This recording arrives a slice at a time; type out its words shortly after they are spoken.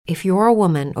If you're a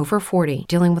woman over 40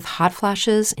 dealing with hot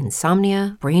flashes,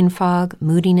 insomnia, brain fog,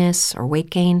 moodiness, or weight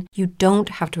gain, you don't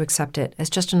have to accept it as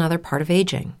just another part of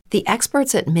aging. The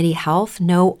experts at MIDI Health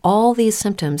know all these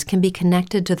symptoms can be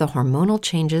connected to the hormonal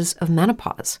changes of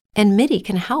menopause. And MIDI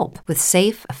can help with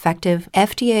safe, effective,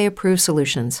 FDA-approved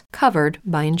solutions covered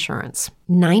by insurance.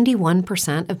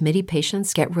 91% of MIDI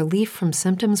patients get relief from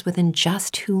symptoms within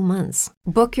just 2 months.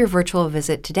 Book your virtual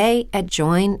visit today at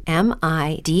joinmidi.com.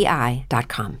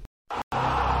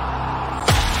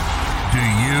 Do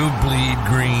you bleed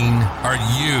green? Are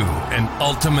you an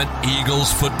ultimate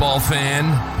Eagles football fan?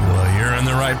 Well, you're in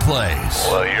the right place.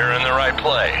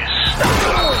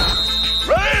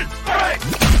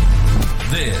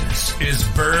 This is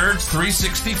Birds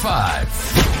 365,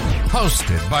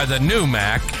 hosted by the new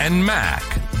Mac and Mac,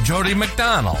 Jody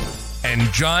McDonald and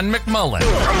John McMullen.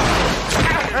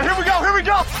 Here we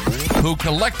go! Who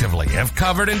collectively have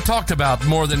covered and talked about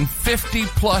more than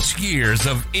 50-plus years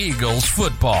of Eagles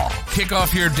football. Kick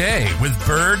off your day with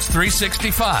Birds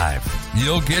 365.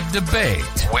 You'll get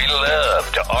debate. We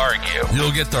love to argue.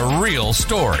 You'll get the real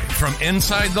story from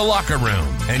inside the locker room.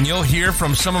 And you'll hear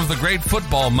from some of the great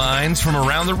football minds from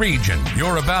around the region.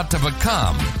 You're about to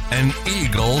become an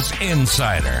Eagles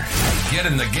insider. Get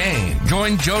in the game.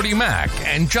 Join Jody Mack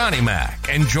and Johnny Mack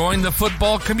and join the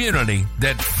football community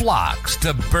that flocks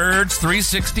to Birds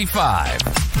 365.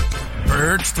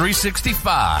 Birds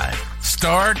 365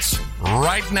 starts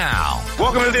right now.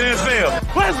 Welcome to the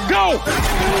NFL. Let's go!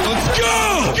 Let's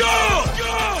go! Go!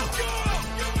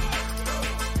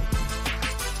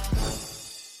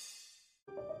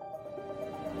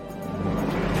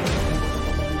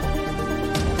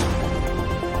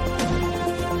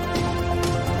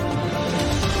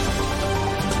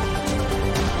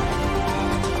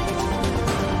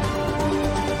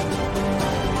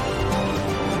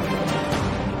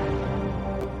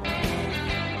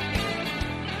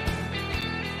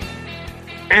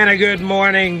 And a good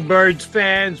morning, Birds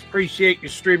fans. Appreciate you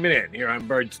streaming in here on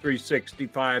Birds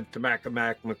 365. Mac,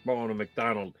 McMullen, and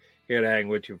McDonald here to hang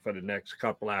with you for the next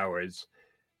couple hours.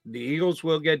 The Eagles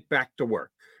will get back to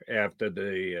work after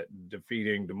the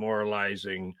defeating,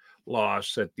 demoralizing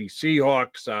loss at the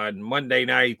Seahawks on Monday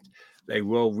night. They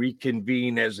will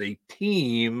reconvene as a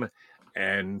team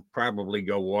and probably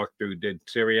go walk through. Did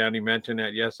Sirianni mention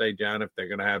that yesterday, John, if they're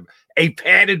going to have a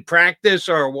padded practice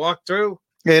or a walkthrough?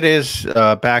 It is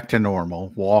back to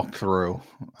normal. Walk through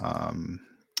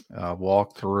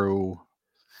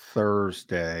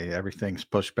Thursday. Everything's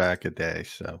pushed back a day.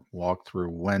 So walk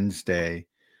through Wednesday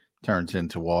turns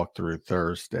into walk through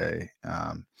Thursday.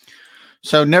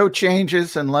 So no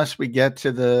changes unless we get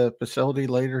to the facility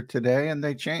later today and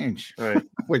they change, Right.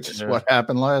 which is what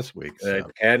happened last week. So. It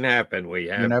can happen. We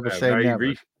have never say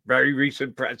never. Very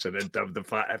recent precedent of the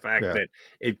fact that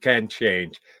it can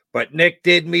change. But Nick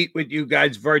did meet with you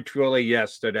guys virtually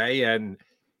yesterday, and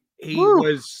he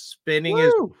was spinning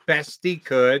as best he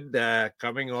could,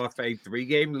 coming off a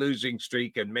 3-game losing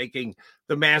streak and making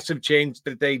the massive change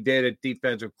that they did at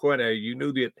defensive coordinator. You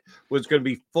knew that it was going to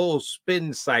be full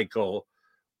spin cycle.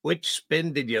 Which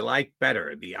spin did you like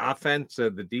better, the offense or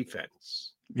the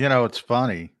defense? You know, it's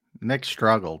funny. Nick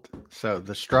struggled, so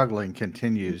the struggling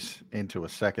continues into a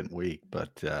second week,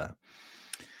 but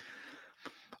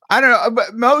I don't know.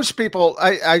 But most people,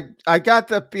 I got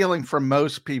the feeling from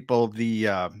most people the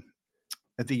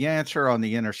answer on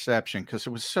the interception, because it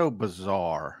was so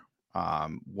bizarre,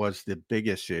 was the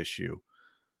biggest issue.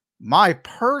 My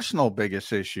personal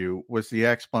biggest issue was the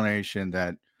explanation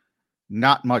that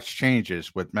not much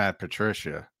changes with Matt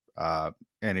Patricia,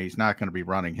 and he's not going to be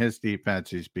running his defense.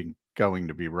 He's going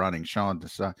to be running Sean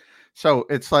Desai. So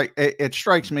it's like, it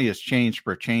strikes me as change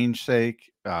for change sake.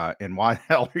 And why the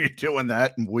hell are you doing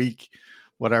that in week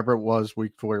 4,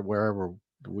 wherever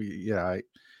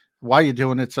why are you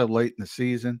doing it so late in the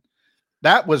season?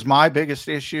 That was my biggest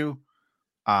issue.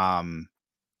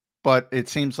 But it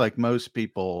seems like most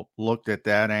people looked at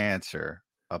that answer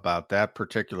about that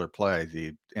particular play,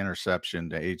 the interception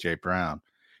to A.J. Brown,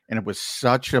 and it was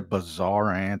such a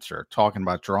bizarre answer, talking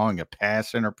about drawing a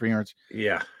pass interference.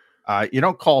 Yeah. You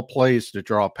don't call plays to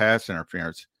draw pass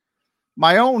interference.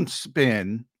 My own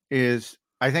spin is,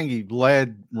 I think he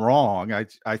led wrong.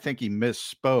 I think he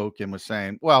misspoke and was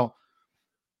saying, well,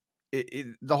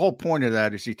 the whole point of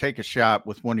that is you take a shot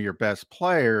with one of your best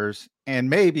players and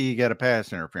maybe you get a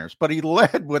pass interference. But he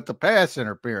led with the pass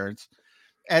interference.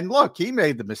 And look, he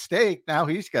made the mistake. Now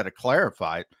he's got to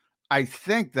clarify it. I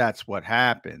think that's what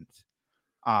happened.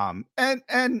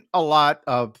 And a lot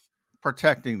of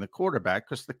protecting the quarterback,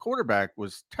 because the quarterback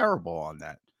was terrible on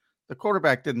that. The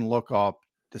quarterback didn't look off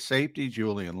the safety,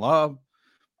 Julian Love.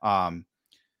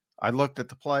 I looked at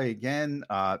the play again.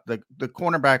 The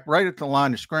cornerback right at the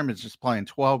line of scrimmage is playing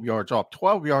 12 yards off.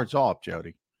 12 yards off,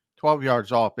 Jody. 12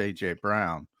 yards off A.J.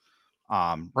 Brown.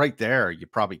 Right there, you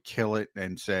probably kill it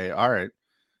and say, all right.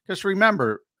 Because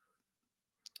remember,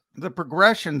 the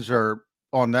progressions are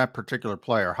on that particular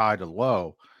player, high to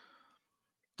low.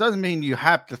 Doesn't mean you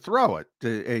have to throw it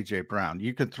to A.J. Brown.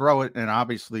 You could throw it, and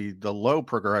obviously the low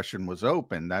progression was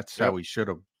open. That's how we should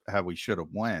have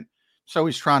went. So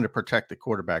he's trying to protect the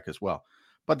quarterback as well.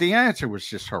 But the answer was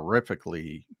just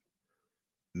horrifically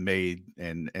made,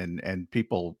 and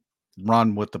people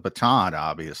run with the baton,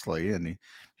 obviously, and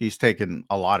he's taken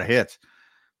a lot of hits.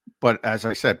 But as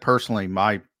I said, personally,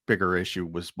 my bigger issue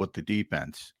was with the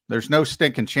defense. There's no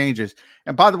stinking changes.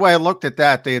 And by the way, I looked at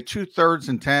that. They had 2 3rds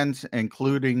and 10s,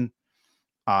 including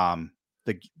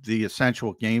the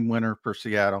essential game winner for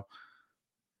Seattle.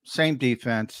 Same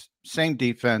defense.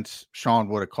 Sean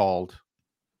would have called,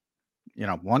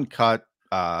 one cut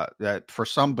that for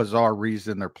some bizarre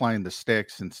reason they're playing the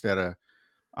sticks instead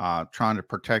of trying to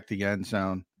protect the end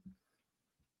zone.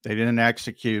 They didn't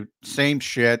execute. Same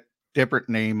shit, different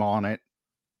name on it.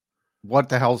 What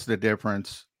the hell's the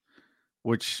difference?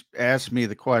 Which asked me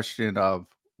the question of,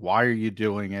 why are you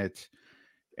doing it?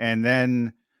 And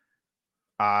then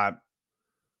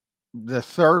the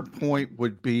third point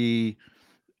would be,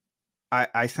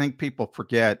 I think people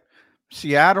forget,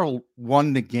 Seattle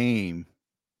won the game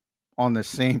on the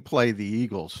same play the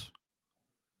Eagles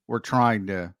were trying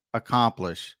to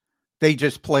accomplish. They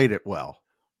just played it well.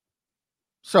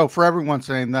 So for everyone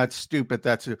saying that's stupid,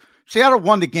 Seattle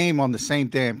won the game on the same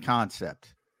damn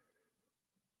concept.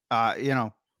 A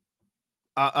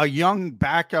young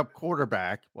backup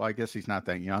quarterback, well, I guess he's not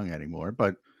that young anymore,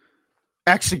 but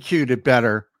executed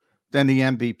better than the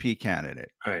MVP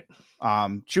candidate. All right.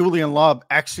 Julian Love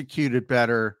executed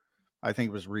better. I think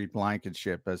it was Reed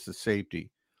Blankenship as the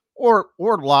safety. Or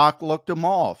Locke looked him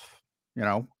off.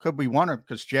 Could be one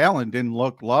because Jalen didn't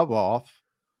look Love off.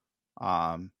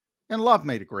 And Love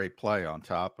made a great play on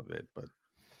top of it. But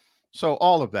so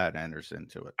all of that enters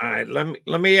into it. All right.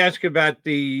 Let me ask you about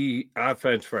the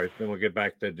offense first, then we'll get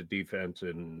back to the defense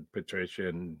and Patricia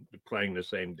and playing the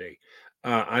same day.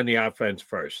 On the offense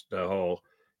first, the whole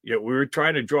we were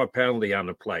trying to draw a penalty on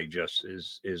the play, just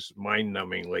is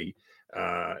mind-numbingly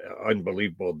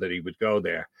unbelievable that he would go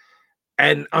there.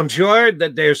 And I'm sure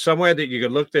that there's somewhere that you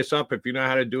can look this up. If you know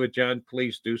how to do it, John,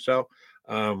 please do so.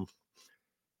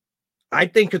 I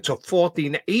think it's a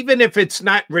faulty, even if it's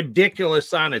not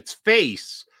ridiculous on its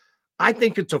face, I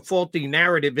think it's a faulty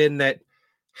narrative in that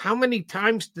how many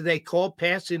times do they call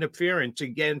pass interference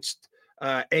against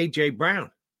A.J.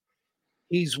 Brown?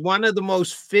 He's one of the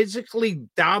most physically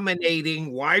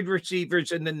dominating wide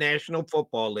receivers in the National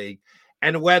Football League.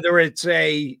 And whether it's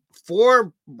a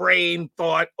forebrain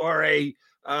thought or a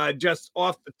just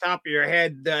off the top of your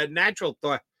head natural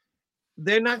thought,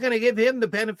 they're not going to give him the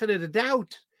benefit of the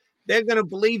doubt. They're going to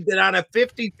believe that on a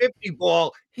 50-50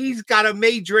 ball, he's got a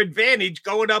major advantage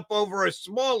going up over a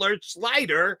smaller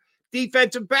slider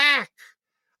defensive back.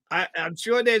 I'm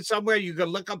sure there's somewhere you can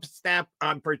look up stat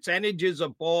on percentages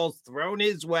of balls thrown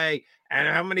his way and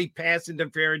how many pass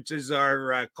interferences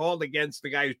are called against the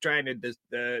guy who's trying to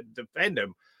defend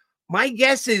him. My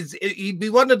guess is he'd be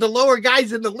one of the lower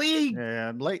guys in the league.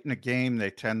 Yeah, late in the game, they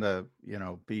tend to,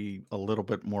 be a little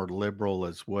bit more liberal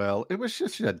as well. It was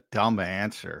just a dumb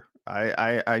answer.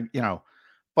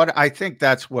 But I think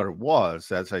that's what it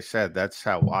was. As I said, that's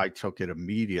how I took it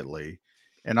immediately.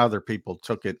 And other people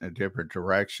took it in a different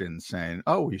direction, saying,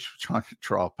 oh, he's trying to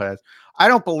draw a pass. I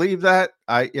don't believe that.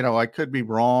 I could be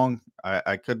wrong.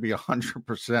 I could be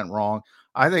 100% wrong.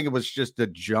 I think it was just a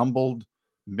jumbled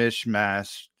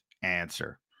mishmash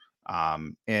answer.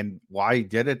 And why he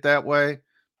did it that way,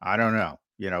 I don't know.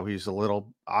 He's a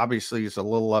little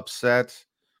upset.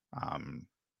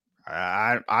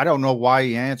 I don't know why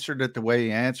he answered it the way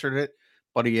he answered it,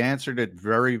 but he answered it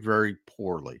very, very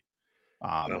poorly.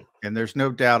 And there's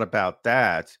no doubt about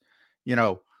that.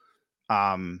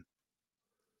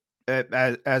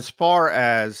 As far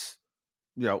as,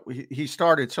 he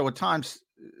started. So at times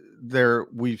there,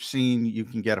 we've seen you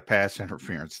can get a pass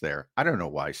interference there. I don't know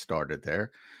why he started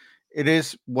there. It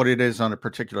is what it is on a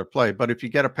particular play. But if you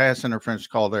get a pass interference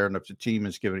call there, and if the team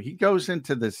is given, he goes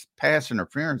into this pass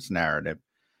interference narrative.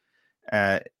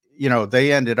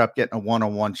 They ended up getting a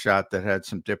one-on-one shot that had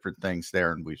some different things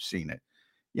there, and we've seen it.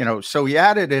 So he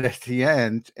added it at the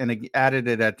end, and he added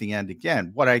it at the end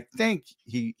again. What I think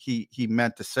he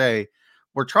meant to say,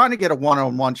 we're trying to get a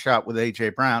one-on-one shot with A.J.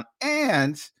 Brown,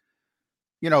 and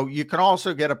you can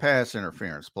also get a pass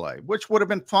interference play, which would have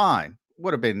been fine.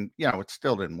 Would have been, it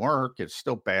still didn't work. It's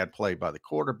still bad play by the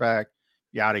quarterback.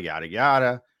 yada, yada,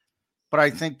 yada. But I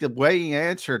think the way he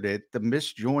answered it, the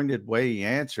misjointed way he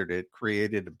answered it,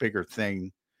 created a bigger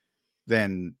thing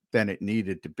than it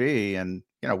needed to be. And,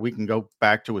 we can go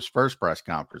back to his first press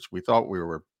conference. We thought we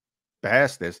were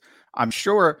past this. I'm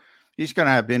sure he's going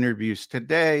to have interviews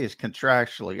today, is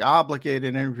contractually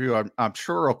obligated interview. I'm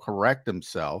sure he'll correct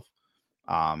himself.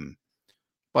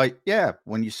 But yeah,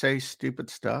 when you say stupid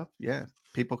stuff, yeah,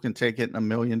 people can take it in a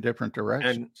million different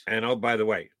directions. And oh, by the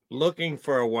way, looking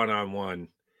for a one-on-one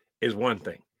is one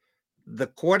thing. The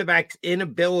quarterback's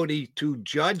inability to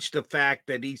judge the fact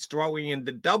that he's throwing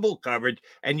into double coverage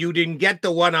and you didn't get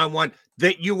the one-on-one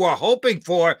that you were hoping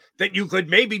for, that you could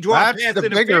maybe draw That's pass the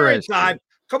bigger interference issue. on.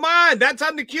 Come on, that's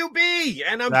on the QB.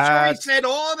 And I'm sure he said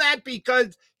all that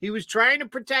because he was trying to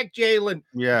protect Jalen.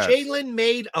 Yes. Jalen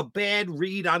made a bad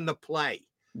read on the play.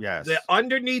 Yes. The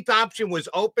underneath option was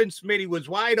open. Smitty was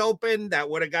wide open. That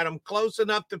would have got him close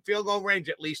enough to field goal range,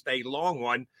 at least a long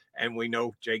one. And we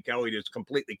know Jake Elliott is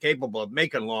completely capable of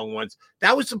making long ones.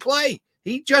 That was the play.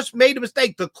 He just made a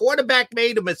mistake. The quarterback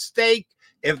made a mistake.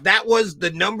 If that was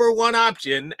the number one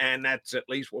option, and that's at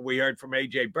least what we heard from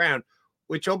A.J. Brown,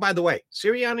 which, oh, by the way,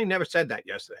 Sirianni never said that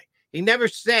yesterday. He never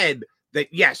said that,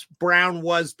 yes, Brown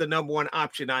was the number one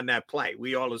option on that play.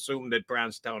 We all assumed that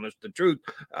Brown's telling us the truth.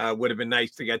 Would have been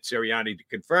nice to get Sirianni to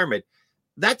confirm it.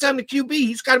 That's on the QB.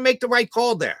 He's got to make the right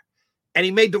call there. And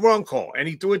he made the wrong call, and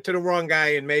he threw it to the wrong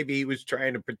guy, and maybe he was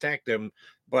trying to protect him.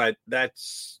 But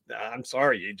that's, I'm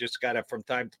sorry, you just got to, from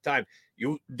time to time.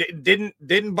 You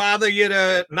didn't bother you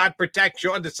to not protect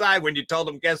Sean Desai when you told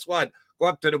him, guess what? Go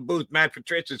up to the booth. Matt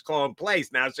Patricia's calling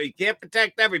plays now, so you can't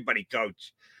protect everybody,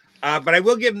 coach. But I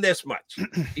will give him this much.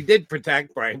 He did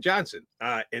protect Brian Johnson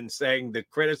in saying the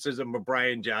criticism of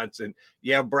Brian Johnson.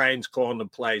 Yeah, Brian's calling the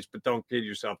plays, but don't kid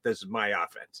yourself. This is my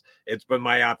offense. It's been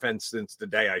my offense since the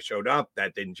day I showed up.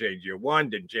 That didn't change year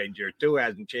one, didn't change year two,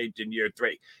 hasn't changed in year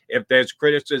three. If there's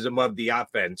criticism of the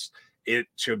offense, it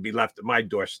should be left at my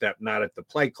doorstep, not at the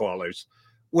play callers,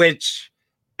 which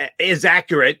is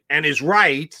accurate and is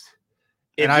right.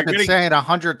 And I've been saying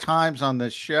 100 times on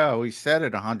this show. He said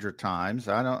it 100 times.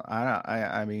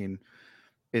 I mean,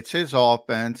 it's his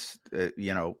offense,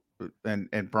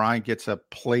 and Brian gets a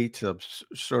plate of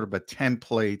sort of a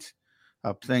template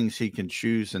of things he can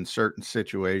choose in certain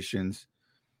situations.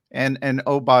 And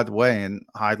oh, by the way, in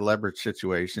high leverage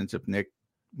situations, if Nick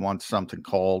wants something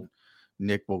called,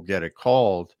 Nick will get it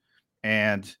called.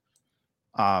 And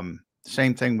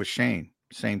same thing with Shane,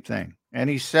 same thing. And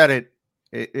he said it.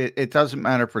 It doesn't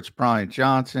matter if it's Brian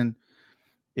Johnson,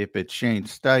 if it's Shane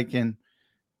Steichen,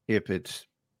 if it's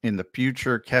in the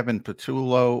future Kevin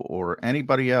Patullo or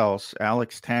anybody else,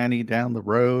 Alex Tanney down the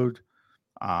road.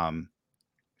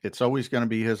 It's always going to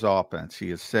be his offense.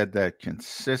 He has said that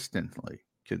consistently,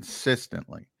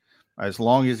 as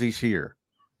long as he's here,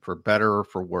 for better or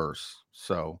for worse.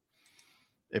 So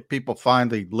if people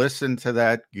finally listen to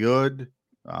that, good.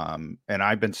 And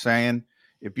I've been saying,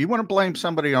 if you want to blame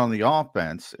somebody on the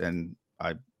offense, and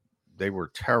they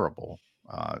were terrible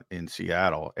in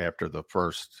Seattle after the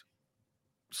first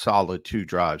solid two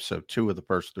drives, so two of the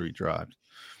first three drives,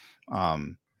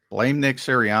 blame Nick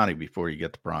Sirianni before you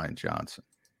get to Brian Johnson.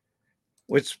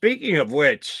 Well, speaking of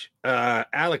which,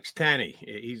 Alex Tanney,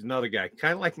 he's another guy,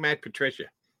 kind of like Matt Patricia,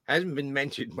 hasn't been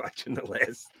mentioned much in the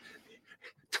last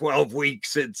 12 weeks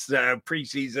since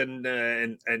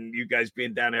preseason and you guys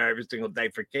being down there every single day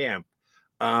for camp.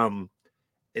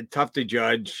 It's tough to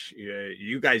judge.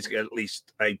 You guys get at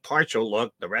least a partial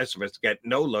look. The rest of us get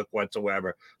no look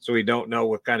whatsoever. So we don't know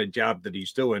what kind of job that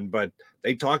he's doing, but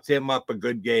they talked him up a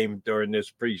good game during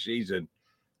this preseason.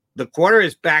 The quarter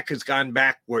his back has gone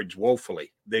backwards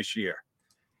woefully this year.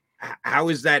 How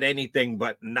is that anything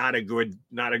but not a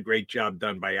great job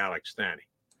done by Alex Tanney?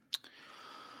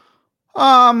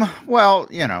 Well,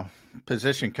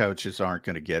 position coaches aren't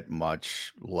going to get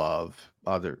much love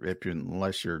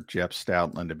unless you're Jeff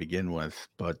Stoutland to begin with,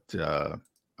 but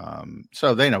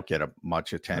so they don't get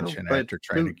much attention after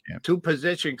training camp. Two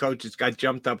position coaches got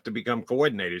jumped up to become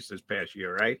coordinators this past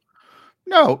year, right?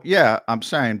 No, yeah, I'm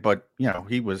saying, but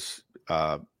he was,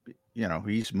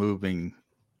 he's moving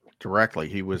directly.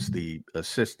 He was the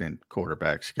assistant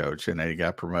quarterbacks coach, and then he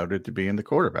got promoted to being the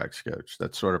quarterbacks coach.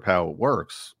 That's sort of how it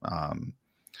works.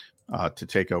 To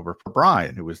take over for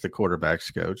Brian, who was the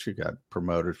quarterbacks coach, who got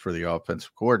promoted for the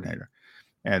offensive coordinator.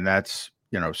 And that's,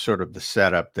 sort of the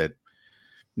setup that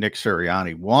Nick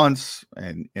Sirianni wants,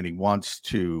 and he wants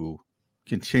to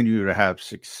continue to have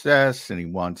success, and he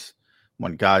wants,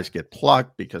 when guys get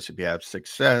plucked, because if you have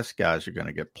success, guys are going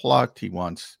to get plucked. He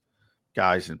wants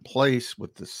guys in place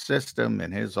with the system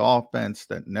and his offense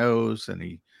that knows, and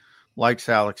he likes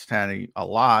Alex Tanney a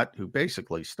lot, who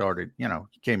basically started, he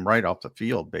came right off the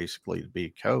field basically to be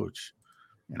a coach.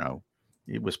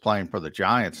 He was playing for the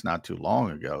Giants not too long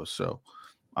ago. So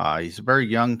he's a very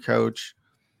young coach.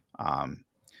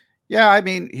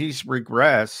 He's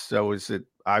regressed. So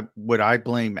would I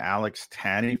blame Alex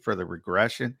Tanney for the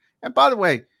regression? And by the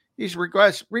way, he's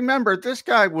regressed. Remember,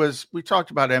 we talked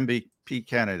about MVP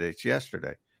candidates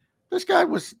yesterday. This guy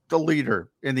was the leader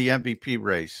in the MVP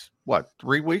race.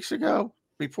 3 weeks ago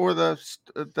before the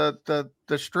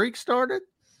streak started?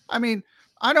 I mean,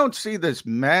 I don't see this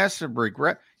massive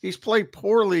regret. He's played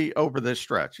poorly over this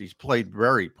stretch. He's played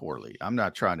very poorly. I'm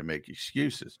not trying to make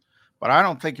excuses, but I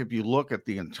don't think if you look at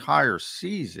the entire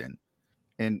season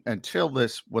and until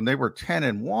when they were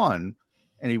 10-1,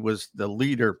 and he was the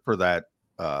leader for that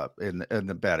in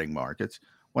the betting markets,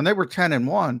 when they were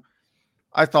 10-1,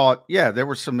 I thought, there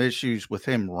were some issues with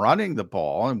him running the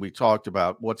ball, and we talked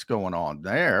about what's going on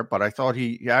there, but I thought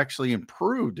he actually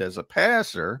improved as a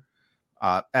passer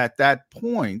at that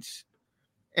point.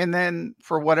 And then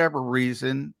for whatever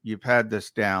reason, you've had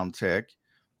this downtick,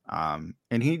 and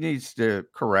he needs to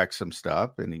correct some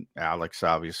stuff. And Alex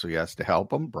obviously has to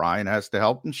help him. Brian has to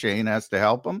help him. Shane has to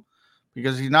help him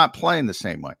because he's not playing the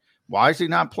same way. Why is he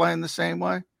not playing the same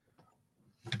way?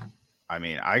 I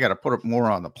mean, I got to put it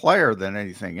more on the player than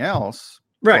anything else.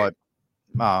 Right.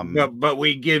 But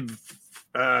we give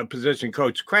position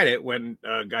coach credit when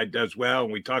a guy does well,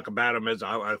 and we talk about him as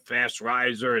a fast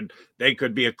riser, and they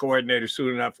could be a coordinator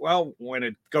soon enough. Well, when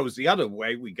it goes the other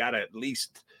way, we got to at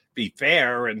least be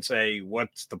fair and say,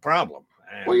 what's the problem?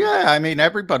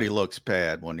 Everybody looks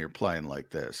bad when you're playing like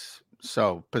this.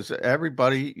 So, because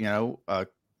everybody,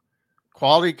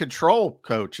 quality control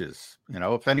coaches,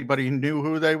 if anybody knew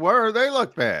who they were, they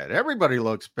look bad. Everybody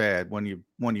looks bad when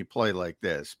you play like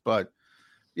this. But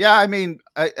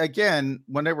again,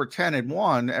 when they were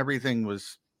 10-1, everything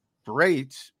was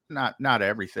great. Not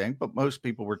everything, but most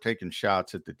people were taking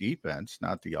shots at the defense,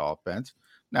 not the offense.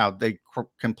 Now they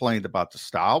complained about the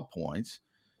style points,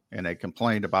 and they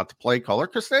complained about the play caller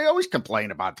because they always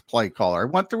complain about the play caller. I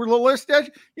went through the list.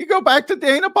 You go back to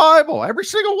Dana Bible, every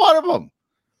single one of them.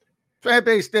 Fan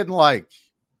base didn't like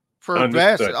for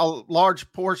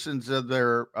large portions of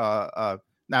their.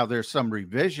 Now there's some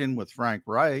revision with Frank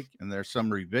Reich, and there's some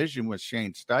revision with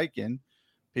Shane Steichen.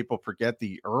 People forget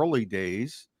the early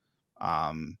days.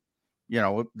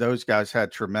 Those guys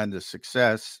had tremendous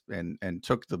success and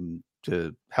took them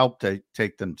to help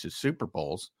take them to Super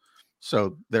Bowls.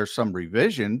 So there's some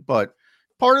revision, but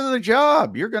part of the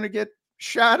job, you're going to get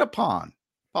shat upon.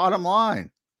 Bottom line.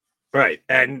 Right.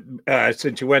 And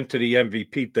since you went to the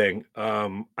MVP thing,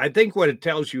 I think what it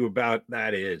tells you about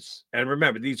that is, and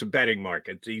remember, these are betting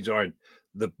markets. These aren't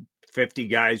the 50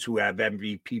 guys who have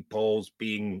MVP polls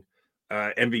being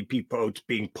MVP votes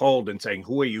being polled and saying,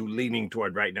 who are you leaning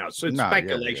toward right now? So it's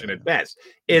speculation at best.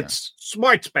 It's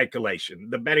smart speculation.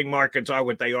 The betting markets are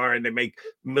what they are, and they make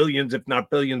millions, if not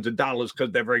billions of dollars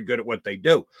because they're very good at what they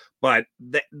do. But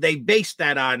they base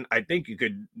that on, I think you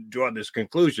could draw this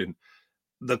conclusion,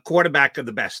 the quarterback of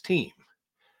the best team.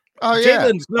 Oh, yeah.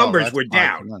 Jalen's numbers were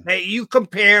down. Hey, you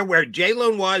compare where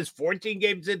Jalen was 14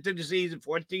 games into the season,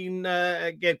 14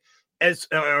 again,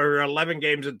 or 11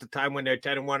 games at the time when they're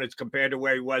 10-1 as compared to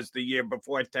where he was the year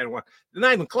before 10-1. They're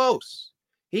not even close.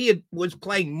 He was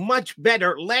playing much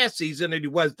better last season than he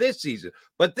was this season.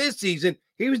 But this season,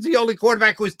 he was the only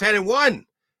quarterback who was 10-1.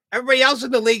 Everybody else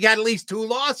in the league had at least 2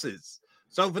 losses.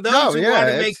 So for those who want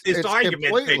to make this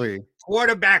argument that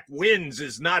quarterback wins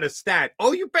is not a stat.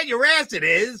 Oh, you bet your ass it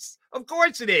is. Of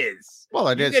course it is. Well,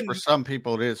 it is for some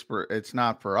people. It's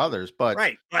not for others. But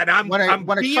right. But I'm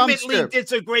vehemently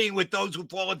disagreeing with those who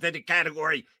fall into the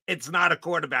category. It's not a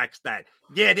quarterback stat.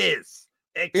 Yeah, it is.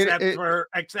 Except for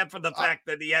the fact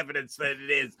that the evidence that it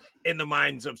is in the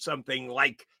minds of something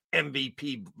like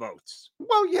MVP votes.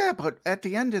 Well, yeah, but at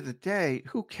the end of the day,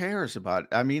 who cares about it?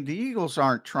 I mean, the Eagles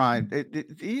aren't trying. The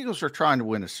Eagles are trying to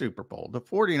win a Super Bowl. The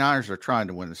 49ers are trying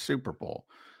to win a Super Bowl.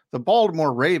 The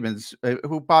Baltimore Ravens,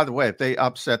 who, by the way, if they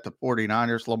upset the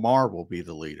 49ers, Lamar will be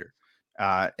the leader.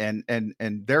 And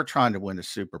they're trying to win a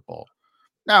Super Bowl.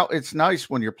 Now, it's nice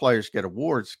when your players get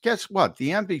awards. Guess what? The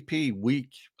MVP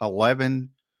week 11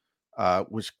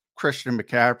 was Christian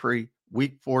McCaffrey.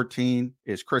 Week 14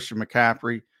 is Christian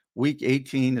McCaffrey. Week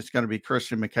 18 is going to be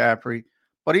Christian McCaffrey.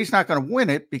 But he's not going to win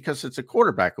it because it's a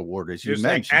quarterback award, as you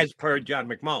mentioned. As per John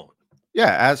McMullen.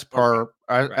 Yeah, as per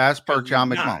John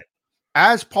McMullen.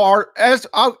 As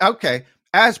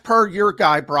per your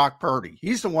guy, Brock Purdy.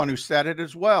 He's the one who said it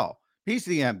as well. He's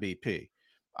the MVP.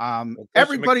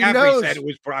 Everybody knows said it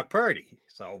was Brock Purdy.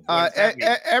 So what does that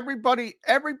mean?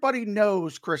 Everybody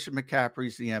knows Christian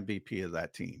McCaffrey's the MVP of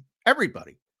that team.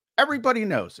 Everybody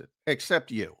knows it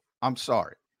except you. I'm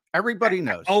sorry. Everybody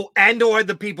knows. And or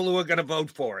the people who are going to vote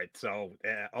for it. So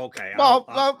okay, I'll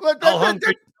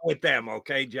hunker with them.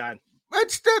 Okay, John.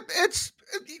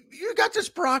 You got this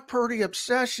Brock Purdy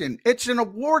obsession. It's an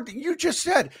award that you just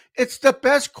said. It's the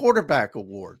best quarterback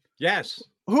award. Yes.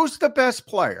 Who's the best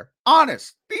player?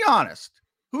 Be honest.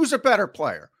 Who's a better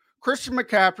player? Christian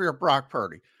McCaffrey or Brock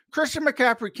Purdy? Christian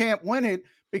McCaffrey can't win it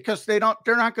because they're not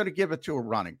going to give it to a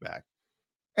running back.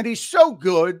 And he's so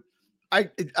good.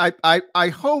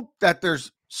 I hope that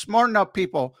there's smart enough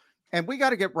people, and we got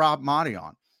to get Rob Monty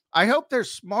on. I hope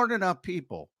there's smart enough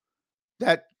people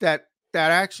that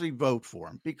actually vote for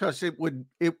him, because it would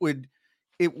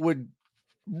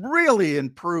really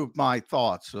improve my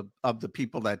thoughts of the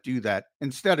people that do that,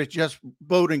 instead of just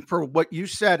voting for what you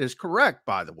said is correct,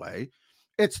 by the way.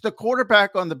 It's the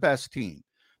quarterback on the best team.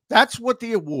 That's what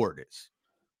the award is.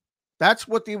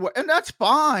 And that's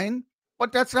fine,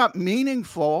 but that's not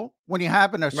meaningful when you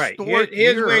have an historic year.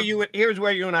 Here's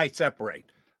where you and I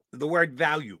separate. The word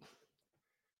value.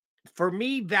 For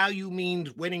me, value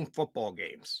means winning football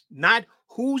games, not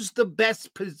who's the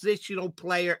best positional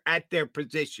player at their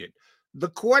position. The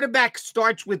quarterback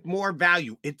starts with more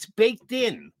value. It's baked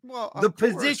in. Well, the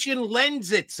position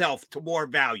lends itself to more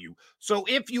value. So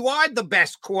if you are the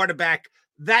best quarterback,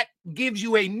 that gives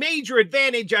you a major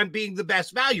advantage on being the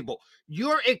best valuable.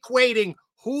 You're equating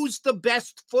who's the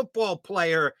best football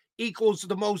player equals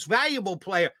the most valuable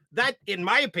player. That, in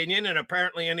my opinion, and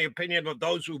apparently in the opinion of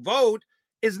those who vote,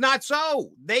 is not so.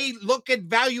 They look at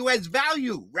value as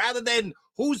value rather than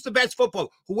who's the best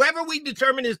football. Whoever we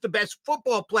determine is the best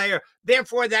football player,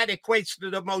 therefore that equates to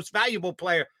the most valuable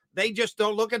player. They just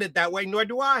don't look at it that way, nor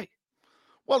do I.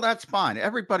 Well, that's fine.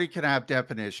 Everybody can have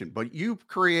definition, but you've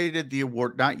created the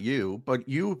award, not you, but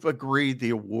you've agreed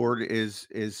the award is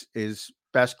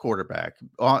best quarterback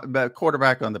on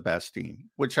the best team,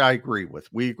 which I agree with.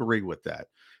 We agree with that.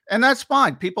 And that's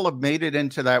fine. People have made it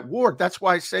into that award. That's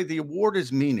why I say the award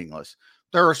is meaningless.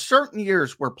 There are certain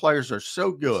years where players are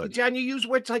so good. John, you use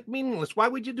words like meaningless. Why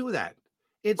would you do that?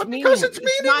 Because it's meaningless.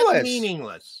 It's not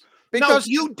meaningless. Because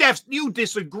you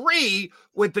disagree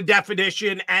with the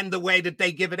definition and the way that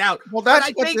they give it out. Well, that's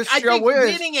what this show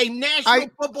is. Winning a National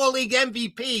Football League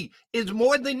MVP is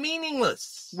more than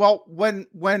meaningless. Well, when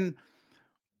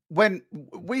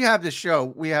we have this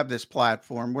show, we have this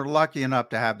platform. We're lucky enough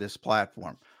to have this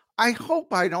platform. I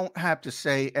hope I don't have to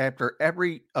say after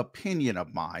every opinion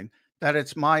of mine that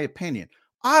it's my opinion.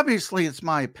 Obviously, it's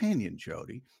my opinion,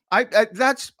 Jody.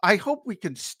 I hope we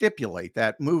can stipulate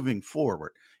that moving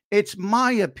forward. It's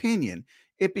my opinion.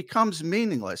 It becomes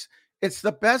meaningless. It's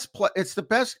the best it's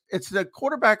the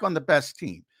quarterback on the best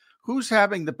team. Who's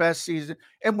having the best season?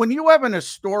 And when you have an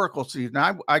historical season,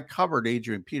 I covered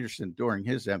Adrian Peterson during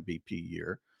his MVP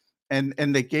year, and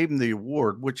they gave him the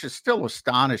award, which is still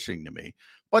astonishing to me.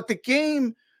 But the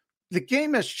game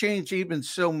has changed even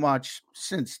so much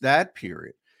since that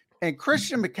period. And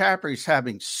Christian McCaffrey's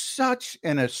having such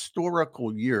an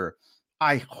historical year.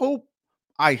 I hope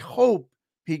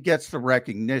he gets the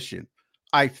recognition.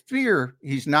 I fear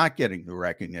he's not getting the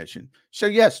recognition. So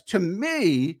yes, to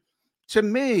me,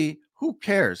 who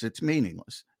cares? It's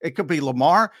meaningless. It could be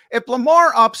Lamar. If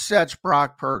Lamar upsets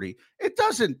Brock Purdy, it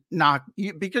doesn't knock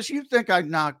you, because you think I'd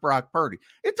knock Brock Purdy.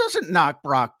 It doesn't knock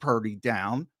Brock Purdy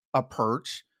down a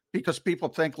perch because people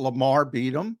think Lamar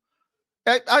beat him.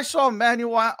 I saw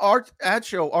Emmanuel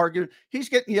Acho argue. He's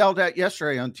getting yelled at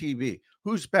yesterday on TV.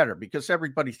 Who's better? Because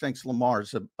everybody thinks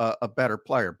Lamar's a better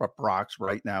player, but Brock's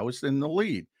right now is in the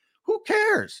lead. Who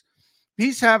cares?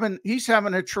 He's having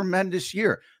a tremendous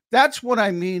year. That's what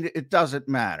I mean. It doesn't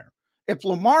matter. If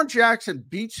Lamar Jackson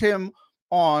beats him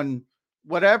on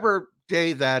whatever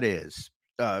day that is,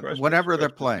 whenever they're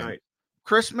playing,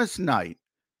 Christmas night,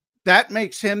 that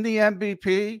makes him the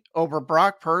MVP over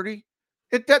Brock Purdy.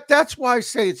 That's why I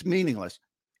say it's meaningless,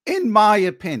 in my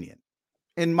opinion.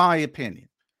 In my opinion,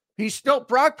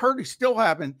 Brock Purdy's still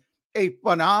having a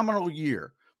phenomenal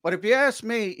year. But if you ask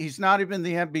me, he's not even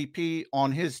the MVP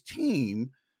on his team,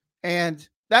 and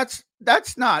that's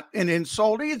not an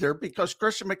insult either, because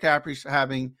Christian McCaffrey's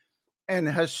having an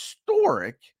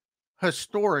historic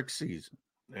season.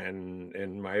 And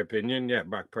in my opinion, yeah,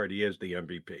 Brock Purdy is the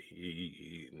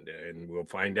MVP. And we'll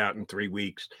find out in 3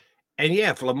 weeks. And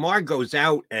yeah, if Lamar goes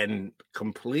out and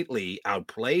completely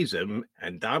outplays him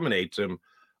and dominates him,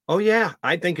 oh yeah,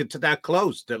 I think it's that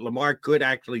close that Lamar could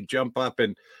actually jump up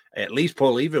and at least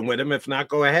pull even with him, if not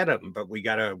go ahead of him. But we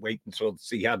got to wait until to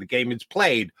see how the game is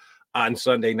played. on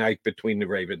Sunday night between the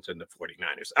Ravens and the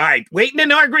 49ers. All right, waiting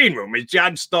in our green room is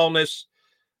John Stolnis.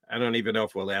 I don't even know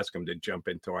if we'll ask him to jump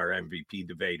into our MVP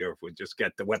debate or if we'll just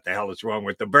get to what the hell is wrong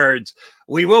with the Birds.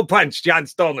 We will punch John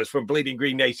Stolnis from Bleeding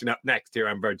Green Nation up next here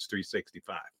on Birds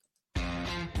 365.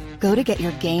 Go to get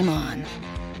your game on.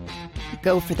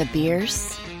 Go for the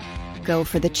beers. Go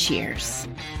for the cheers.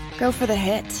 Go for the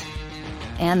hit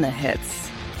and the hits.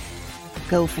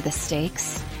 Go for the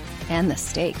stakes and the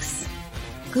stakes.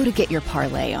 Go to get your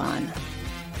parlay on.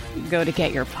 Go to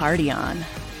get your party on.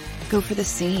 Go for the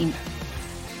scene.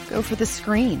 Go for the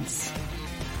screens.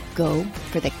 Go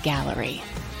for the gallery.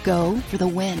 Go for the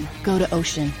win. Go to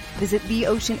Ocean. Visit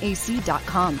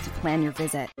theoceanac.com to plan your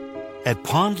visit. At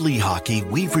Pond Lehocky,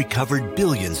 we've recovered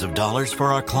billions of dollars for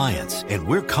our clients, and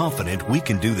we're confident we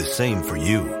can do the same for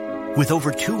you. With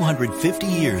over 250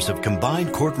 years of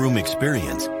combined courtroom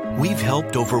experience, we've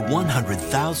helped over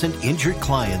 100,000 injured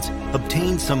clients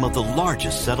obtain some of the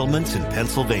largest settlements in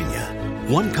Pennsylvania.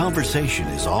 One conversation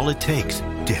is all it takes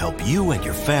to help you and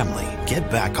your family get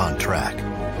back on track.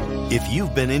 If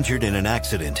you've been injured in an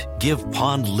accident, give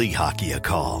Pond Lehocky a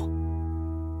call.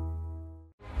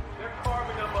 They're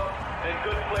carving them up and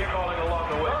good play calling along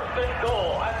the way. First and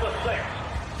goal at the 6.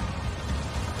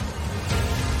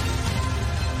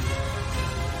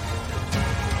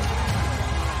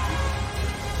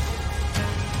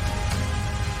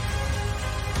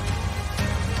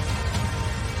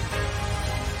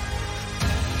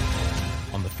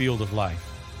 On the field of life,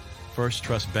 First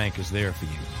Trust Bank is there for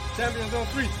you. Champions on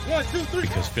 3. 1, 2, 3.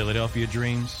 Because Philadelphia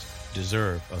dreams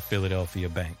deserve a Philadelphia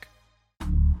bank.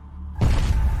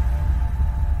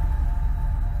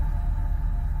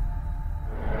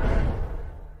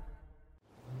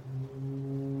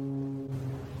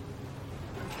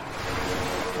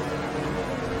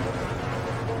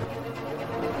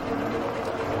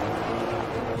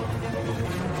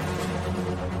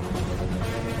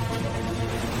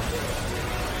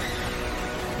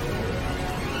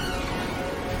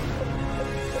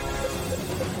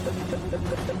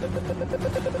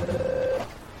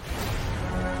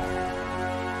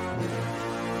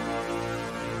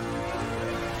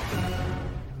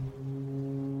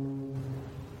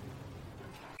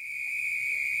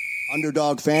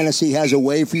 Underdog Fantasy has a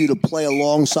way for you to play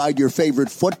alongside your favorite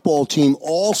football team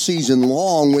all season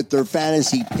long with their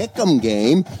Fantasy Pick'em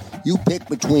game. You pick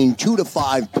between 2 to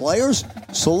 5 players,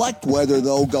 select whether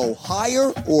they'll go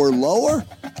higher or lower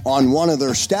on one of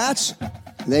their stats,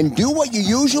 then do what you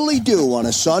usually do on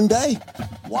a Sunday,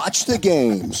 watch the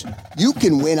games. You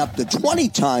can win up to 20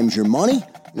 times your money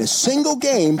in a single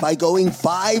game by going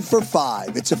 5 for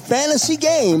 5. It's a fantasy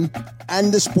game,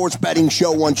 and the Sports Betting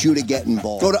Show wants you to get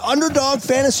involved. Go to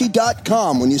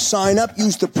UnderdogFantasy.com. When you sign up,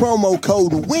 use the promo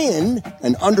code WIN,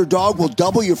 and Underdog will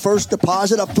double your first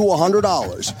deposit up to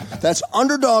 $100. That's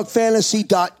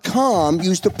UnderdogFantasy.com.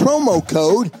 Use the promo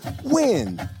code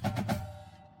WIN.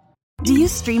 Do you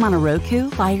stream on a Roku,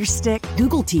 Fire Stick,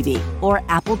 Google TV, or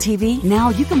Apple TV?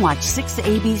 Now you can watch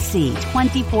 6ABC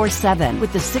 24/7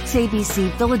 with the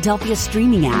 6ABC Philadelphia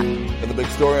streaming app. And the big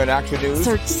story on Action News?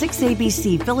 Search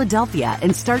 6ABC Philadelphia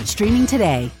and start streaming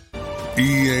today.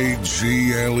 EAGLES.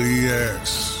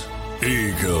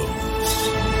 Eagles.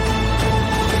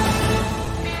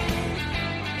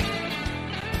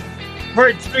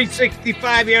 Birds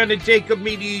 365 here on the Jacob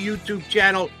Media YouTube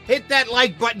channel. Hit that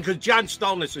like button because John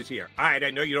Stolnis is here. All right,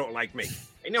 I know you don't like me.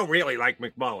 I don't really like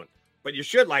McMullen, but you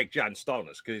should like John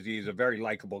Stolnis because he's a very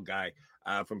likable guy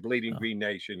from Bleeding Green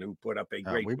Nation who put up a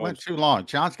great We post. went too long.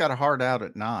 John's got a hard out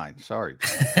at 9. Sorry.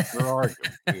 We're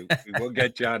arguing. We will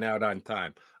get John out on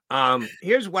time.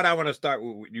 Here's what I want to start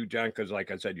with you, John, because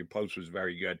like I said, your post was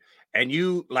very good. And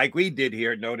you, like we did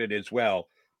here, noted as well,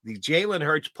 the Jalen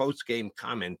Hurts post-game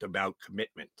comment about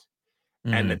commitment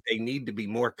and that they need to be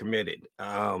more committed.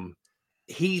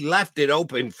 He left it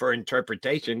open for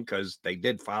interpretation because they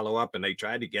did follow up and they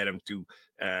tried to get him to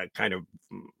kind of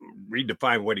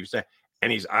redefine what he said.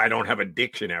 And I don't have a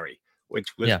dictionary, which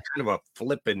was kind of a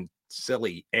flippant,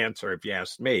 silly answer if you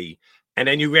ask me. And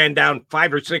then you ran down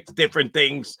 5 or 6 different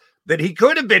things that he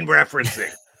could have been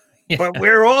referencing. But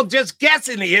we're all just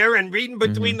guessing here and reading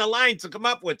between the lines to come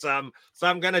up with some. So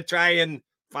I'm going to try and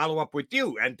follow up with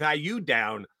you and tie you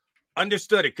down.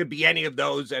 Understood. It could be any of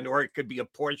those or it could be a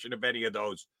portion of any of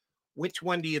those. Which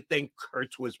one do you think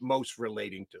Hurts was most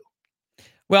relating to?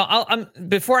 Well,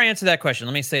 before I answer that question,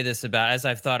 let me say this about, as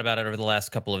I've thought about it over the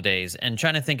last couple of days and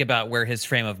trying to think about where his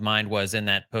frame of mind was in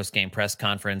that post-game press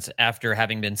conference after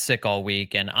having been sick all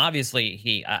week. And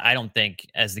obviously I don't think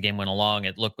as the game went along,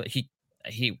 it looked like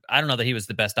I don't know that he was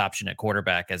the best option at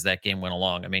quarterback as that game went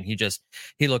along. I mean,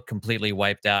 he looked completely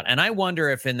wiped out. And I wonder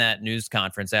if in that news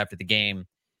conference after the game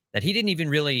that he didn't even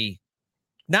really,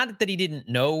 not that he didn't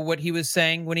know what he was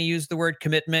saying when he used the word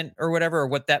commitment or whatever, or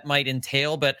what that might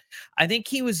entail. But I think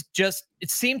he was just,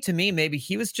 it seemed to me, maybe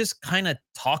he was just kind of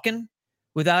talking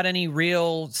without any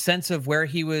real sense of where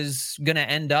he was going to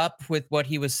end up with what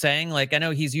he was saying. Like, I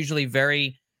know he's usually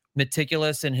very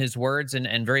meticulous in his words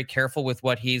and very careful with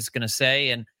what he's going to say.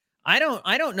 And I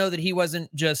don't know that he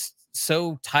wasn't just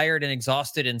so tired and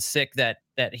exhausted and sick that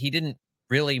he didn't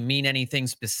really mean anything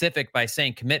specific by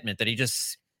saying commitment, that he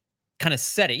just kind of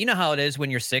said it. You know how it is when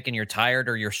you're sick and you're tired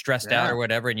or you're stressed out or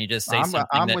whatever, and you just say something.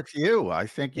 I'm with you. I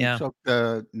think he took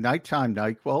the nighttime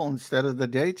NyQuil instead of the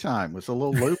daytime. It was a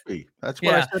little loopy. That's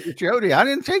what I said to Jody. I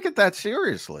didn't take it that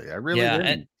seriously. I really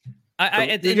didn't.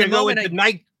 Did you go with the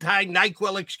nighttime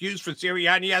NyQuil excuse for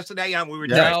Sirianni yesterday? We were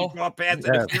taking draw pads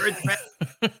interference.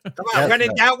 Come on, when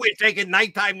in doubt, we're taking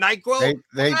nighttime NyQuil.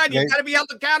 Come on, you got to be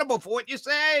held accountable for what you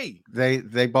say.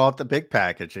 They bought the big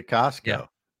package at Costco. Yeah.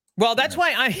 Well, that's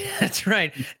why that's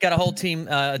right. Got a whole team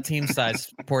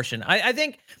size portion. I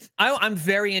think I'm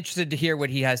very interested to hear what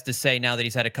he has to say now that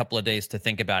he's had a couple of days to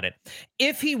think about it.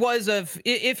 If he was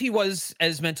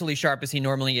as mentally sharp as he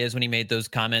normally is when he made those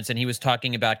comments and he was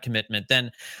talking about commitment,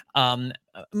 then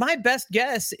my best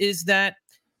guess is that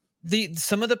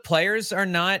some of the players are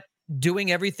not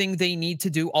doing everything they need to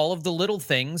do, all of the little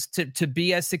things to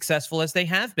be as successful as they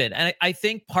have been. And I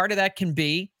think part of that can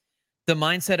be the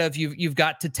mindset of you've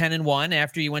got to 10-1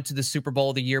 after you went to the Super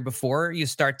Bowl the year before. You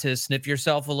start to sniff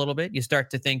yourself a little bit. You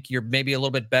start to think you're maybe a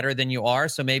little bit better than you are.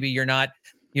 So maybe you're not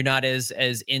as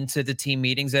into the team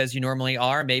meetings as you normally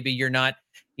are. Maybe you're not,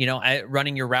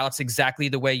 running your routes exactly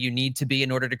the way you need to be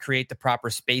in order to create the proper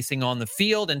spacing on the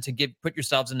field and to put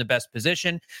yourselves in the best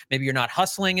position. Maybe you're not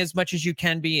hustling as much as you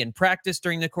can be in practice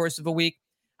during the course of a week.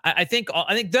 I think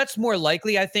that's more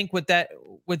likely. I think what that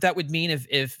would mean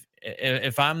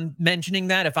if I'm mentioning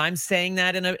that, if I'm saying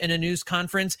that in a news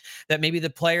conference, that maybe the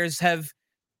players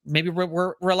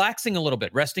we're relaxing a little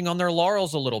bit, resting on their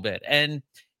laurels a little bit. And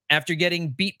after getting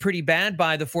beat pretty bad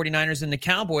by the 49ers and the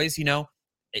Cowboys,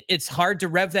 it's hard to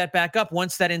rev that back up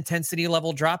once that intensity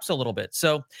level drops a little bit.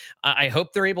 So I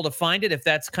hope they're able to find it. If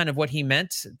that's kind of what he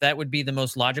meant, that would be the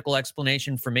most logical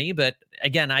explanation for me. But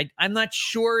again, I'm not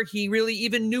sure he really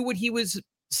even knew what he was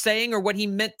saying or what he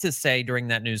meant to say during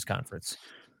that news conference.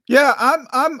 Yeah,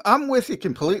 I'm with you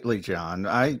completely, John.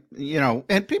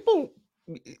 And people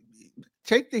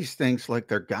take these things like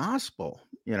they're gospel.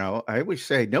 I always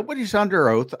say nobody's under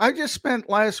oath. I just spent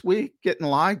last week getting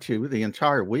lied to the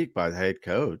entire week by the head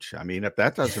coach. I mean, if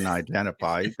that doesn't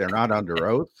identify they're not under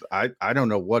oath, I don't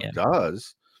know what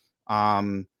does.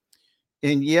 And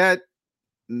yet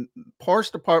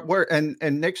parse the part where and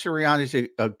Nick Sirianni is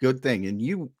a good thing, and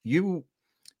you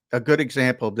a good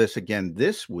example of this again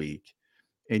this week.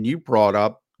 And you brought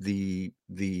up the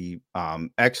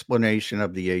explanation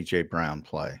of the A.J. Brown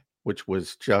play, which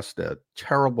was just a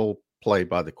terrible play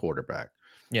by the quarterback.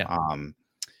 Yeah.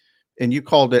 And you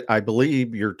called it, I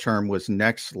believe your term was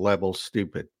next level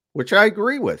stupid, which I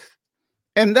agree with.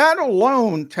 And that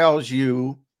alone tells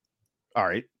you, all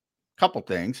right, a couple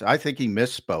things. I think he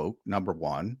misspoke, number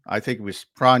one. I think he was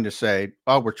trying to say,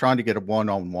 we're trying to get a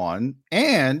one-on-one,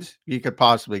 and you could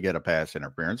possibly get a pass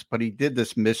interference, but he did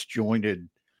this misjointed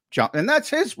jump, and that's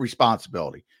his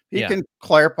responsibility. He can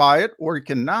clarify it or he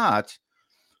cannot.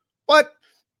 But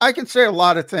I can say a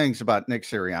lot of things about Nick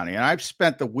Sirianni, and I've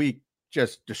spent the week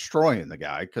just destroying the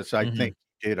guy because I think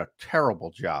he did a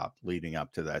terrible job leading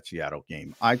up to that Seattle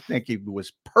game. I think he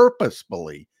was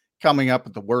purposefully coming up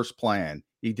with the worst plan.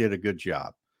 He did a good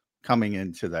job coming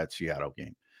into that Seattle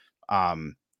game.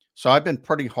 So I've been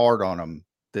pretty hard on him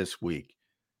this week.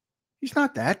 He's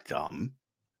not that dumb.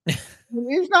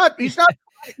 He's not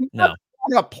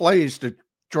enough plays to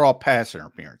draw pass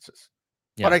interferences.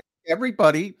 Yeah. But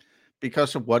everybody,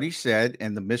 because of what he said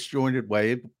and the misjointed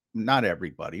way, not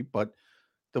everybody, but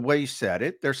the way he said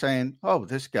it, they're saying,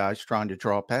 this guy's trying to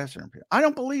draw a pass interference. I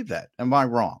don't believe that. Am I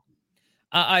wrong?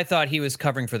 I thought he was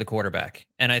covering for the quarterback,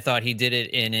 and I thought he did it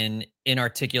in an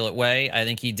inarticulate way. I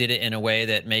think he did it in a way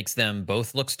that makes them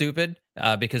both look stupid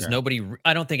because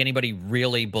I don't think anybody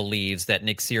really believes that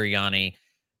Nick Sirianni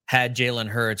had Jalen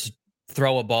Hurts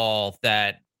throw a ball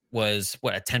that was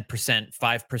a 10%,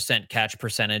 5% catch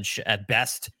percentage at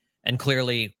best, and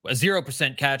clearly a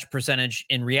 0% catch percentage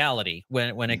in reality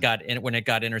when it got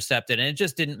intercepted, and it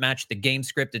just didn't match the game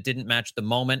script. It didn't match the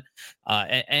moment.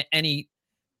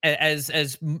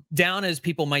 As down as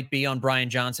people might be on Brian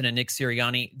Johnson and Nick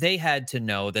Sirianni, they had to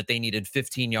know that they needed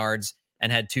 15 yards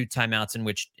and had 2 timeouts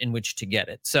in which to get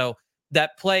it. So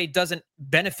that play doesn't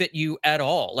benefit you at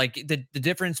all. Like the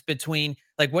difference between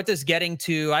like what does getting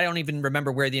to, I don't even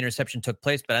remember where the interception took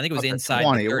place, but I think it was inside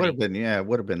 20. the 30. It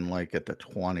would have been like at the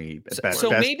 20 best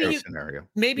maybe case scenario.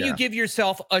 Maybe you give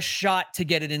yourself a shot to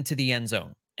get it into the end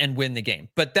zone and win the game.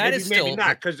 But that is still maybe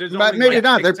not, because there's maybe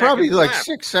not. They're probably like left.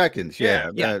 6 seconds.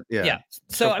 Yeah.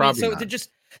 So I mean, so not.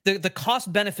 just the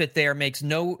cost benefit there makes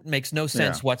no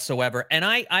sense whatsoever. And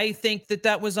I think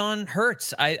that was on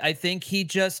Hurts. I think he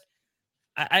just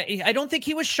I don't think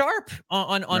he was sharp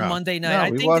on Monday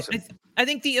night. I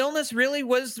think the illness really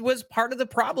was part of the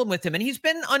problem with him, and he's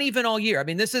been uneven all year. I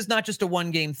mean, this is not just a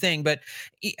one game thing, but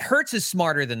Hurts is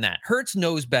smarter than that. Hurts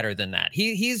knows better than that.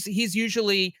 He's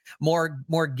usually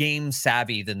more game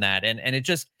savvy than that, and it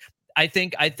just I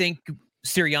think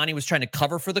Sirianni was trying to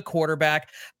cover for the quarterback,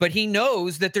 but he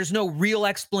knows that there's no real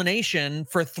explanation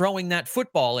for throwing that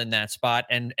football in that spot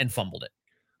and fumbled it.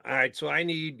 All right, so I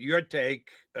need your take,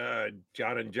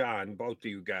 John and John, both of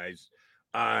you guys,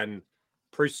 on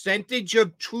percentage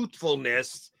of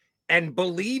truthfulness and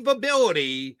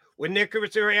believability when Nick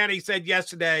Sirianni said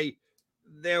yesterday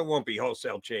there won't be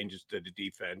wholesale changes to the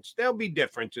defense. There'll be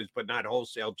differences, but not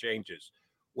wholesale changes.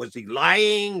 Was he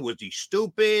lying? Was he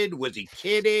stupid? Was he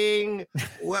kidding?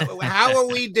 How are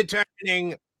we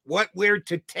determining what we're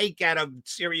to take out of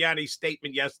Sirianni's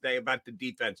statement yesterday about the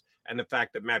defense and the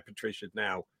fact that Matt Patricia's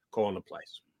now calling the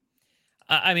plays?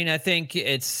 I mean, I think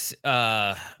it's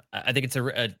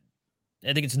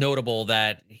I think it's notable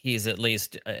that he's at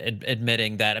least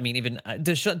admitting that. I mean, even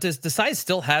does Desai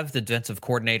still have the defensive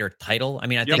coordinator title? I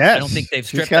mean, I don't think they've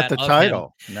stripped that the of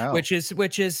title. him, no, which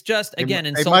is just again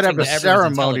they insulting. Might have a to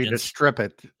ceremony to strip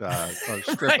it, or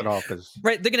strip it off.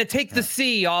 Right, they're going to take the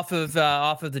C off of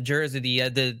the jersey,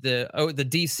 the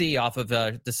DC off of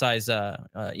Desai's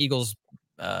Eagles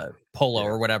polo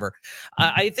or whatever.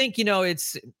 I think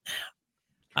it's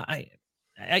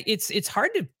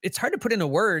hard to put into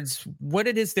words what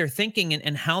it is they're thinking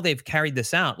and how they've carried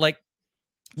this out. Like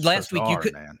last week,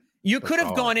 you could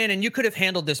have gone in and you could have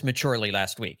handled this maturely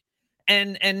last week.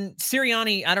 And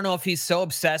Sirianni, I don't know if he's so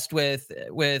obsessed with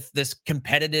this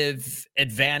competitive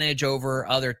advantage over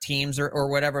other teams or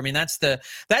whatever. I mean, that's the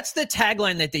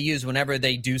tagline that they use whenever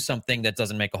they do something that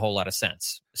doesn't make a whole lot of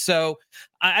sense. So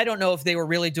I don't know if they were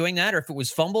really doing that or if it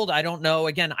was fumbled. I don't know.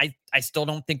 Again, I still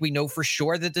don't think we know for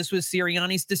sure that this was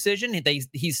Sirianni's decision.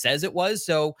 He says it was.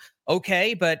 So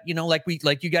okay, but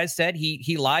like you guys said,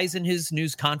 he lies in his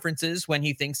news conferences when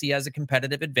he thinks he has a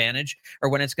competitive advantage or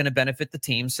when it's going to benefit the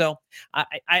team. So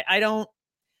I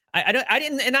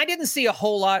didn't see a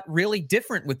whole lot really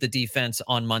different with the defense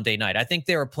on Monday night. I think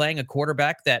they were playing a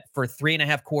quarterback that for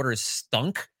 3.5 quarters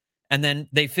stunk. And then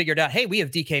they figured out, hey, we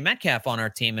have DK Metcalf on our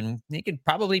team and he could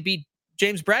probably beat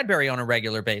James Bradbury on a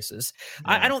regular basis.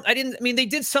 Yeah. They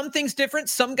did some things different.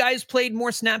 Some guys played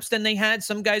more snaps than they had.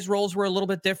 Some guys' roles were a little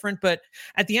bit different. But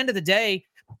at the end of the day,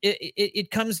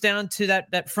 it comes down to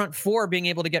that front four being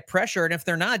able to get pressure. And if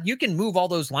they're not, you can move all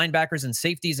those linebackers and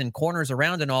safeties and corners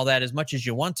around and all that as much as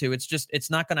you want to. It's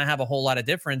not going to have a whole lot of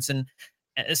difference. And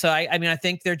so I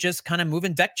think they're just kind of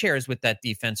moving deck chairs with that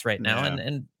defense right now. Yeah.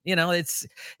 And it's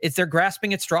they're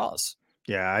grasping at straws.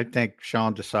 Yeah, I think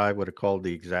Sean Desai would have called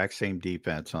the exact same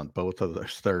defense on both of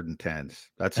those 3rd and 10s.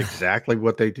 That's exactly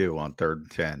what they do on 3rd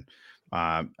and 10.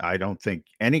 I don't think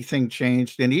anything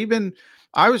changed. And even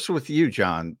I was with you,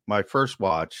 John, my first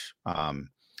watch. I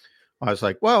was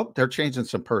like, well, they're changing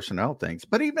some personnel things.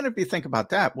 But even if you think about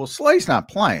that, well, Slay's not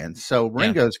playing. So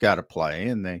Ringo's got to play.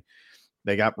 And they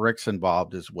got Ricks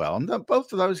involved as well. And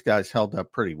both of those guys held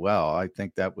up pretty well. I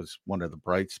think that was one of the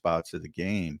bright spots of the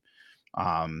game.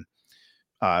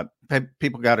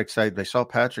 People got excited. They saw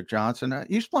Patrick Johnson.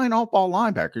 He's playing off-ball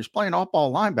linebacker. He's playing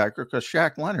off-ball linebacker because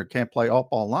Shaq Leonard can't play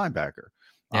off-ball linebacker.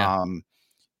 Yeah.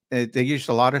 They used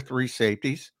a lot of 3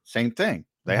 safeties. Same thing.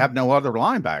 They have no other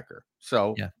linebacker.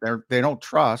 So they don't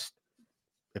trust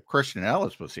if Christian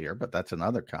Ellis was here, but that's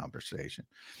another conversation.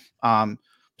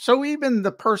 So even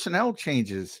the personnel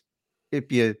changes,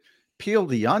 if you peel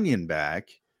the onion back,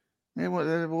 it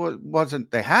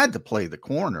wasn't, they had to play the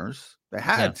corners. They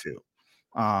had to.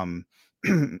 And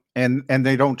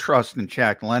they don't trust in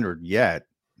Shaq Leonard yet.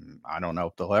 I don't know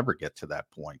if they'll ever get to that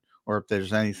point or if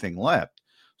there's anything left.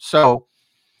 So,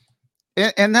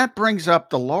 and that brings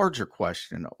up the larger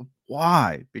question of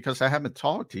why, because I haven't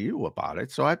talked to you about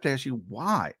it. So I have to ask you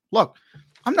why. Look,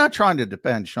 I'm not trying to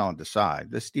defend Sean Desai.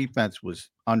 This defense was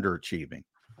underachieving,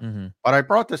 but I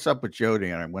brought this up with Jody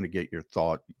and I want to get your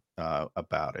thought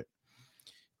about it.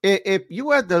 If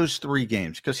you had those 3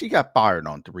 games, because he got fired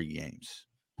on 3 games,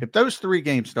 if those 3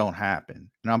 games don't happen,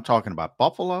 and I'm talking about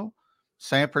Buffalo,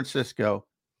 San Francisco,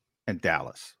 and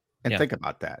Dallas, and think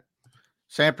about that.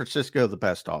 San Francisco, the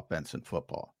best offense in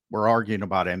football. We're arguing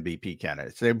about MVP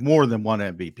candidates. They have more than one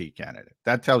MVP candidate.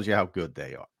 That tells you how good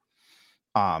they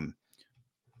are.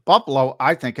 Buffalo,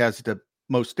 I think, has the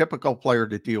most difficult player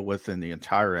to deal with in the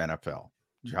entire NFL,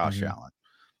 Josh Allen.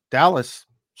 Dallas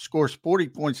scores 40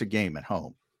 points a game at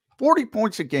home. 40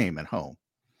 points a game at home.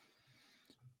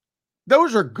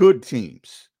 Those are good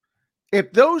teams.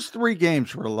 If those 3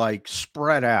 games were like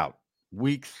spread out,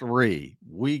 week 3,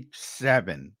 week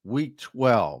 7, week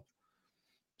 12,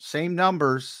 same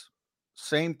numbers,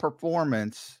 same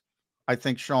performance, I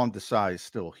think Sean Desai is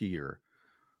still here.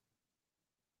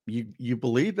 You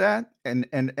believe that?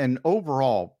 And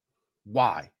overall,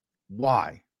 why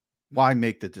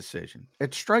make the decision?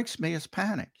 It strikes me as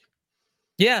panic.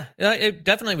 Yeah, it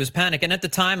definitely was panic. And at the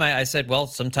time I said, well,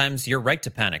 sometimes you're right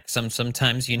to panic.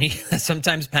 Sometimes you need,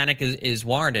 sometimes panic is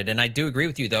warranted. And I do agree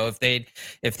with you though.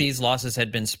 If these losses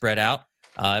had been spread out,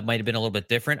 it might have been a little bit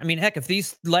different. I mean, heck, if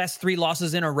these last 3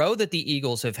 losses in a row that the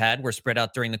Eagles have had were spread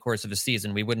out during the course of a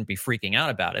season, we wouldn't be freaking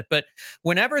out about it. But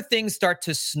whenever things start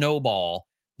to snowball,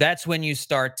 that's when you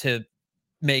start to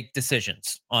make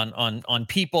decisions on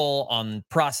people, on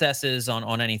processes,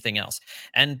 on anything else.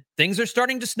 And things are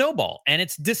starting to snowball. And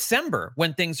it's December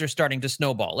when things are starting to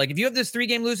snowball. Like if you have this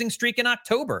 3-game losing streak in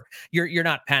October, you're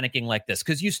not panicking like this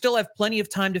because you still have plenty of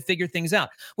time to figure things out.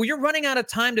 Well, you're running out of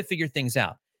time to figure things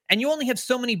out. And you only have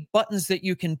so many buttons that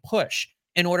you can push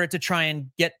in order to try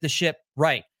and get the ship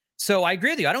right. So I agree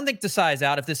with you. I don't think Desai is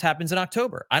out if this happens in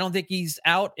October. I don't think he's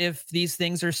out if these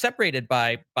things are separated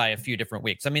by a few different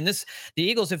weeks. I mean, the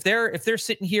Eagles, if they're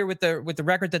sitting here with the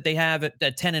record that they have at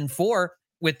 10-4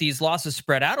 with these losses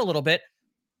spread out a little bit,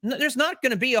 there's not going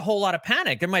to be a whole lot of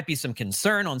panic. There might be some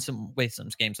concern on some way some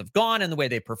games have gone and the way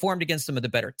they performed against some of the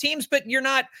better teams, but you're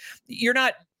not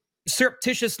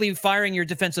surreptitiously firing your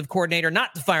defensive coordinator,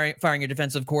 not firing your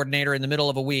defensive coordinator in the middle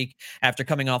of a week after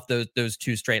coming off those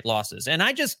 2 straight losses. And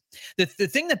I just, the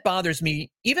thing that bothers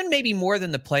me, even maybe more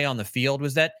than the play on the field,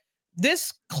 was that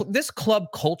this club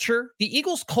culture, the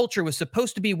Eagles culture, was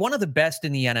supposed to be one of the best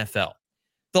in the NFL.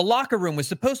 The locker room was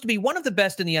supposed to be one of the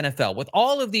best in the NFL with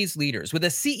all of these leaders, with a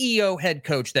CEO head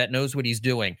coach that knows what he's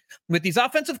doing, with these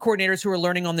offensive coordinators who are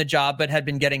learning on the job but had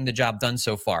been getting the job done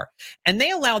so far. And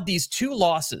they allowed these 2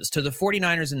 losses to the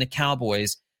 49ers and the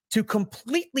Cowboys to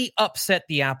completely upset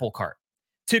the apple cart,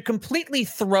 to completely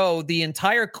throw the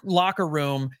entire locker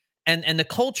room and the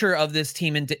culture of this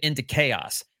team into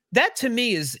chaos. That to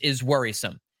me is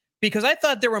worrisome. Because I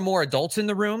thought there were more adults in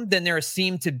the room than there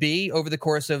seemed to be over the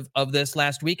course of this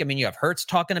last week. I mean, you have Hurts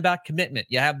talking about commitment.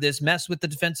 You have this mess with the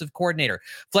defensive coordinator.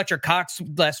 Fletcher Cox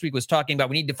last week was talking about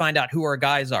we need to find out who our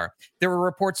guys are. There were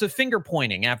reports of finger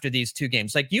pointing after these 2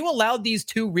 games. Like, you allowed these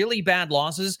 2 really bad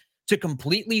losses to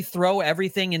completely throw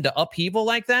everything into upheaval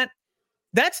like that.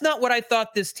 That's not what I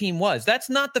thought this team was. That's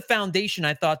not the foundation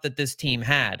I thought that this team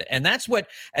had. And that's what,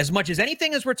 as much as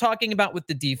anything as we're talking about with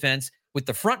the defense, with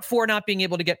the front 4 not being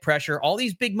able to get pressure, all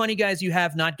these big money guys you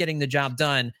have not getting the job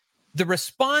done, the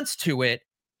response to it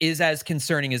is as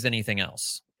concerning as anything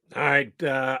else. All right.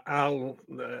 I'll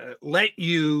let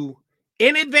you,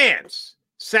 in advance,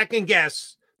 second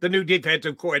guess the new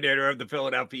defensive coordinator of the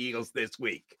Philadelphia Eagles this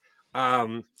week.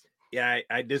 Yeah,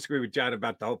 I disagree with John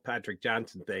about the whole Patrick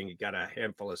Johnson thing. He got a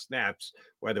handful of snaps,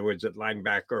 whether it was at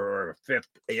linebacker or a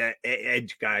 5th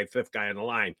edge guy, 5th guy on the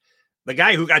line. The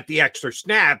guy who got the extra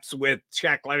snaps with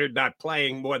Shaq Leonard not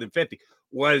playing more than 50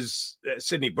 was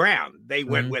Sidney Brown. They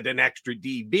went with an extra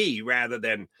DB rather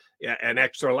than an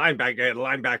extra linebacker. A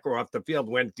linebacker off the field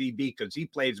went DB because he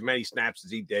played as many snaps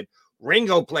as he did.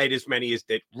 Ringo played as many as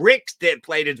did. Ricks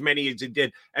played as many as he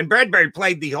did. And Bradbury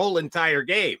played the whole entire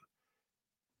game.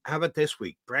 How about this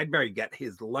week? Bradbury got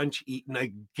his lunch eaten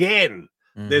again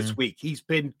this week. He's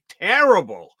been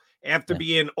terrible after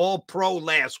being all-pro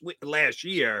last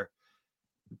year.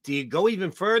 Do you go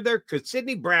even further? Because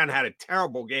Sidney Brown had a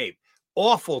terrible game.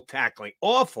 Awful tackling.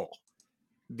 Awful.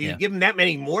 Do you give him that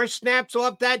many more snaps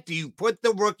off that? Do you put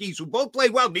the rookies who both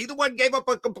played well? Neither one gave up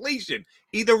a completion.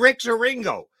 Either Ricks or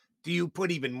Ringo. Do you put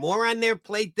even more on their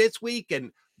plate this week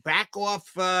and back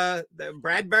off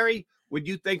Bradbury? Would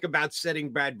you think about setting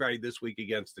Bradbury this week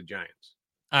against the Giants?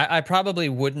 I probably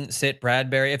wouldn't sit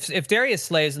Bradbury. If Darius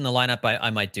Slay is in the lineup, I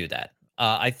might do that.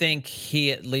 I think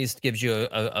he at least gives you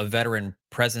a veteran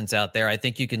presence out there. I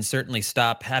think you can certainly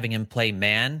stop having him play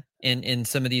man in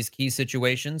some of these key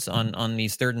situations on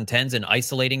these 3rd and 10s and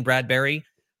isolating Bradbury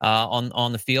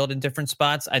on the field in different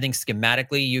spots. I think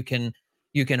schematically you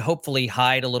can hopefully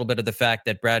hide a little bit of the fact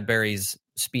that Bradbury's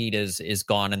speed is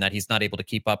gone and that he's not able to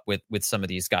keep up with some of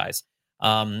these guys.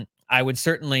 I would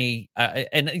certainly,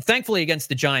 and thankfully against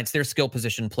the Giants, their skill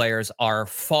position players are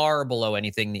far below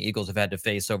anything the Eagles have had to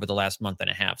face over the last month and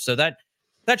a half. So that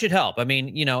should help. I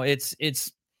mean,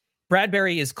 it's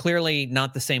Bradbury is clearly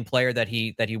not the same player that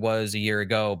he was a year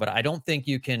ago, but I don't think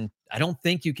you can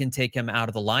take him out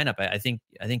of the lineup. I think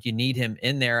you need him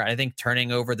in there. I think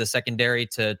turning over the secondary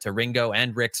to Ringo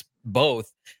and Ricks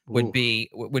both would be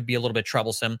a little bit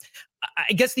troublesome.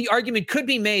 I guess the argument could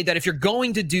be made that if you're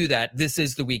going to do that, this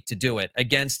is the week to do it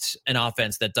against an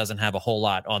offense that doesn't have a whole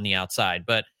lot on the outside.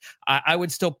 But I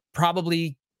would still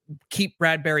probably keep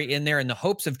Bradbury in there in the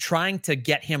hopes of trying to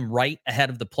get him right ahead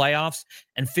of the playoffs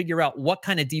and figure out what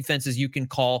kind of defenses you can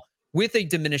call with a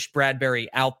diminished Bradbury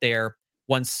out there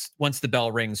once the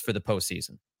bell rings for the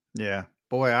postseason. Yeah,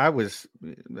 boy,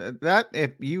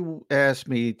 if you asked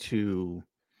me to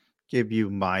give you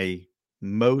my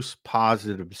most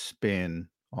positive spin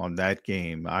on that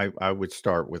game, I would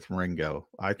start with Ringo.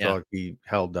 I thought he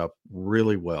held up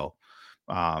really well.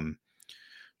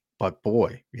 But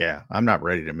boy, yeah, I'm not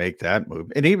ready to make that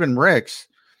move. And even Ricks,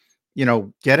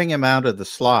 getting him out of the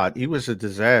slot, he was a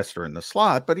disaster in the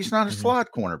slot, but he's not a slot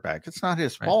cornerback. It's not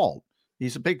his fault.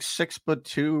 He's a big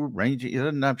 6'2", rangy. He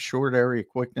doesn't have short area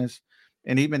quickness.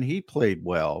 And even he played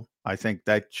well. I think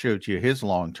that showed you his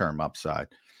long-term upside.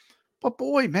 But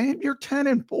boy, man, you're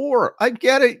 10-4. I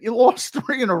get it. You lost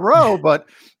 3 in a row, but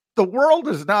the world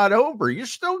is not over. You're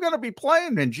still going to be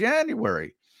playing in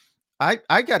January.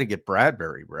 I got to get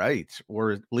Bradbury right,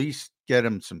 or at least get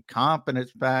him some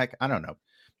confidence back. I don't know.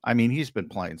 I mean, he's been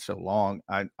playing so long.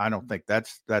 I don't think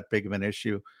that's that big of an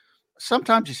issue.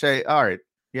 Sometimes you say, all right,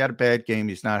 he had a bad game.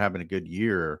 He's not having a good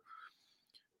year.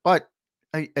 But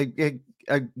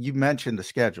you mentioned the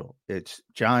schedule. It's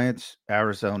Giants,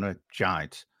 Arizona,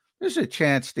 Giants. There's a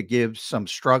chance to give some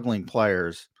struggling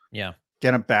players, get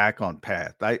them back on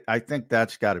path. I think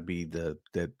that's got to be the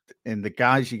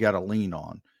guys you got to lean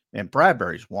on. And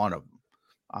Bradbury's one of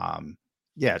them.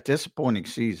 Disappointing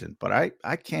season, but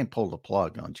I can't pull the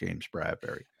plug on James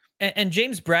Bradbury. And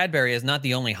James Bradbury is not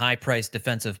the only high-priced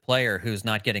defensive player who's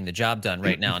not getting the job done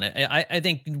right now. And I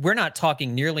think we're not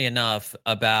talking nearly enough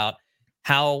about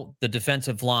how the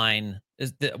defensive line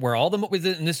is where all the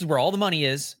and this is where all the money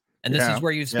is. And this is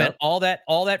where you've spent all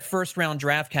that first round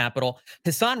draft capital.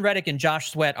 Hassan Reddick and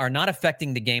Josh Sweat are not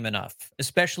affecting the game enough,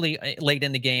 especially late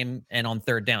in the game and on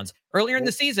third downs. Earlier in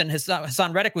the season,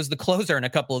 Hassan Reddick was the closer in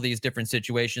a couple of these different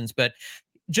situations, but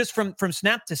just from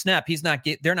snap to snap,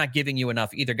 they're not giving you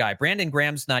enough either guy. Brandon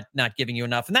Graham's not giving you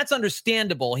enough, and that's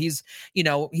understandable. He's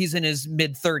in his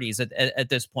mid 30s at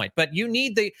this point, but you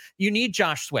need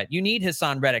Josh Sweat, you need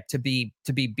Hassan Reddick to be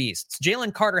beasts.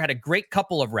 Jalen Carter had a great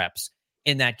couple of reps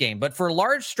in that game, but for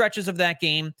large stretches of that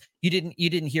game, you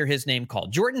didn't hear his name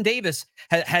called. Jordan Davis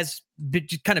has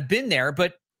kind of been there,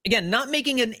 but again, not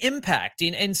making an impact.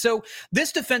 And so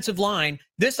this defensive line,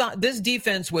 this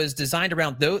defense was designed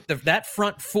around that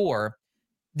front four,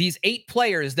 these 8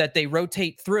 players that they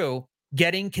rotate through,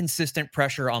 getting consistent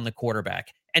pressure on the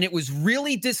quarterback. And it was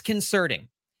really disconcerting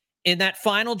in that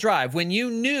final drive when you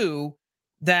knew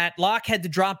that Locke had to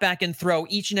drop back and throw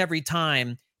each and every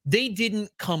time. They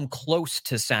didn't come close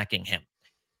to sacking him.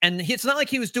 And it's not like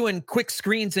he was doing quick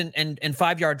screens and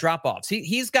 5-yard drop-offs.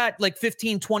 He's got like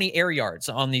 15, 20 air yards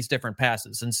on these different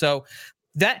passes. And so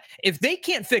that if they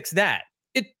can't fix that,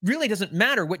 it really doesn't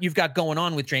matter what you've got going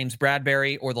on with James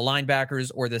Bradbury or the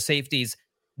linebackers or the safeties.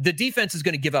 The defense is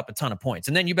going to give up a ton of points.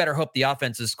 And then you better hope the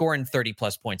offense is scoring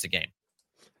 30-plus points a game.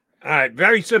 All right,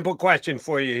 very simple question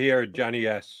for you here, Johnny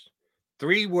S.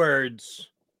 3 words,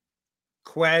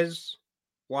 Quez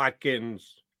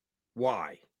Watkins,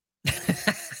 why?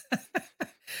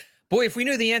 Boy, if we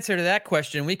knew the answer to that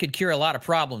question, we could cure a lot of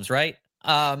problems, right?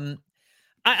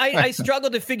 I struggle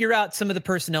to figure out some of the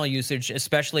personnel usage,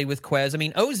 especially with Quez. I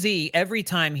mean, OZ, every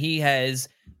time he has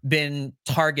been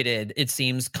targeted, it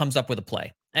seems, comes up with a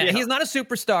play. Yeah. He's not a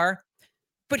superstar,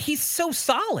 but he's so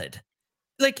solid.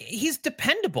 Like, he's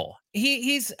dependable. And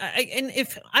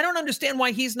if I don't understand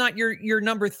why he's not your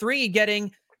number 3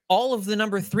 getting all of the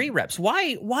number 3 reps.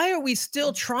 Why are we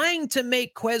still trying to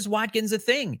make Quez Watkins a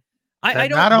thing? I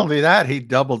don't. Not only that, he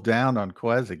doubled down on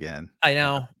Quez again. I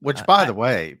know. Which, by the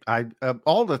way,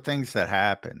 all the things that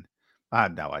happen.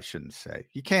 No, I shouldn't say.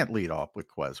 You can't lead off with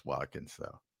Quez Watkins,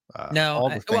 though. No, all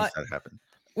the things that happen.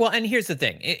 Well, and here's the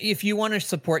thing: if you want to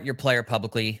support your player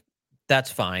publicly,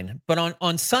 that's fine. But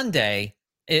on Sunday,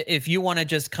 if you want to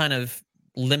just kind of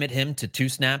limit him to 2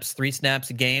 snaps, 3 snaps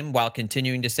a game while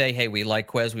continuing to say, hey, we like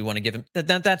Quez, we want to give him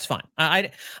that's fine.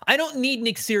 I don't need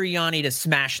Nick Sirianni to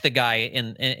smash the guy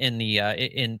in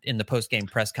the post-game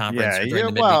press conference.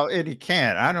 Well, and he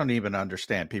can't. I don't even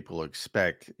understand people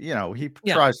expect, he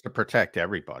tries to protect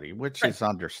everybody, which is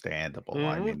understandable.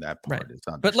 I mean, that part is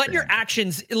understandable. But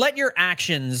let your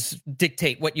actions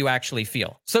dictate what you actually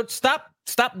feel. So stop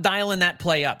dialing that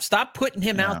play up. Stop putting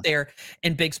him out there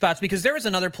in big spots, because there was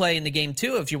another play in the game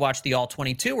too, if you watch the all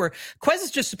 22, where Quez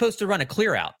is just supposed to run a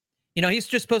clear out. He's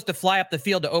just supposed to fly up the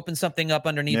field to open something up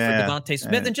underneath for Devontae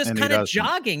Smith and just kind of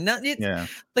jogging.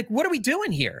 Like, what are we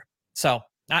doing here? So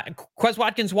Quez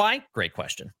Watkins, why? Great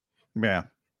question. Yeah.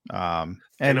 And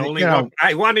only one,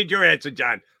 I wanted your answer,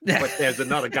 John, but there's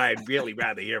another guy I'd really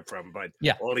rather hear from. But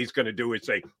all he's going to do is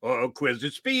say,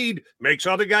 Quiz's speed makes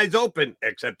other guys open,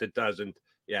 except it doesn't.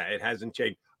 Yeah, it hasn't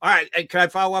changed. All right. And can I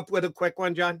follow up with a quick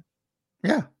one, John?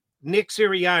 Yeah. Nick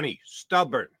Sirianni,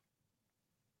 stubborn.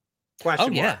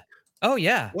 Question mark. Oh,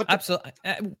 yeah. Absolutely.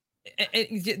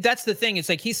 That's the thing. It's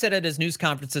like he said at his news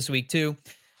conference this week, too,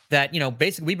 that,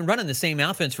 basically we've been running the same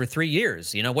offense for 3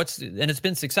 years, and it's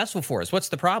been successful for us. What's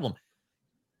the problem?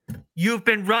 You've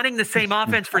been running the same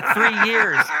offense for 3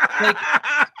 years. Like,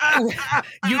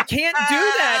 you can't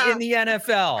do that in the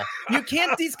NFL. You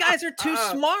can't. These guys are too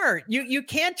smart. You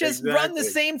can't just run the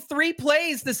same 3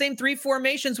 plays, the same 3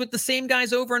 formations with the same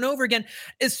guys over and over again,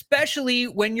 especially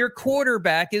when your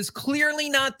quarterback is clearly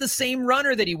not the same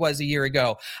runner that he was a year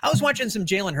ago. I was watching some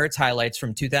Jalen Hurts highlights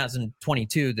from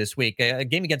 2022 this week, a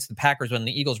game against the Packers when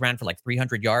the Eagles ran for like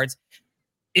 300 yards.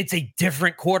 It's a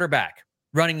different quarterback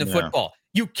running the football.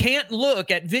 You can't look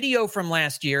at video from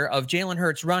last year of Jalen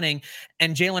Hurts running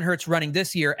and Jalen Hurts running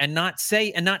this year and not see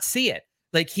it.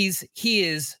 Like, he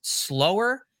is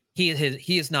slower. He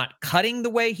is not cutting the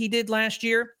way he did last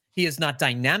year. He is not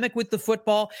dynamic with the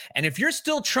football. And if you're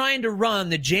still trying to run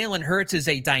the Jalen Hurts is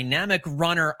a dynamic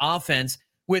runner offense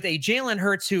with a Jalen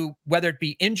Hurts who, whether it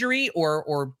be injury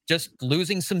or just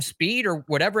losing some speed or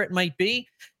whatever it might be,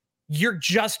 you're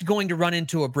just going to run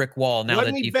into a brick wall now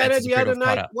that defense is pretty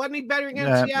caught up. Wasn't he better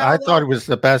against Seattle? I thought it was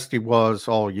the best he was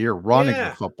all year running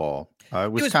the football.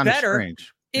 It was kind of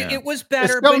strange. It was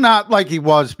better. It's still not like he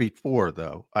was before,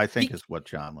 though, I think is what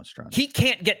John was trying to say. He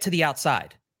can't get to the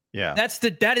outside. Yeah.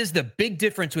 That is the big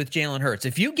difference with Jalen Hurts.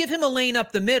 If you give him a lane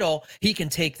up the middle, he can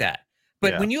take that.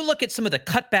 But when you look at some of the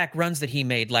cutback runs that he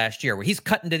made last year, where he's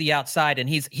cutting to the outside and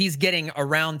he's getting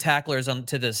around tacklers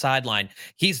to the sideline,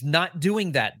 he's not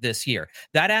doing that this year.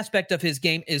 That aspect of his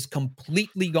game is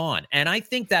completely gone, and I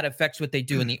think that affects what they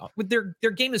do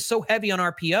their game is so heavy on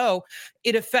RPO,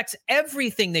 it affects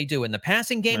everything they do in the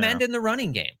passing game and in the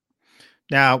running game.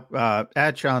 Now,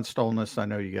 at John Stolnis, I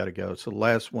know you got to go. So the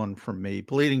last one from me,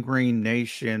 Bleeding Green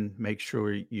Nation. Make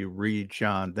sure you read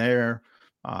John there.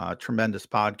 Tremendous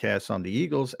podcast on the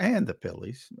Eagles and the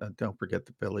Phillies. Don't forget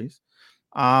the Phillies.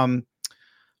 I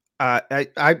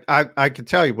can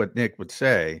tell you what Nick would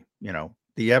say.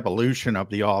 The evolution of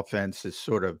the offense is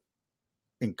sort of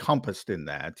encompassed in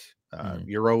that.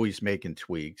 You're always making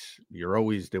tweaks. You're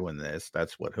always doing this.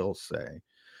 That's what he'll say.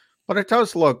 But it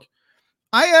does look.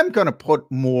 I am going to put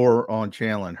more on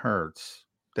Jalen Hurts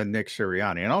than Nick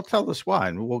Sirianni, and I'll tell this why.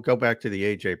 And we'll go back to the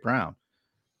A.J. Brown.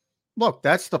 Look,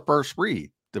 that's the first read.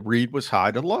 The read was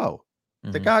high to low.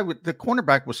 The guy with the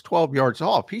cornerback was 12 yards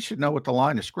off. He should know at the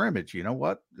line of scrimmage. You know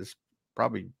what? This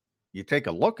probably you take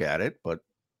a look at it, but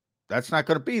that's not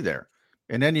going to be there.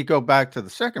 And then you go back to the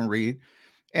second read,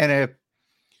 and if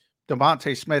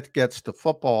Devontae Smith gets the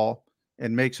football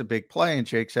and makes a big play, and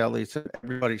Jake Elliott's,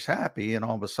 everybody's happy, and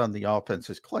all of a sudden the offense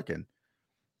is clicking.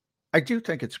 I do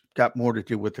think it's got more to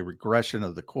do with the regression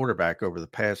of the quarterback over the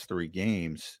past 3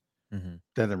 games.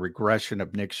 Than the regression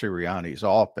of Nick Sirianni's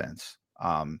offense.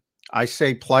 I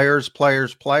say players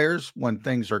when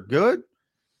things are good,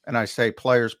 and I say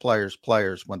players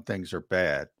when things are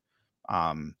bad.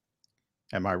 Am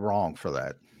I wrong for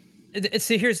that?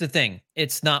 See, here's the thing.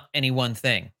 It's not any one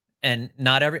thing. And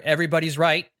not everybody's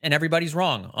right and everybody's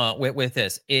wrong with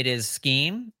this. It is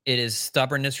scheme, it is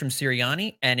stubbornness from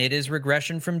Sirianni, and it is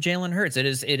regression from Jalen Hurts. It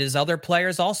is other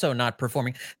players also not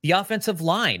performing. The offensive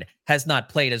line has not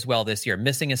played as well this year,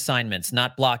 missing assignments,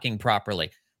 not blocking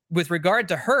properly. With regard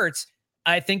to Hurts,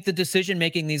 I think the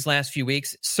decision-making these last few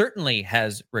weeks certainly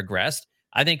has regressed.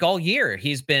 I think all year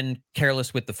he's been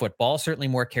careless with the football, certainly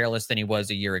more careless than he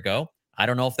was a year ago. I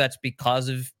don't know if that's because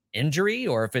of injury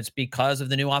or if it's because of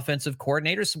the new offensive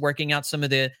coordinators working out some of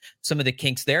the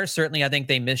kinks there. Certainly, I think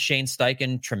they miss Shane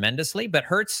Steichen tremendously, but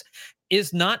Hurts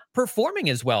is not performing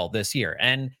as well this year.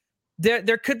 And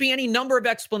there could be any number of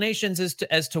explanations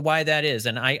as to why that is.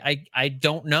 And I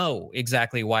don't know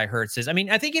exactly why Hurts is. I mean,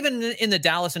 I think even in the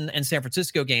Dallas and San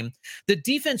Francisco game, the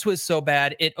defense was so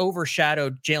bad, it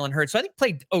overshadowed Jalen Hurts. So I think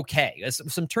played okay.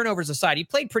 Some turnovers aside, he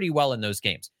played pretty well in those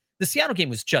games. The Seattle game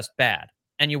was just bad.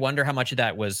 And you wonder how much of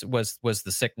that was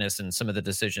the sickness and some of the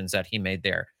decisions that he made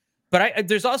there. But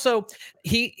there's also,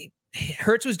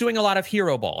 Hurts was doing a lot of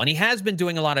hero ball, and he has been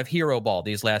doing a lot of hero ball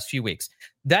these last few weeks.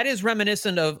 That is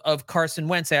reminiscent of Carson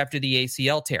Wentz after the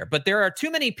ACL tear. But there are too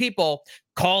many people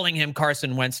calling him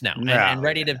Carson Wentz now and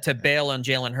ready to bail on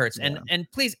Jalen Hurts. Yeah. And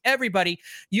please, everybody,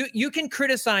 you can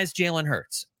criticize Jalen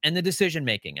Hurts and the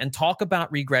decision-making and talk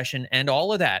about regression and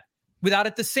all of that without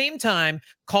at the same time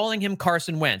calling him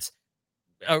Carson Wentz.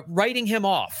 Writing him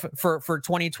off for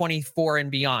 2024 and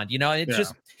beyond. You know, it's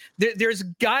just there's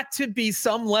got to be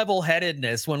some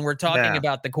level-headedness when we're talking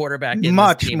about the quarterback. In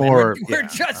much this team. more. We're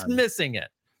just missing it.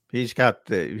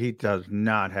 He does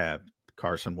not have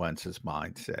Carson Wentz's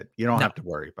mindset. You don't have to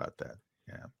worry about that.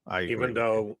 Yeah, even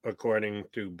though, according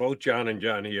to both John and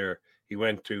John here, he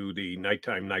went to the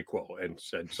nighttime NyQuil and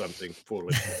said something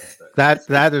foolish.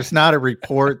 that is not a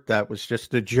report. That was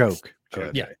just a joke. Okay,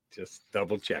 yeah, just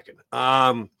double checking.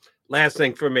 Last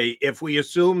thing for me, if we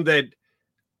assume that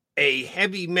a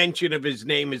heavy mention of his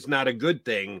name is not a good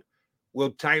thing,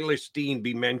 will Tyler Steen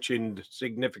be mentioned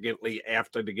significantly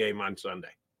after the game on Sunday?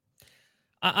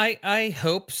 I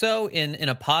hope so, in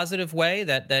a positive way,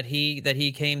 that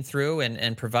he came through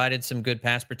and provided some good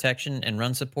pass protection and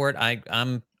run support.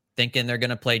 I'm thinking they're going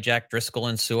to play Jack Driscoll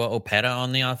and Sua Opeta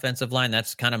on the offensive line.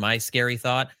 That's kind of my scary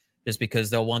thought. Just because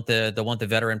they'll want the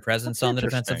veteran presence on the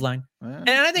defensive line. Yeah. And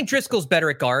I think Driscoll's better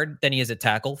at guard than he is at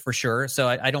tackle for sure. So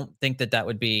I don't think that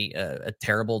would be a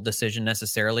terrible decision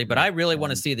necessarily, but I really want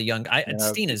to see the young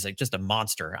Steen is like just a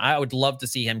monster. I would love to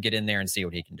see him get in there and see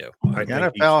what he can do.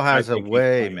 The NFL has a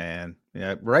way, man.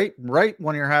 Yeah. Right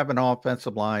when you're having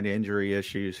offensive line injury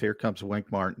issues, here comes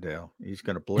Wink Martindale. He's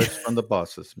going to blitz from the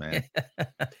buses, man.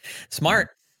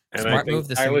 Smart. And I think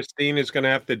Tyler Steen is going to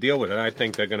have to deal with it. I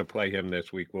think they're going to play him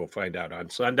this week. We'll find out on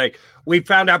Sunday. We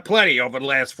found out plenty over the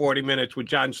last 40 minutes with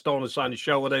John Stolnis on the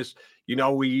show with us. You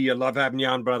know, we love having you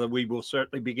on, brother. We will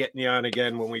certainly be getting you on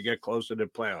again when we get closer to the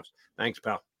playoffs. Thanks,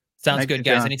 pal. Sounds good,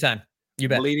 guys. John. Anytime. You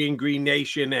bet. Bleeding Green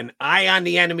Nation and Eye on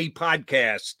the Enemy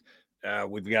podcast.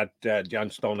 We've got John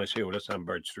Stolnis here with us on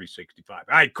Birds 365.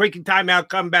 All right, quick timeout.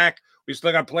 Come back. We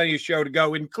still got plenty of show to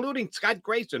go, including Scott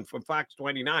Grayson from Fox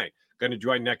 29. Going to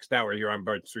join next hour here on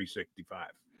Birds 365.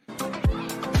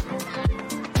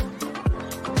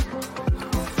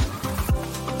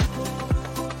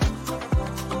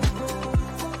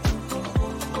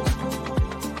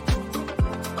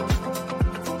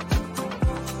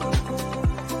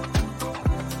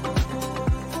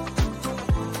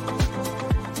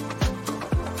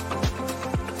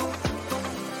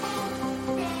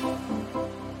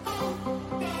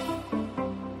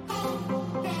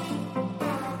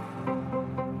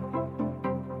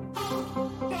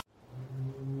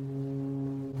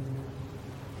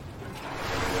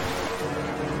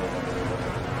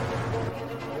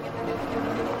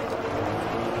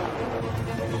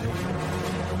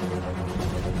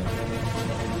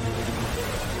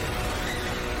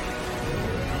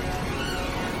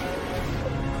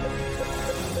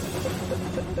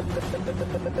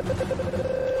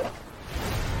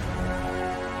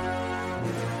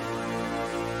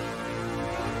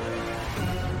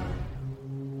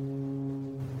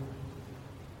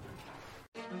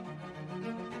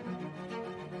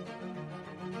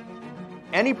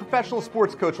 Any professional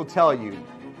sports coach will tell you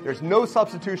there's no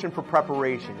substitution for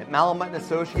preparation. At Malamut &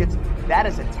 Associates, that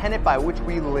is a tenet by which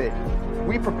we live.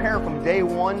 We prepare from day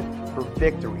one for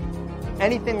victory.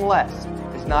 Anything less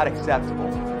is not acceptable.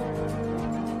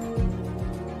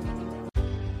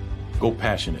 Go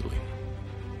passionately.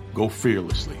 Go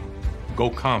fearlessly.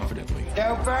 Go confidently.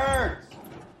 Go Birds!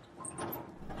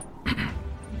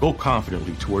 Go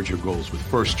confidently towards your goals with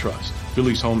First Trust,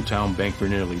 Philly's hometown bank for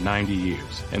nearly 90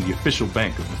 years, and the official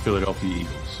bank of the Philadelphia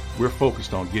Eagles. We're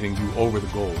focused on getting you over the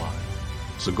goal line.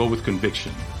 So go with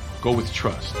conviction, go with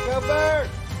trust, Go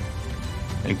Birds!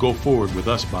 And go forward with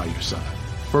us by your side.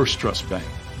 First Trust Bank,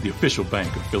 the official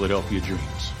bank of Philadelphia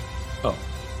dreams. Oh,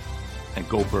 and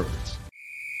go Birds.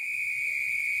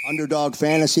 Underdog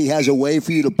Fantasy has a way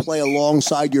for you to play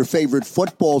alongside your favorite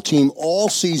football team all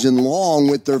season long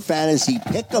with their Fantasy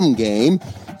Pick'em game.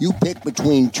 You pick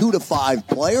between 2 to 5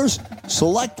 players,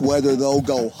 select whether they'll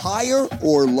go higher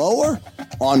or lower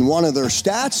on one of their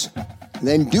stats,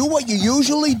 then do what you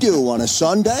usually do on a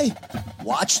Sunday.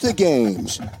 Watch the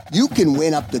games. You can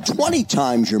win up to 20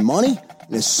 times your money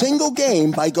in a single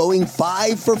game by going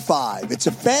 5 for 5. It's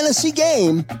a fantasy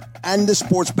game, and the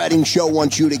Sports Betting Show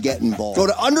wants you to get involved. Go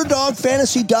to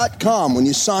UnderdogFantasy.com. When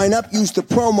you sign up, use the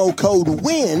promo code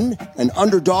WIN, and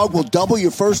Underdog will double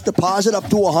your first deposit up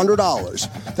to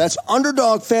 $100. That's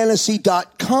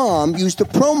UnderdogFantasy.com. Use the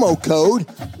promo code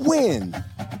WIN.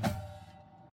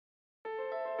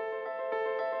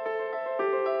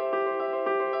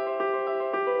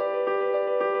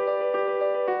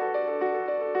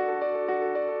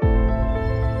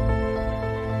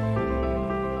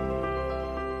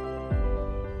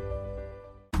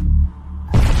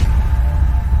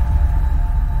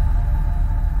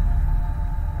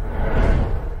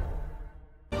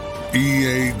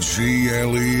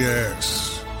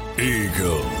 EAGLES,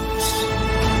 Eagles.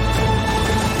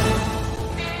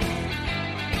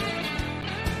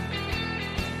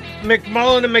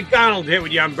 McMullen and McDonald here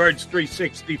with you on Birds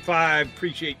 365.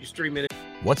 Appreciate you streaming it.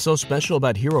 What's so special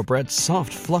about Hero Bread's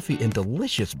soft, fluffy, and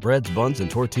delicious breads, buns,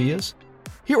 and tortillas?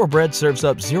 Hero Bread serves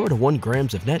up 0 to 1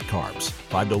 grams of net carbs,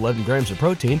 5 to 11 grams of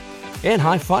protein, and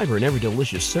high fiber in every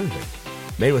delicious serving.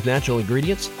 Made with natural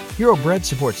ingredients, Hero Bread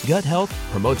supports gut health,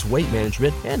 promotes weight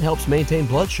management, and helps maintain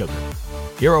blood sugar.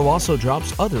 Hero also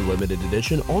drops other limited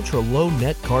edition ultra-low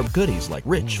net carb goodies like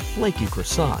rich, flaky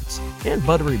croissants and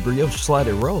buttery brioche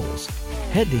slider rolls.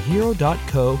 Head to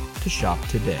hero.co to shop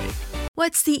today.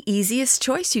 What's the easiest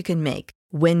choice you can make?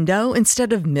 Window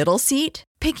instead of middle seat?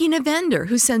 Picking a vendor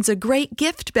who sends a great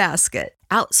gift basket?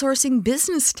 Outsourcing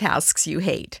business tasks you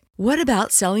hate? What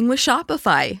about selling with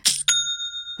Shopify?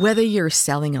 Whether you're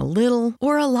selling a little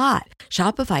or a lot,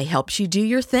 Shopify helps you do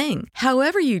your thing,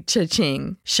 however you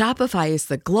cha-ching. Shopify is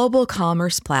the global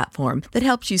commerce platform that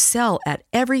helps you sell at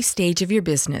every stage of your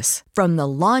business. From the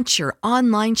launch your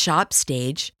online shop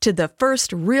stage to the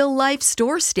first real-life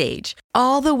store stage,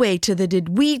 all the way to the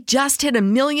did we just hit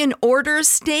 1 million orders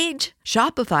stage.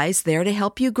 Shopify's there to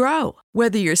help you grow.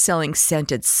 Whether you're selling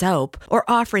scented soap or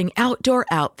offering outdoor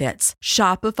outfits,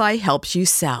 Shopify helps you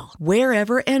sell.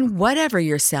 Wherever and whatever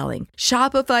you're selling,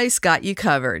 Shopify's got you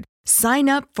covered. Sign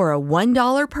up for a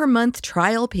 $1 per month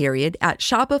trial period at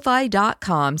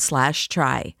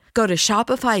shopify.com/try. Go to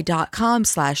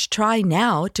shopify.com/try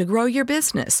now to grow your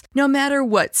business, no matter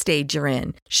what stage you're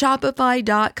in.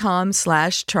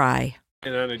 Shopify.com/try.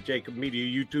 And on the Jacob Media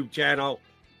YouTube channel,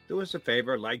 do us a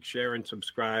favor, like, share, and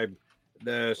subscribe.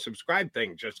 The subscribe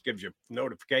thing just gives you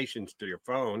notifications to your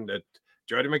phone that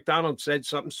Jody McDonald said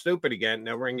something stupid again.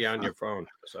 They'll ring you on your phone.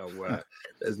 So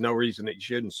there's no reason that you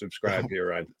shouldn't subscribe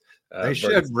here on. They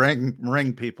should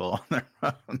ring people on their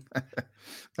phone.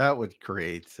 That would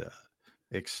create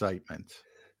excitement.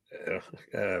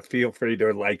 Feel free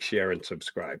to like, share, and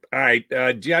subscribe. All right,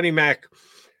 Johnny Mac,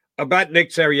 about Nick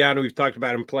Sirianni, we've talked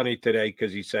about him plenty today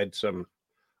because he said some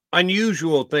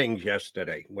unusual things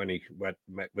yesterday when he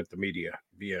met with the media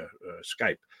via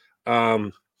Skype.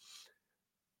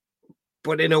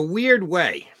 But in a weird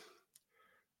way,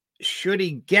 should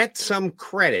he get some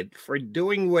credit for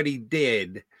doing what he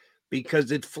did? Because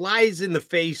it flies in the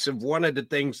face of one of the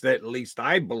things that at least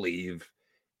I believe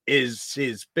is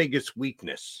his biggest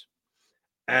weakness.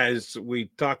 As we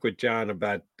talk with John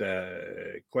about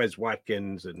Quez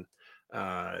Watkins and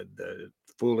the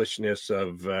foolishness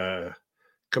of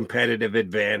competitive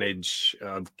advantage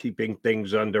of keeping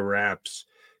things under wraps,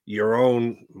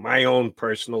 my own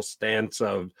personal stance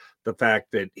of the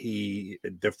fact that he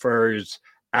defers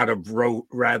out of rote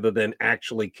rather than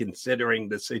actually considering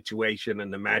the situation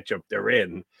and the matchup they're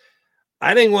in.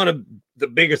 I think one of the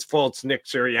biggest faults Nick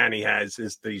Sirianni has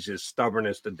is that he's as stubborn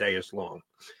as the day is long.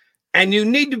 And you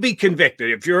need to be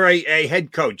convicted. If you're a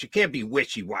head coach, you can't be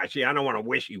wishy-washy. I don't want a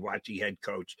wishy-washy head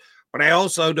coach, but I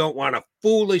also don't want a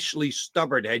foolishly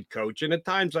stubborn head coach. And at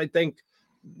times I think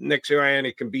Nick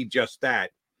Sirianni can be just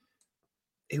that.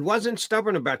 He wasn't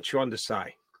stubborn about Sean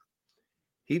Desai.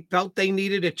 He felt they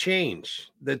needed a change,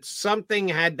 that something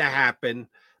had to happen,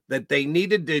 that they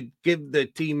needed to give the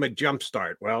team a jump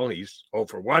start. Well, he's 0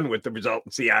 for 1 with the result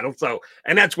in Seattle.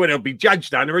 And that's what he'll be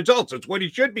judged on, the results. It's what he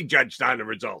should be judged on, the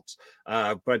results.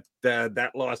 But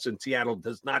that loss in Seattle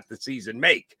does not the season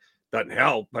make. Doesn't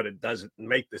help, but it doesn't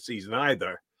make the season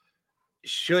either.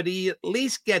 Should he at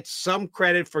least get some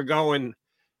credit for going,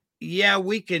 yeah,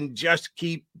 we can just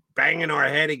keep banging our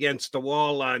head against the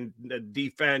wall on the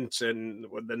defense, and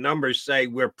the numbers say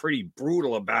we're pretty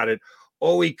brutal about it,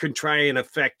 or we can try and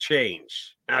affect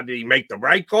change. Now, did he make the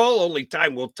right call? Only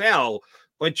time will tell.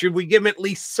 But should we give him at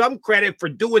least some credit for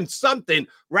doing something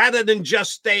rather than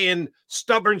just staying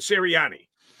stubborn Sirianni?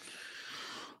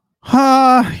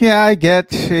 Yeah, I get,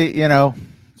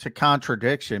 it's a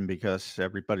contradiction because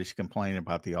everybody's complaining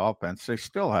about the offense. They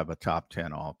still have a top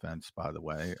 10 offense, by the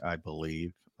way, I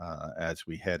believe, as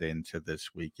we head into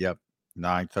this week. Yep,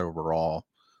 9th overall.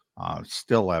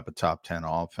 Still have a top 10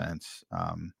 offense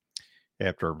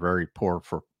after a very poor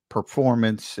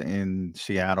performance in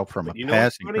Seattle from a You know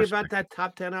what's passing funny about perspective. that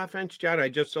top 10 offense, John? I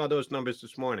just saw those numbers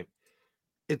this morning.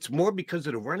 It's more because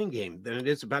of the running game than it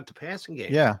is about the passing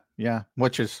game. Yeah,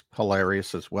 which is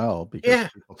hilarious as well because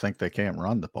people think they can't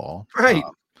run the ball. Right.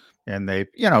 And they,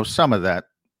 some of that,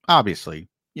 obviously,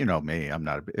 you know me, I'm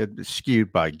not it's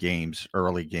skewed by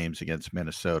early games against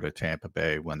Minnesota, Tampa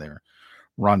Bay, when they're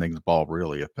running the ball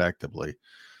really effectively.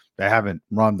 They haven't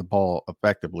run the ball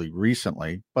effectively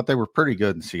recently, but they were pretty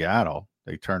good in Seattle.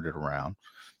 They turned it around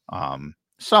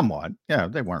somewhat. Yeah,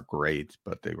 they weren't great,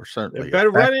 but they were certainly They're better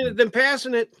effective. running it than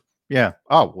passing it. Yeah.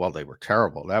 Oh, well, they were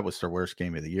terrible. That was their worst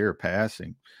game of the year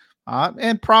passing.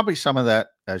 And probably some of that,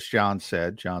 as John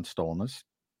said, John Stolnis,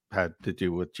 had to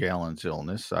do with Jalen's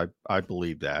illness. I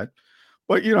believe that.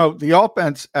 But, the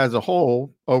offense as a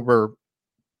whole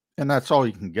and that's all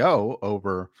you can go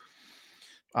over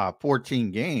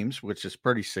 14 games, which is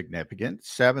pretty significant.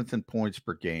 7th in points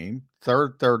per game,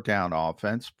 third down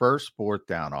offense, first fourth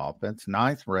down offense,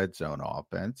 9th red zone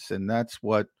offense. And that's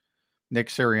what Nick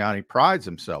Sirianni prides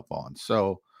himself on.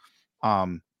 So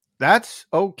that's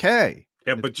okay.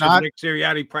 Yeah, but should Nick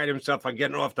Sirianni pride himself on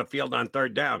getting off the field on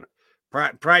third down?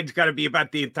 Pride's got to be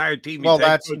about the entire team. Well,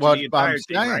 that's what I'm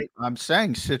saying. Right? I'm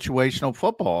saying situational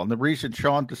football. And the reason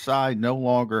Sean Desai no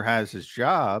longer has his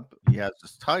job, he has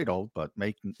his title, but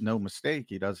make no mistake,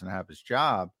 he doesn't have his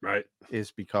job, right?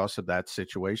 Is because of that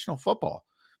situational football.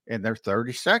 And they're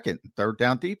 32nd, third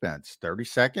down defense.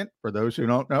 32nd, for those who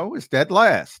don't know, is dead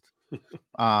last.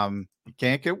 You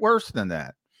can't get worse than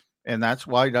that. And that's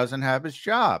why he doesn't have his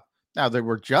job. Now, they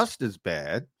were just as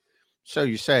bad. So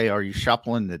you say, are you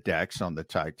shuffling the decks on the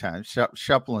Titanic,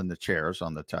 shuffling the chairs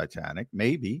on the Titanic?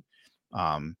 Maybe.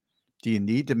 Do you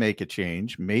need to make a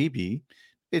change? Maybe.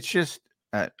 It's just,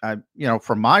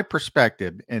 from my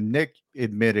perspective, and Nick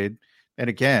admitted, and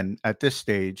again, at this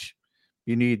stage,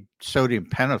 you need sodium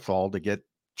pentothal to get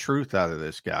truth out of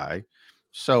this guy.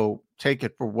 So take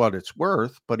it for what it's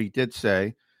worth. But he did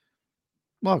say,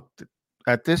 look,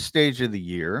 at this stage of the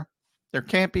year, there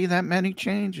can't be that many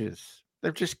changes.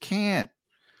 There just can't.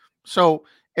 So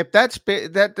if that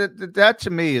to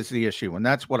me is the issue, and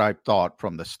that's what I thought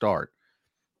from the start.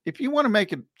 If you want to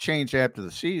make a change after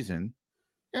the season,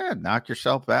 knock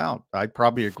yourself out. I'd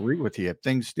probably agree with you. If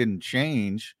things didn't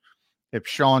change, if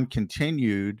Sean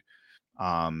continued,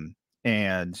 and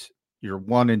you're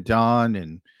one and done,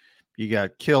 and you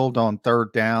got killed on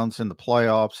third downs in the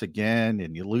playoffs again,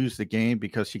 and you lose the game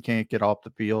because you can't get off the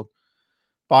field,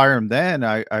 fire him then.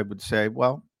 I would say,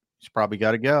 well, he's probably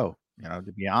got to go.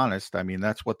 To be honest, I mean,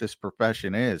 that's what this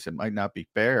profession is. It might not be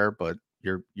fair, but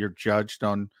you're judged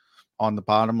on the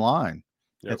bottom line.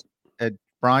 Yep. It's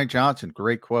Brian Johnson,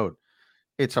 great quote.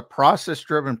 It's a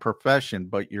process-driven profession,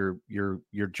 but you're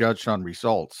judged on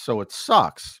results. So it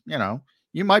sucks.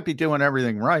 You might be doing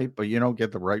everything right, but you don't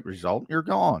get the right result, you're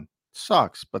gone. It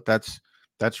sucks, but that's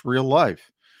real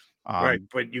life. Right,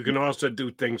 but you can also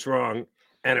do things wrong,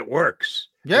 and it works.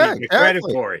 Yeah, you get credit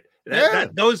for it.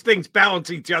 Those things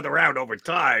balance each other out over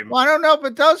time. Well, I don't know if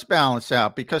it does balance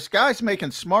out, because guys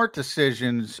making smart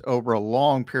decisions over a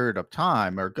long period of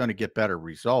time are going to get better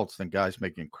results than guys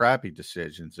making crappy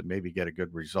decisions and maybe get a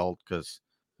good result because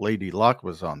Lady Luck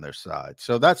was on their side.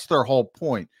 So that's their whole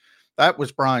point. That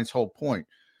was Brian's whole point.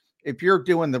 If you're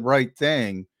doing the right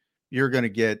thing, you're going to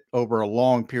get over a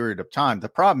long period of time. The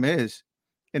problem is,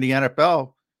 in the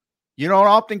NFL, you don't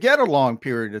often get a long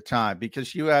period of time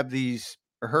because you have these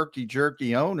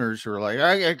herky-jerky owners who are like,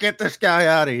 I get this guy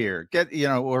out of here.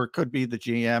 Or it could be the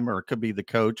GM, or it could be the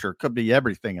coach, or it could be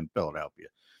everything in Philadelphia.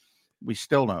 We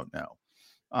still don't know.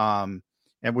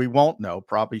 And we won't know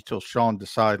probably till Sean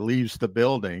Desai leaves the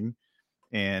building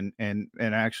and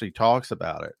actually talks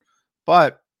about it.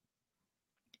 But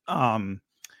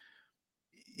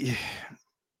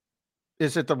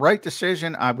is it the right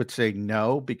decision? I would say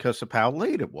no, because of how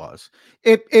late it was.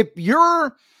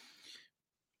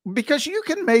 Because you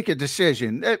can make a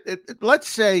decision. Let's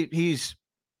say he's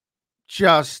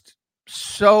just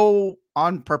so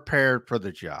unprepared for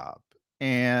the job,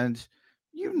 and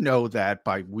that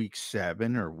by week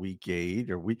 7 or week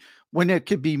 8 or when it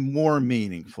could be more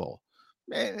meaningful.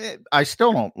 I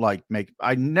still don't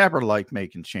I never like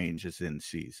making changes in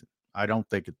season. I don't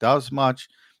think it does much.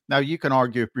 Now, you can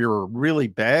argue if you're a really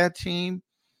bad team,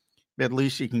 at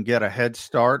least you can get a head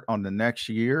start on the next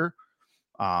year.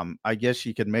 I guess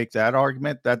you could make that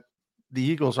argument. the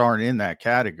Eagles aren't in that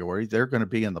category. They're going to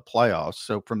be in the playoffs.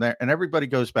 So from there, and everybody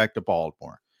goes back to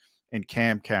Baltimore and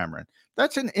Cam Cameron.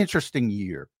 That's an interesting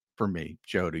year for me,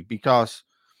 Jody, because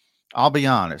I'll be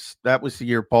honest, that was the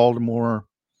year Baltimore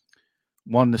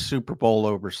won the Super Bowl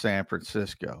over San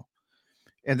Francisco.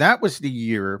 And that was the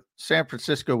year San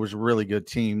Francisco was a really good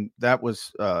team. That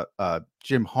was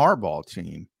Jim Harbaugh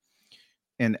team.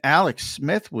 And Alex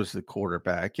Smith was the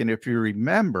quarterback. And if you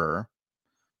remember,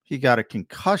 he got a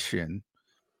concussion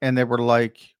and they were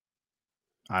like,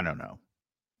 I don't know,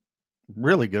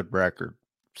 really good record.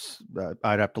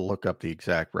 I'd have to look up the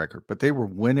exact record, but they were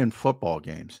winning football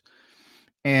games.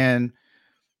 And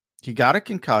he got a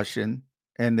concussion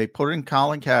and they put in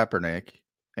Colin Kaepernick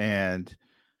and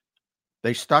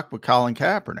they stuck with Colin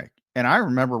Kaepernick. And I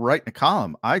remember writing a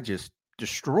column. I just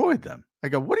destroyed them. I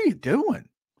go, what are you doing?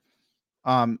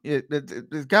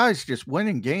 The guy's just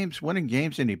winning games,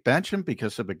 and he benched him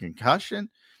because of a concussion.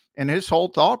 And his whole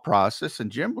thought process,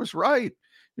 and Jim was right.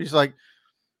 He's like,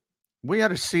 we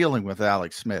had a ceiling with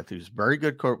Alex Smith, who's very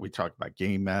good coach. We talked about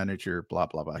game manager, blah,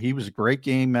 blah, blah. He was a great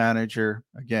game manager.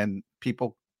 Again,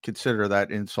 people consider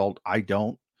that insult. I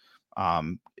don't.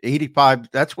 85,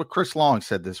 that's what Chris Long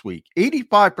said this week.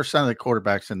 85% of the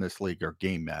quarterbacks in this league are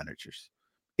game managers.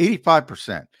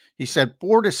 85%. He said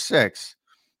 4 to 6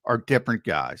 are different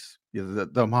guys. The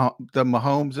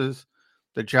Mahomeses,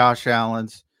 the Josh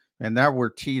Allens, and now we're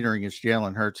teetering as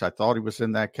Jalen Hurts. I thought he was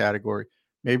in that category.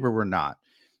 Maybe we're not.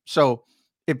 So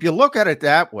if you look at it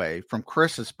that way from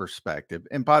Chris's perspective,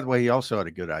 and by the way, he also had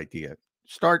a good idea.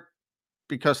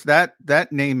 Because that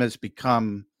name has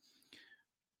become,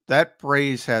 that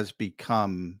phrase has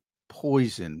become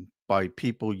poison by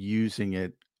people using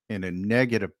it in a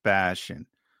negative fashion.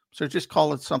 So just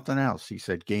call it something else. He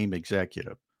said game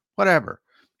executive, whatever.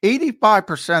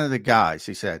 85% of the guys,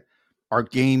 he said, are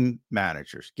game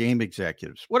managers, game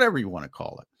executives, whatever you want to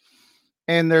call it.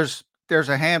 And there's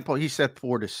a handful, he said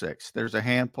 4 to 6. There's a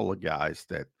handful of guys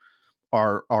that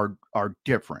are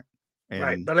different. And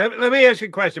right. But let me ask you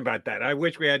a question about that. I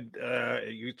wish we had,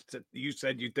 you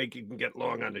said you think you can get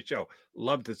Long on the show.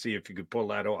 Love to see if you could pull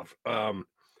that off.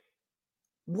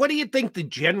 What do you think the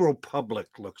general public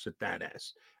looks at that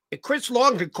as? Chris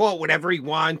Long can call it whatever he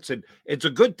wants, and it's a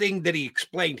good thing that he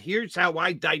explained, here's how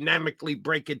I dynamically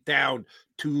break it down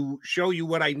to show you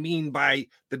what I mean by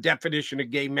the definition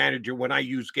of game manager when I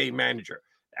use game manager.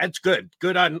 That's good.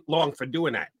 Good on Long for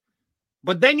doing that.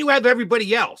 But then you have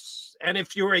everybody else. And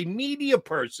if you're a media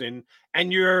person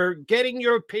and you're getting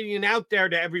your opinion out there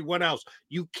to everyone else,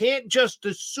 you can't just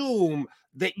assume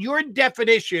that your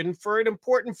definition for an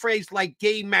important phrase like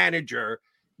game manager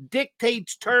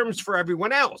dictates terms for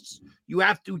everyone else. You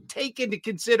have to take into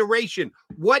consideration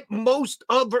what most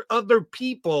other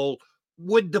people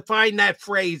would define that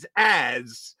phrase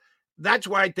as. That's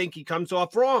why I think he comes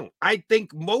off wrong. I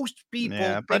think most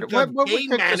people think of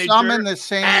game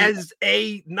manager as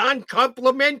a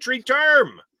non-complimentary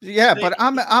term. Yeah, but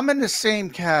I'm in the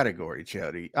same category,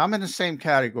 Jody. I'm in the same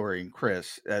category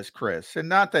as Chris. And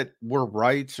not that we're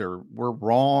right or we're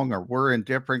wrong or we're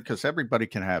indifferent, because everybody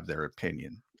can have their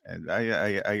opinion. And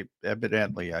I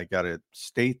evidently I got to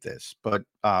state this, but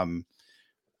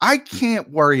I can't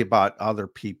worry about other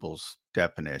people's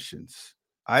definitions.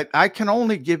 I can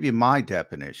only give you my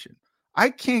definition. I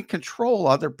can't control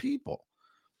other people.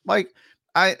 Like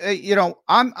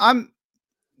I'm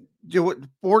doing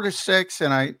 4 to 6,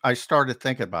 and I started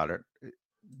thinking about it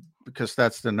because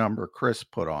that's the number Chris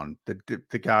put on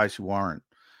the guys who aren't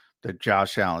the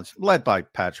Josh Allen's, led by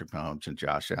Patrick Mahomes and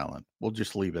Josh Allen. We'll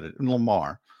just leave it at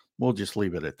Lamar. We'll just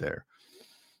leave it at there.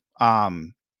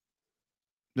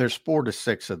 There's 4 to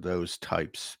 6 of those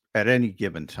types at any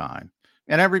given time.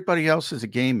 And everybody else is a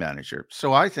game manager.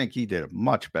 So I think he did a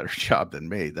much better job than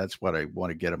me. That's what I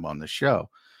want to get him on the show.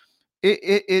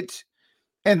 It's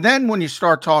and then when you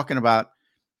start talking about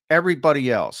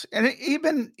everybody else, and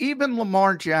even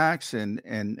Lamar Jackson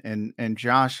and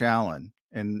Josh Allen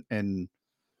and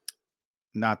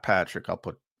not Patrick, I'll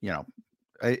put,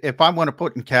 if I want to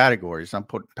put in categories, I'm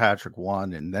putting Patrick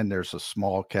 1, and then there's a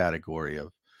small category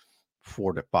of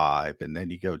 4 to 5, and then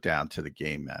you go down to the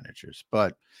game managers.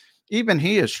 But even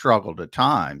he has struggled at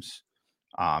times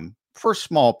for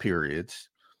small periods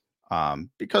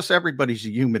because everybody's a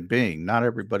human being. Not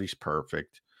everybody's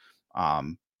perfect.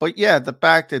 But yeah, the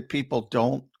fact that people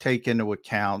don't take into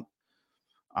account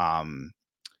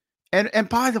and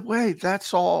by the way,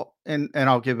 that's all. And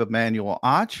I'll give Emmanuel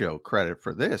Acho credit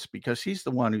for this, because he's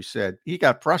the one who said he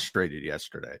got frustrated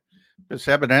yesterday because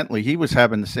evidently he was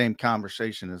having the same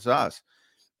conversation as us.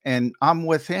 And I'm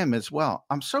with him as well.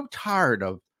 I'm so tired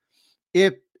of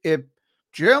if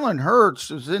Jalen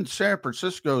Hurts is in San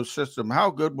Francisco's system. How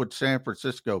good would San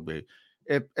Francisco be?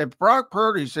 If Brock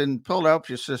Purdy's in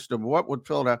Philadelphia's system, what would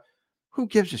Philadelphia? Who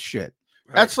gives a shit?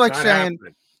 Right, That's like not saying,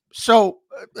 happening. so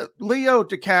Leo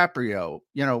DiCaprio,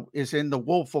 is in The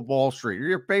Wolf of Wall Street.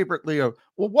 Your favorite Leo.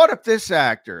 Well, what if this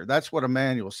actor? That's what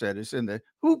Emmanuel said. Is in the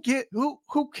who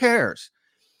cares?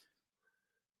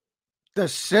 The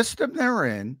system they're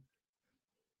in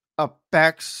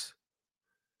affects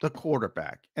the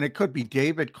quarterback. And it could be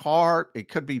David Carr. It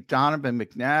could be Donovan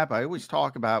McNabb. I always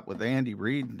talk about with Andy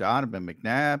Reid and Donovan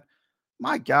McNabb.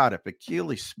 My God, if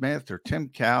Akili Smith or Tim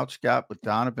Couch got with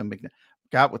Donovan McNabb,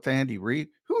 got with Andy Reid,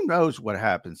 who knows what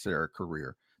happens to their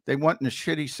career? They went in a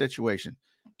shitty situation.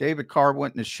 David Carr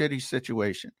went in a shitty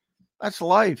situation. That's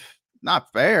life.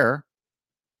 Not fair.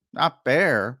 Not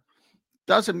fair.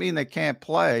 Doesn't mean they can't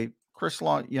play. Chris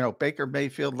Long, Baker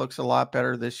Mayfield looks a lot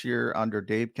better this year under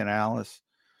Dave Canales.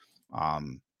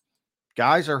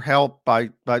 Guys are helped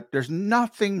but there's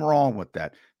nothing wrong with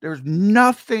that. There's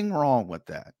nothing wrong with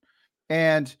that.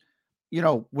 And,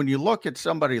 when you look at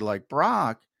somebody like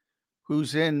Brock,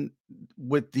 who's in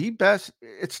with the best,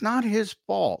 it's not his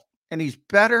fault. And he's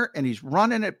better, and he's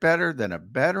running it better than a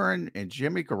veteran and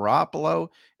Jimmy Garoppolo.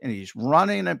 And he's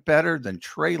running it better than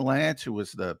Trey Lance, who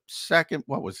was the second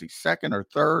or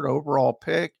third overall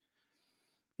pick.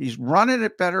 He's running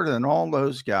it better than all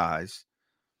those guys.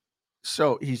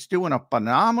 So he's doing a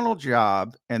phenomenal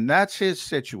job, and that's his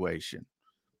situation.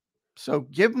 So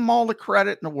give him all the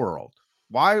credit in the world.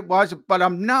 Why is it? But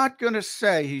I'm not going to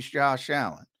say he's Josh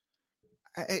Allen.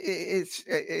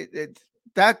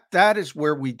 That is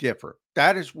where we differ.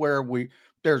 That is where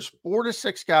there's 4 to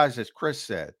 6 guys, as Chris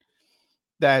said,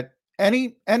 that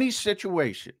any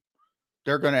situation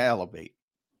they're going to elevate,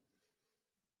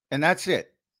 and that's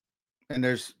it. And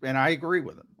I agree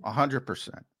with him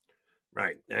 100%.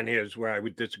 Right. And here's where I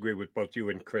would disagree with both you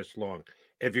and Chris Long.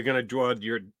 If you're going to draw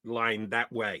your line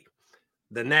that way,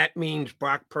 then that means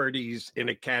Brock Purdy's in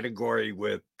a category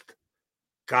with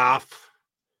Goff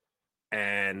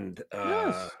and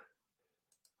yes.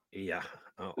 Yeah.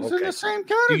 He's in the same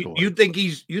category. You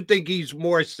think he's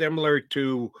more similar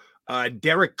to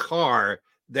Derek Carr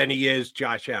than he is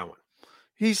Josh Allen?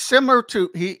 He's similar to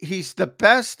he's the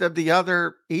best of the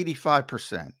other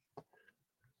 85%.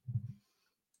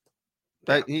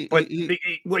 But what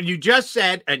you just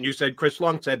said, and you said Chris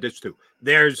Long said this too,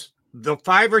 there's the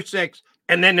 5 or 6,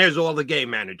 and then there's all the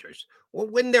game managers. Well,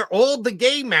 when they're all the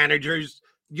game managers,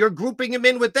 you're grouping him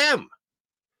in with them.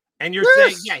 And you're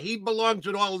saying, yeah, he belongs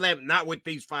with all of them, not with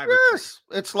these 5 or 6.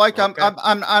 It's like okay.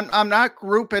 I'm not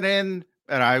grouping in,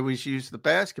 and I always use the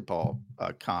basketball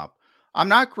comp. I'm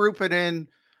not grouping in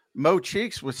Mo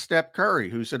Cheeks with Steph Curry,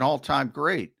 who's an all-time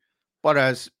great, but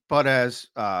as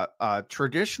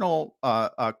traditional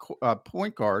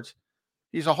point guards,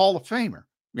 he's a Hall of Famer,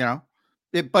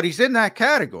 but he's in that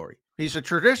category. He's a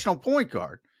traditional point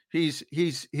guard. He's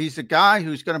a guy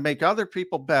who's going to make other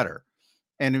people better.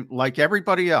 And like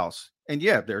everybody else. And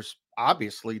yeah, there's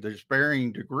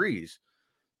varying degrees,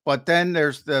 but then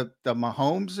there's the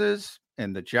Mahomeses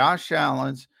and the Josh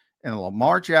Allens and the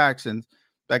Lamar Jacksons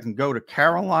that can go to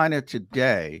Carolina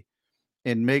today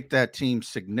and make that team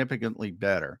significantly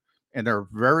better. And there are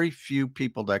very few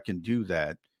people that can do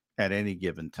that at any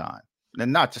given time.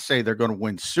 And not to say they're going to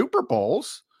win Super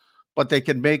Bowls, but they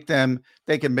can make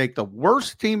the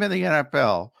worst team in the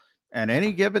NFL at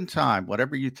any given time,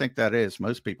 whatever you think that is.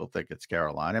 Most people think it's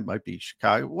Carolina. It might be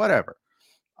Chicago, whatever.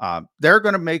 They're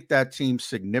going to make that team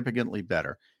significantly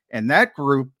better. And that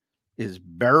group is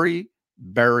very,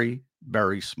 very,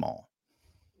 very small.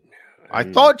 I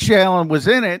thought Jalen was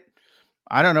in it.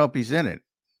 I don't know if he's in it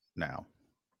now.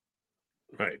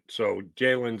 Right. So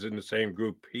Jalen's in the same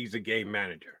group. He's a game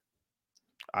manager.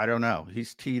 I don't know.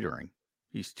 He's teetering.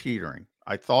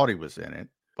 I thought he was in it,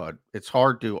 but it's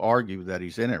hard to argue that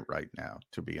he's in it right now,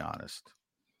 to be honest.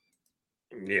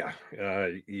 Yeah.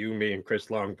 You, me, and Chris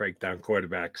Long break down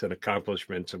quarterbacks and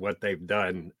accomplishments and what they've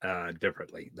done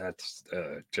differently. That's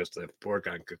just a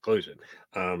foregone conclusion.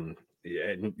 And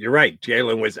you're right.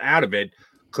 Jalen was out of it.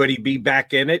 Could he be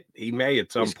back in it? He may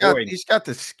at some point. He's got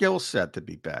the skill set to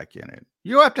be back in it.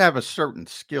 You have to have a certain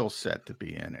skill set to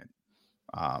be in it.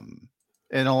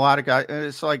 And a lot of guys,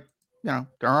 it's like, there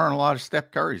aren't a lot of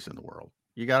Steph Currys in the world.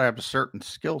 You got to have a certain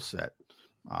skill set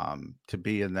to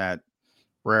be in that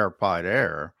rarefied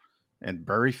air. And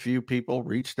very few people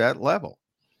reach that level.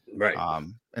 Right.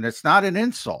 And it's not an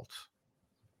insult,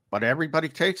 but everybody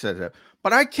takes it.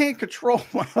 But I can't control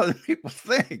what other people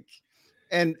think.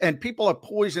 And people have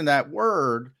poisoned that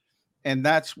word. And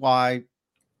that's why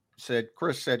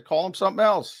Chris said, call him something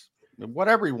else.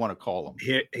 whatever you want to call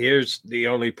them. Here's the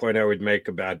only point I would make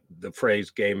about the phrase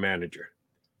game manager.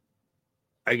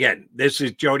 Again, this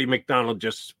is Jody McDonald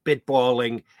just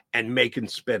spitballing and making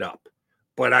spit up.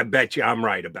 But I bet you I'm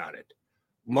right about it.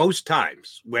 Most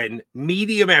times when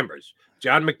media members,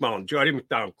 John McMullen, Jody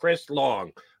McDonald, Chris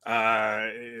Long,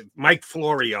 Mike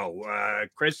Florio,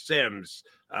 Chris Sims,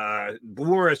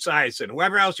 Boomer Esiason,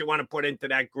 whoever else you want to put into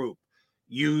that group,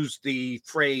 use the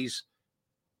phrase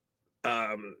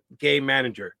game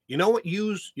manager. You know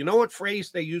what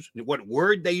phrase they use? What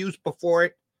word they use before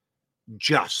it?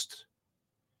 Just.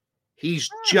 He's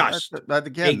just a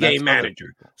game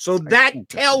manager. So that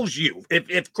tells you,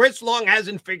 if Chris Long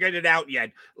hasn't figured it out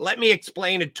yet, let me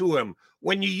explain it to him.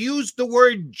 When you use the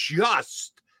word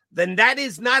just, then that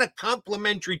is not a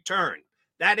complimentary term.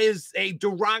 That is a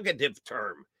derogative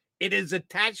term. It is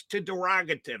attached to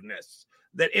derogativeness.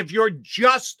 That if you're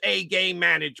just a game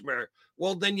manager,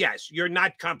 well, then yes, you're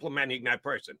not complimenting that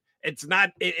person. It's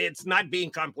not being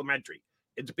complimentary.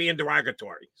 It's being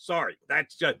derogatory. Sorry.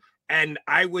 That's just... And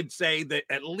I would say that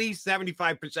at least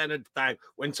 75% of the time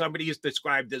when somebody is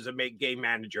described as a game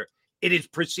manager, it is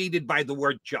preceded by the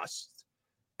word just.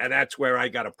 And that's where I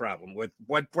got a problem with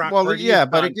what Brock Purdy has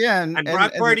but done. again... And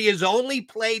Brock Purdy has only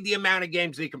played the amount of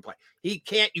games he can play. You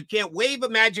can't wave a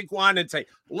magic wand and say,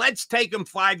 let's take him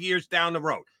 5 years down the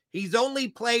road. He's only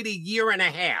played a year and a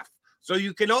half. So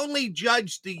you can only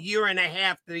judge the year and a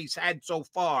half that he's had so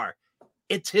far.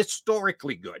 It's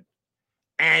historically good.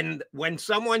 And when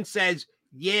someone says,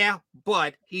 yeah,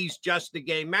 but he's just a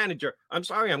game manager, I'm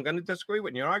sorry, I'm going to disagree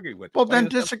with you and argue with you. Well, then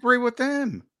disagree with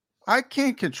them. I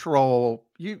can't control.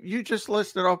 You just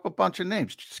listed off a bunch of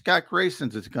names. Scott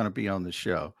Grayson's is going to be on the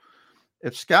show.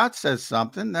 If Scott says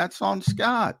something, that's on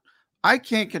Scott. I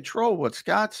can't control what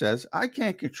Scott says. I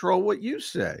can't control what you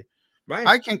say. Right.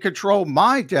 I can control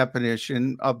my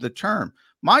definition of the term.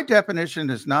 My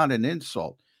definition is not an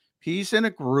insult. He's in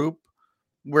a group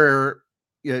where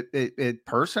it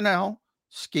personnel,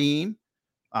 scheme,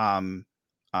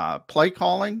 play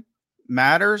calling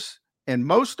matters, and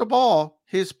most of all,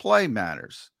 his play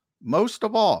matters. Most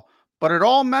of all, but it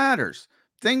all matters.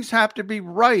 Things have to be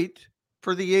right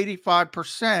for the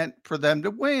 85% for them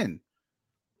to win.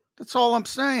 That's all I'm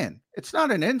saying. It's not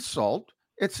an insult.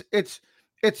 It's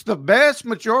the vast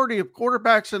majority of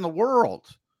quarterbacks in the world.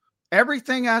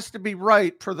 Everything has to be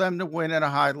right for them to win at a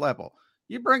high level.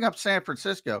 You bring up San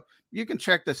Francisco, you can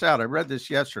check this out. I read this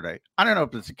yesterday. I don't know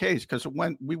if it's the case because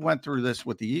we went through this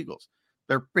with the Eagles.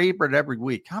 They're favored every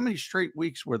week. How many straight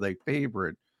weeks were they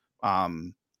favored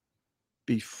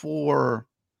before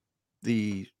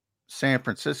the San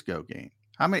Francisco game?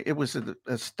 It was an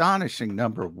astonishing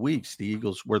number of weeks the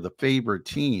Eagles were the favorite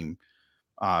team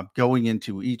going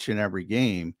into each and every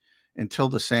game until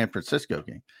the San Francisco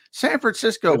game. San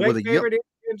Francisco were with they favored in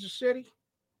Kansas City?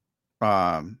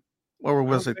 Or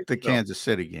was it the Kansas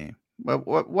City game? Well,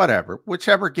 whatever.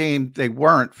 Whichever game they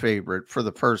weren't favored for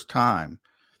the first time,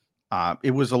 it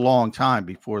was a long time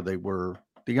before they were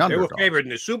the underdog. They were favored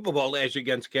in the Super Bowl last year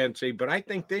against Kansas City, but I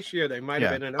think this year they might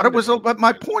have been an underdog. But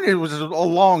my point is, it was a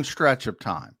long stretch of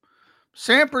time.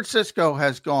 San Francisco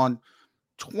has gone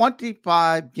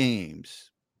 25 games,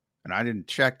 and I didn't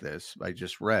check this, I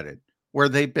just read it, where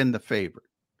they've been the favorite.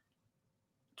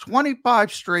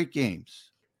 25 straight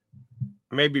games.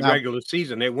 Maybe regular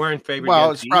season. They weren't favored.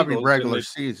 Well, it's probably regular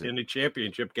season. In the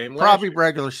championship game probably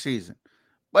regular season.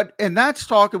 And that's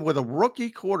talking with a rookie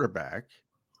quarterback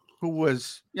who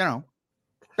was,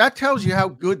 that tells you how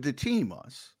good the team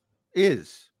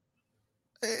is.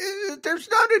 There's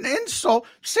not an insult.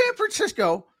 San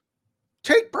Francisco,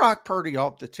 take Brock Purdy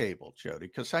off the table, Jody,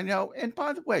 because I know, and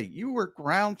by the way, you were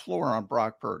ground floor on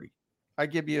Brock Purdy. I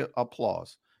give you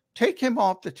applause. Take him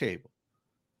off the table.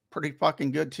 Pretty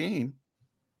fucking good team.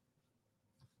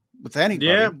 With anybody.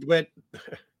 Yeah, but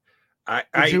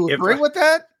Would you agree with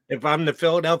that? If I'm the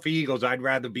Philadelphia Eagles, I'd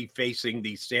rather be facing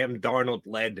the Sam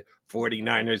Darnold-led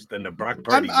 49ers than the Brock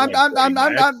Purdy. I'm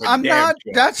not.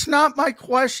 That's not my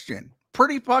question.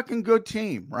 Pretty fucking good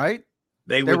team, right?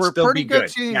 They were still pretty good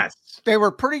team. Yes, they were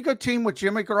a pretty good team with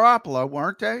Jimmy Garoppolo,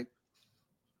 weren't they?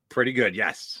 Pretty good.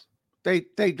 Yes.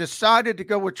 They decided to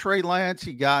go with Trey Lance.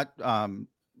 He got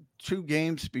 2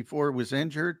 games before he was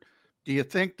injured. Do you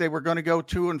think they were going to go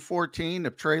 2-14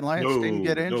 if Trey Lance didn't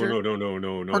get injured?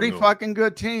 No. Pretty fucking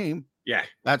good team. Yeah.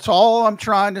 That's all I'm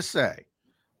trying to say.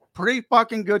 Pretty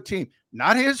fucking good team.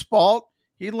 Not his fault.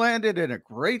 He landed in a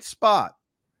great spot.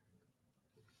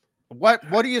 What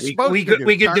are you supposed to do?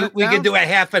 We could do a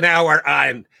half an hour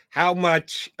on how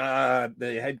much the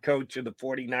head coach of the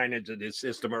 49ers and his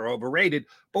system are overrated,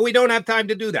 but we don't have time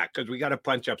to do that because we got to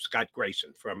punch up Scott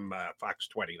Grayson from Fox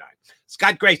 29.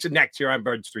 Scott Grayson next here on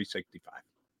Birds 365.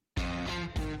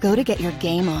 Go to get your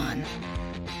game on.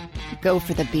 Go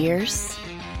for the beers.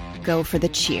 Go for the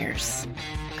cheers.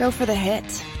 Go for the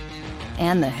hit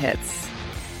and the hits.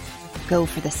 Go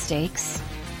for the stakes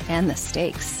and the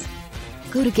stakes.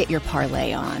 Go to get your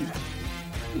parlay on.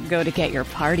 Go to get your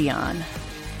party on.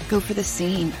 Go for the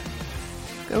scene.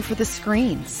 Go for the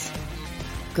screens.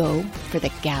 Go for the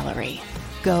gallery.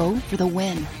 Go for the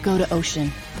win. Go to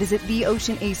Ocean. Visit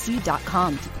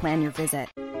theoceanac.com to plan your visit.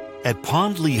 At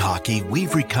Pond Lehocky,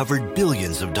 we've recovered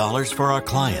billions of dollars for our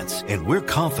clients, and we're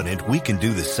confident we can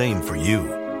do the same for you.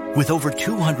 With over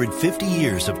 250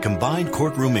 years of combined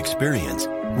courtroom experience,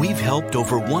 we've helped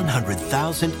over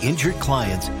 100,000 injured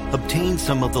clients obtain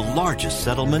some of the largest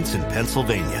settlements in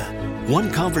Pennsylvania.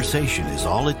 One conversation is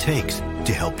all it takes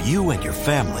to help you and your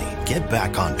family get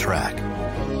back on track.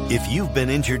 If you've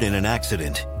been injured in an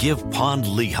accident, give Pond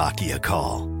Lehocky a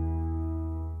call.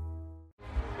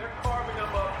 They're carving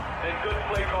them up and good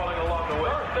play calling along the way.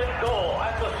 First and goal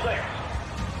at the 6.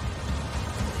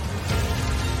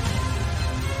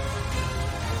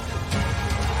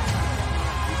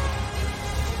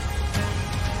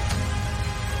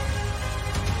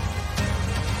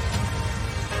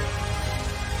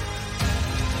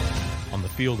 On the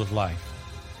field of life,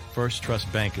 First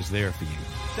Trust Bank is there for you.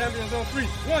 Champions on 3.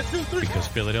 1, 2, 3. Because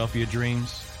Philadelphia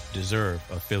dreams deserve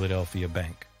a Philadelphia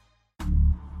bank.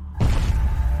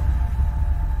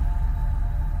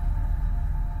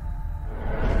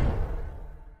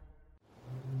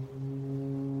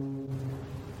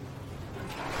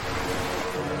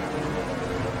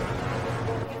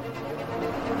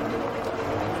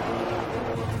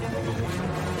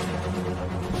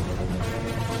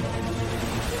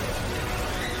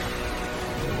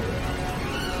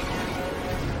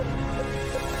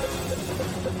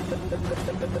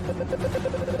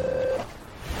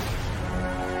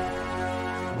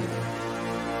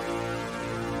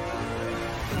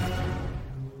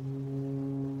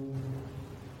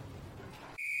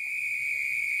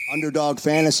 Underdog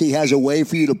Fantasy has a way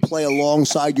for you to play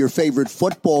alongside your favorite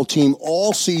football team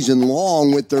all season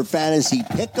long with their fantasy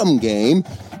pick'em game.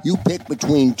 You pick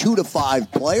between 2 to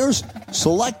 5 players,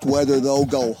 select whether they'll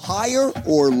go higher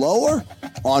or lower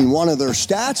on one of their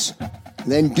stats,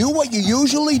 then do what you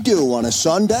usually do on a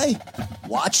Sunday.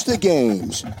 Watch the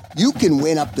games. You can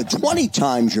win up to 20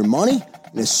 times your money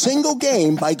in a single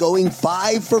game by going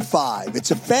 5 for 5.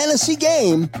 It's a fantasy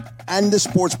game, and the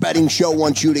sports betting show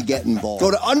wants you to get involved.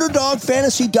 Go to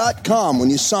UnderdogFantasy.com. When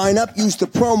you sign up, use the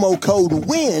promo code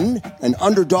WIN, and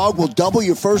Underdog will double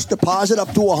your first deposit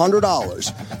up to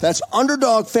 $100. That's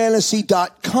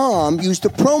UnderdogFantasy.com. Use the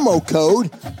promo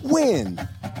code WIN.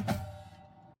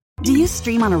 Do you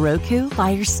stream on a Roku,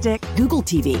 Fire Stick, Google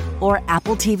TV, or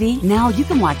Apple TV? Now you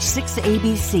can watch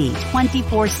 6ABC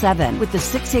 24/7 with the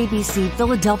 6ABC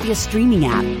Philadelphia streaming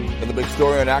app. And the big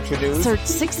story on Action News? Search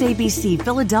 6ABC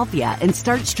Philadelphia and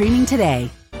start streaming today.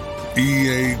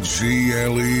 EAGLES,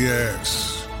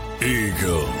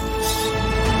 Eagles.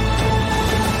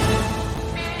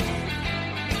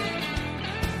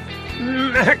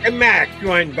 Mac and Mac,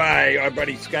 joined by our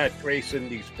buddy Scott Grayson,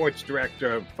 the sports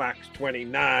director of Fox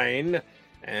 29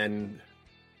 and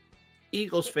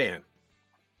Eagles fan.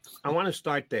 I want to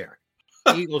start there.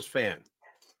 Eagles fan.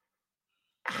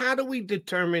 How do we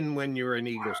determine when you're an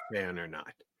Eagles fan or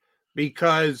not?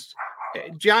 Because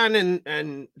John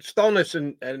and Stolnis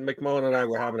and McMullen and I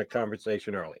were having a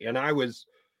conversation early, and I was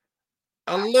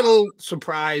a little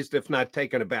surprised, if not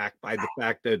taken aback, by the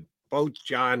fact that both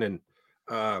John and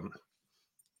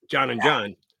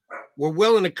John were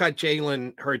willing to cut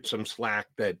Jalen Hurts some slack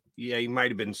that, yeah, he might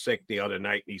have been sick the other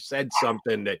night. And he said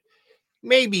something that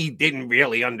maybe he didn't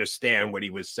really understand what he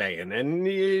was saying. And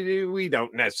we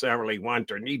don't necessarily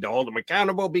want or need to hold him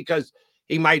accountable because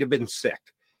he might have been sick.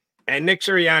 And Nick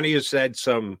Sirianni has said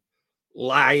some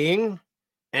lying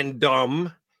and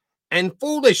dumb and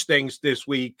foolish things this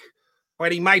week,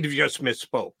 but he might have just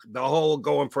misspoke. The whole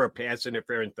going for a pass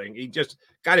interference thing, he just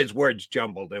got his words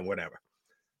jumbled and whatever.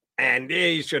 And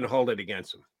you shouldn't hold it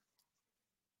against him.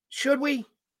 Should we?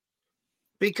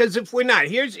 Because if we're not,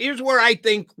 here's where I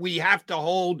think we have to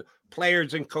hold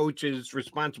players and coaches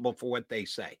responsible for what they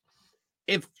say.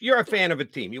 If you're a fan of a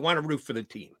team, you want to root for the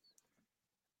team.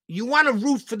 You want to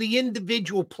root for the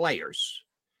individual players.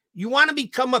 You want to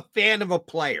become a fan of a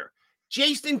player.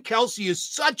 Jason Kelce is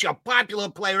such a popular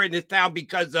player in this town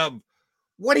because of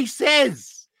what he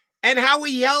says and how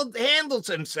he handles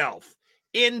himself.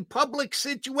 in public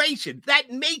situations.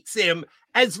 That makes him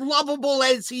as lovable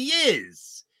as he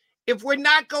is. If we're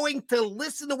not going to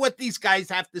listen to what these guys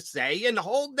have to say and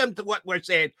hold them to what we're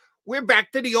saying, we're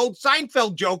back to the old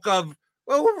Seinfeld joke of,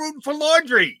 well, we're rooting for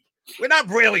laundry. We're not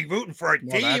really rooting for a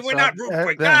team. We're not rooting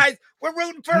for guys. We're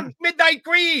rooting for Midnight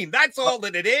Green. That's all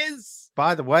that it is.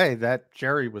 By the way, that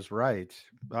Jerry was right.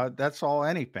 That's all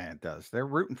any fan does. They're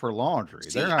rooting for laundry.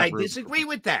 See, I disagree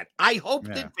with that. I hope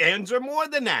that fans are more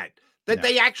than that. That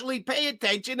they actually pay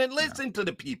attention and listen to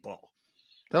the people.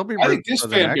 They'll be. I think this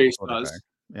fan base does.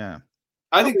 Yeah,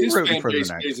 I think this fan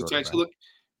base pays attention. Look,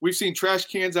 we've seen trash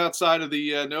cans outside of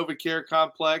the NovaCare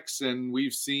complex, and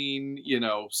we've seen,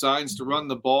 signs to run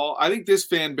the ball. I think this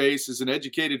fan base is an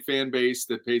educated fan base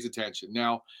that pays attention.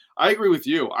 Now, I agree with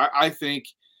you. I think,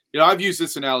 I've used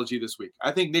this analogy this week.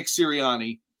 I think Nick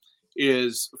Sirianni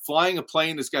is flying a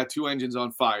plane that's got two engines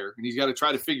on fire, and he's got to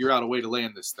try to figure out a way to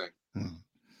land this thing.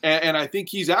 And I think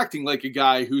he's acting like a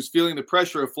guy who's feeling the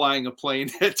pressure of flying a plane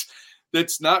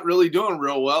that's not really doing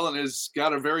real well and has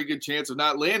got a very good chance of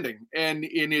not landing. And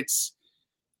it's,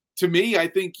 to me, I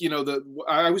think,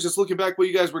 I was just looking back while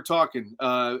you guys were talking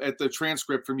at the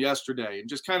transcript from yesterday and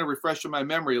just kind of refreshing my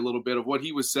memory a little bit of what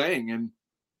he was saying. And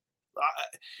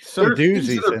there are things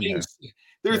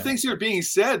that are being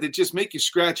said that just make you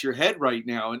scratch your head right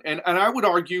now. And I would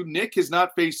argue Nick has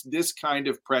not faced this kind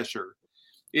of pressure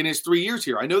in his 3 years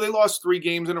here. I know they lost 3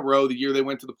 games in a row the year they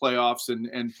went to the playoffs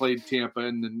and played Tampa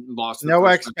and then lost. No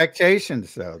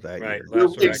expectations, though, that year.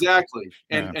 Exactly.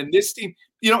 And this team,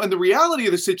 and the reality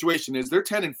of the situation is they're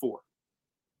 10-4.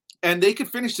 And they could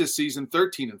finish this season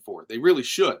 13-4. They really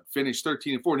should finish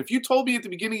 13-4. And if you told me at the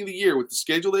beginning of the year with the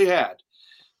schedule they had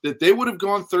that they would have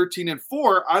gone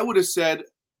 13-4, I would have said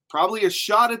probably a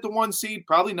shot at the 1 seed,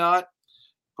 probably not.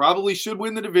 Probably should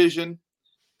win the division.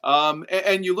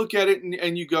 And you look at it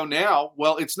and you go now,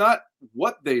 well, it's not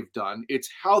what they've done. It's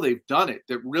how they've done it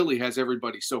that really has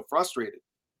everybody so frustrated.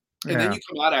 And then you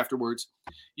come out afterwards,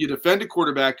 you defend a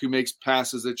quarterback who makes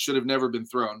passes that should have never been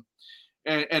thrown.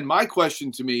 And my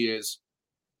question to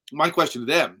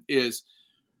them is,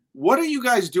 what are you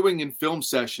guys doing in film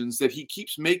sessions that he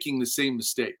keeps making the same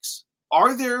mistakes?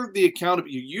 Are there the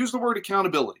accountability? You use the word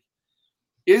accountability.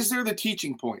 Is there the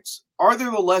teaching points? Are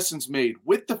there the lessons made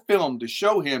with the film to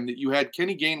show him that you had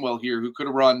Kenny Gainwell here who could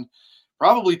have run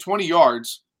probably 20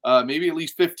 yards, maybe at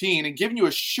least 15, and given you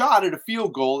a shot at a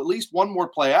field goal, at least one more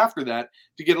play after that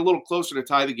to get a little closer to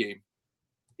tie the game?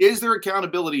 Is there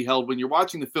accountability held when you're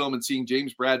watching the film and seeing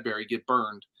James Bradbury get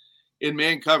burned in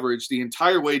man coverage the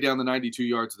entire way down the 92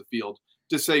 yards of the field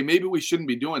to say maybe we shouldn't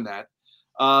be doing that?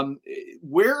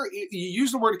 Where you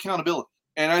use the word accountability.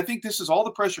 And I think this is all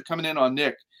the pressure coming in on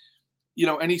Nick.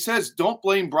 And he says, don't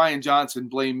blame Brian Johnson,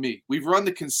 blame me. We've run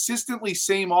the consistently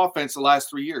same offense the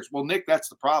last 3 years. Well, Nick, that's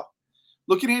the problem.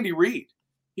 Look at Andy Reid.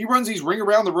 He runs these ring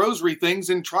around the rosary things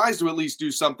and tries to at least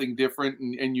do something different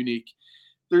and unique.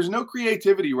 There's no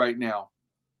creativity right now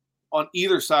on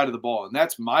either side of the ball. And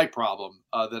that's my problem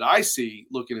that I see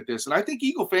looking at this. And I think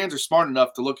Eagle fans are smart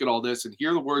enough to look at all this and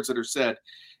hear the words that are said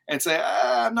and say,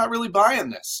 I'm not really buying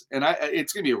this. And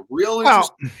it's going to be a real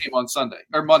interesting game on Sunday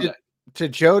or Monday. To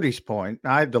Jody's point,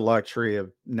 I have the luxury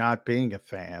of not being a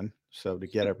fan, so to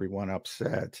get everyone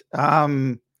upset,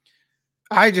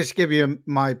 I just give you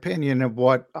my opinion of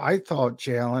what I thought,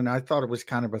 Jalen. I thought it was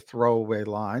kind of a throwaway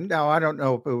line. Now, I don't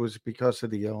know if it was because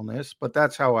of the illness, but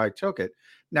that's how I took it.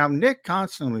 Now, Nick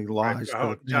constantly lies.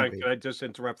 John, can I just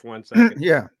interrupt for 1 second?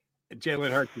 Yeah.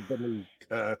 Jalen Hurts has been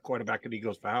the quarterback of the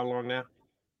Eagles for how long now?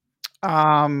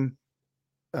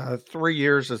 3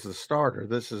 years as a starter.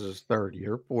 This is his 3rd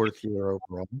year, 4th year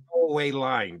overall. Throwaway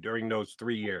line during those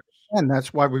 3 years. And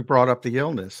that's why we brought up the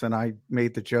illness. And I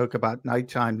made the joke about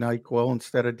nighttime NyQuil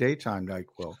instead of daytime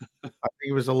NyQuil. I think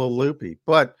he was a little loopy.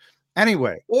 But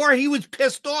anyway. Or he was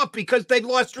pissed off because they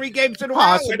lost 3 games in a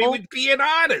row and he was being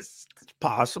honest. It's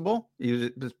possible.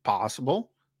 It's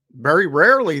possible. Very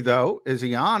rarely, though, is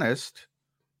he honest.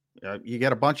 You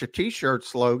get a bunch of T-shirt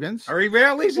slogans. Very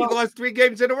rarely. He lost 3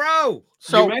 games in a row.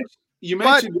 So you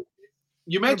mentioned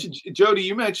Jody.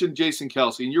 You mentioned Jason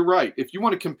Kelce, and you're right. If you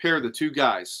want to compare the two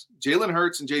guys, Jalen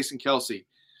Hurts and Jason Kelce,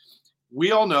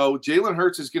 we all know Jalen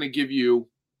Hurts is going to give you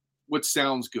what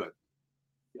sounds good.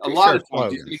 A lot of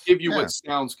times he's going to give you what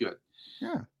sounds good.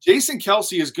 Yeah. Jason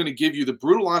Kelce is going to give you the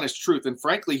brutal, honest truth, and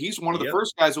frankly, he's one of the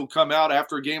first guys who will come out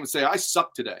after a game and say, "I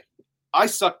suck today. I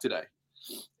suck today."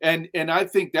 And I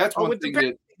think that's one thing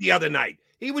that the other night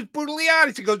he was brutally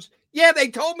honest. He goes, "Yeah, they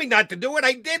told me not to do it.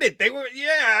 I did it.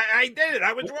 I did it.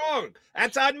 I was wrong.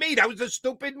 That's on me. That was a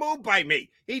stupid move by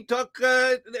me. He took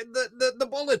the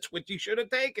bullets, which he should have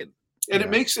taken." And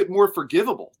it makes it more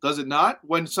forgivable, does it not?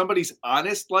 When somebody's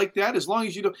honest like that, as long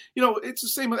as you don't, it's the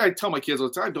same. I tell my kids all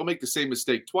the time, don't make the same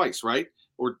mistake twice, right?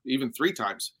 Or even 3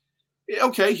 times.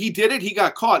 Okay, he did it. He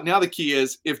got caught. Now the key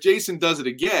is if Jason does it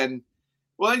again,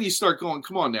 well, then you start going,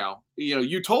 come on now.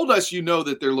 You told us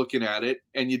that they're looking at it,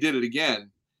 and you did it again.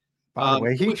 By the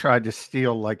way, he tried to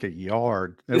steal like a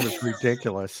yard. It was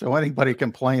ridiculous. So anybody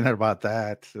complaining about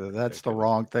that, that's the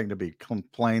wrong thing to be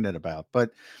complaining about.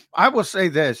 But I will say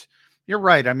this. You're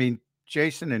right. I mean,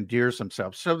 Jason endears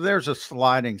himself. So there's a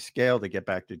sliding scale to get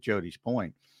back to Jody's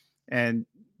point. And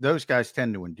those guys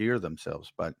tend to endear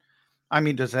themselves. But, I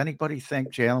mean, does anybody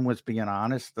think Jalen was being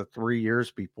honest the 3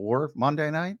 years before Monday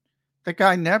night? The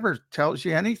guy never tells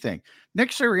you anything.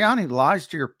 Nick Sirianni lies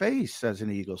to your face as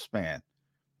an Eagles fan.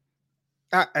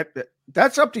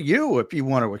 That's up to you if you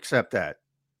want to accept that.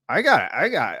 I got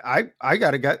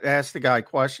to ask the guy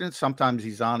questions. Sometimes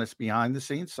he's honest behind the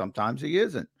scenes. Sometimes he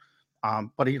isn't.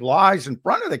 But he lies in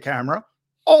front of the camera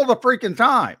all the freaking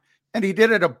time. And he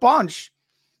did it a bunch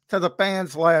to the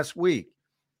fans last week.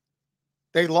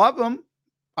 They love him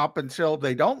up until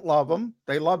they don't love him.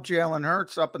 They love Jalen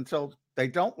Hurts up until they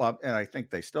don't love, and I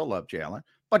think they still love Jalen.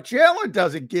 But Jalen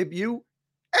doesn't give you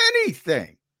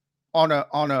anything on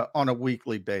a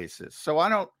weekly basis. So I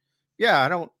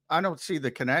don't see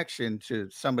the connection to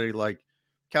somebody like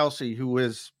Kelsey, who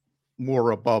is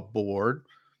more above board.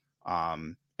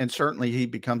 And certainly he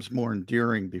becomes more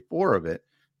endearing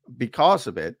because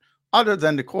of it, other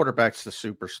than the quarterback's the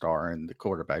superstar and the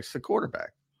quarterback's the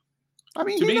quarterback. I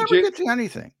mean, he never gets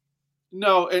anything.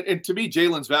 No, and to me,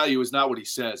 Jalen's value is not what he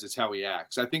says, it's how he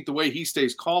acts. I think the way he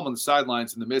stays calm on the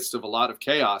sidelines in the midst of a lot of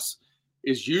chaos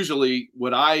is usually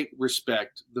what I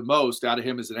respect the most out of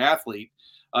him as an athlete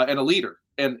and a leader.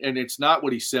 And it's not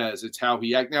what he says, it's how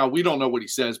he acts. Now, we don't know what he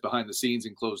says behind the scenes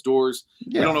in closed doors.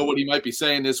 Yeah. We don't know what he might be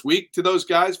saying this week to those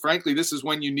guys. Frankly, this is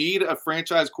when you need a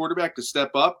franchise quarterback to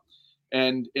step up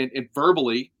and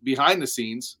verbally behind the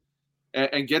scenes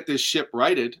and get this ship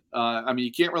righted. I mean,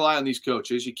 you can't rely on these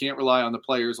coaches. You can't rely on the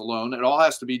players alone. It all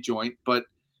has to be joint. But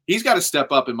he's got to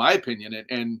step up, in my opinion,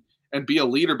 and be a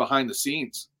leader behind the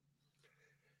scenes.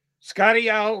 Scotty,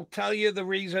 I'll tell you the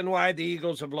reason why the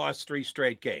Eagles have lost 3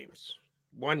 straight games.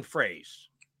 One phrase: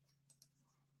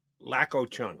 lack of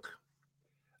chunk.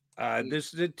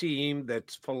 This is a team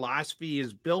that's philosophy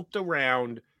is built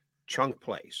around chunk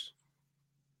plays.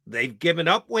 They've given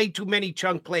up way too many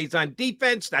chunk plays on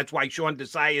defense. That's why Sean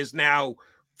Desai is now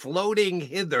floating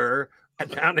hither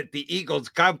down at the Eagles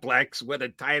complex with a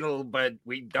title, but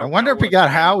we don't. I wonder if he got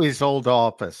Howie's old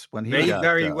office when he got,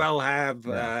 very well have.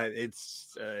 Yeah.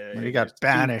 When he got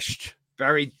banished.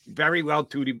 Very, very well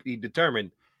to be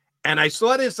determined. And I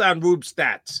saw this on Rube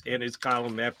Stats in his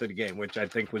column after the game, which I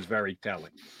think was very telling.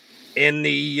 In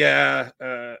the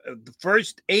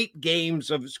first 10 games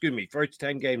of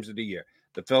the year,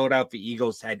 the Philadelphia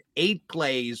Eagles had 8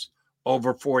 plays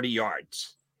over 40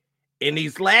 yards. In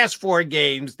these last 4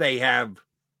 games, they have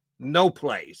no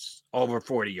plays over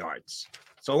 40 yards.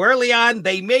 So early on,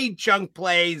 they made chunk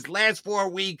plays. Last 4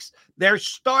 weeks, they're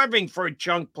starving for a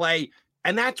chunk play.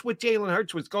 And that's what Jalen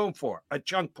Hurts was going for, a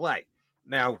chunk play.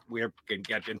 Now, we can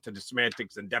get into the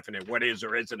semantics and definite what is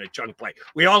or isn't a chunk play.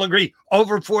 We all agree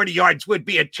over 40 yards would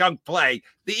be a chunk play.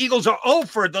 The Eagles are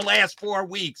over the last 4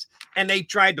 weeks, and they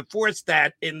tried to force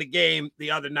that in the game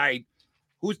the other night.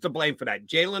 Who's to blame for that?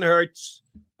 Jalen Hurts,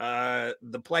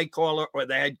 the play caller, or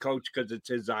the head coach, because it's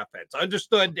his offense?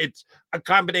 Understood it's a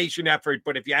combination effort,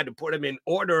 but if you had to put them in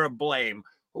order of blame,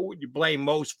 who would you blame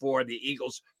most for the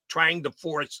Eagles trying to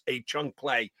force a chunk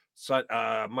play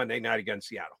Monday night against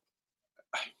Seattle?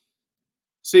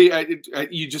 See,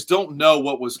 you just don't know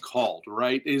what was called,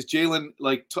 right? Is Jalen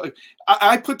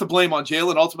I put the blame on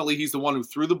Jalen. Ultimately, he's the one who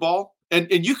threw the ball. And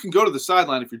you can go to the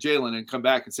sideline if you're Jalen and come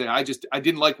back and say, I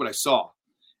didn't like what I saw.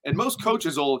 And most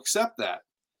coaches will accept that.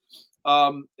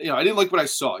 I didn't like what I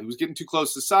saw. He was getting too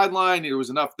close to the sideline. There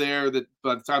was enough there that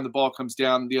by the time the ball comes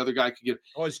down, the other guy could get.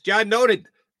 Oh, as John noted,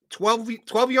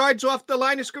 12 yards off the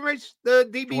line of scrimmage. The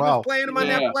DB was playing him on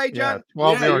that play, John.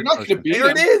 12 you're not going to beat There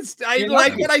him. it is. I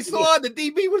like what I saw. The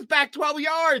DB was back 12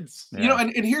 yards. Yeah.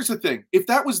 And here's the thing. If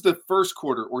that was the first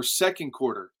quarter or second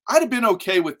quarter, I'd have been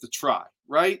okay with the try,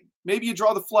 right? Maybe you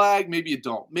draw the flag. Maybe you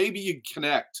don't. Maybe you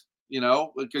connect,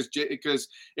 because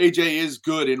AJ is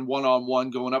good in one-on-one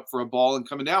going up for a ball and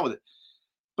coming down with it.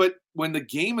 But when the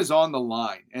game is on the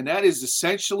line, and that is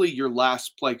essentially your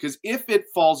last play, because if it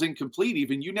falls incomplete,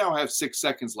 even you now have 6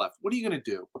 seconds left. What are you going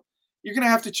to do? You're going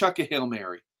to have to chuck a Hail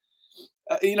Mary.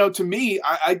 To me,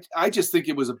 I just think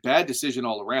it was a bad decision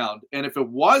all around. And if it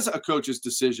was a coach's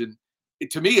decision,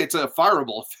 to me, it's a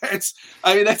fireable offense.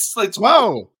 I mean, that's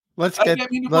whoa. Let's I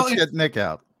get mean, let's get Nick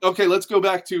out. Okay, let's go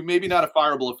back to maybe not a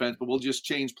fireable offense, but we'll just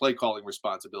change play calling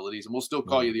responsibilities, and we'll still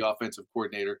call you the offensive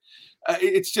coordinator.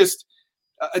 It's just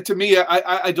to me,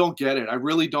 I don't get it. I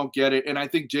really don't get it, and I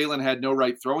think Jalen had no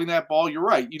right throwing that ball. You're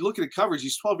right. You look at the coverage;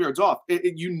 he's 12 yards off.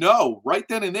 Right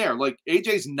then and there, like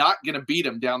AJ's not going to beat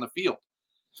him down the field.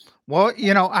 Well,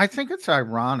 I think it's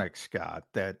ironic, Scott,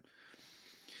 that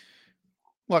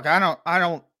look, I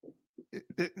don't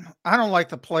like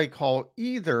the play call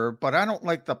either, but I don't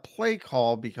like the play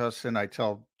call because, and I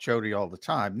tell Jody all the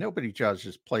time, nobody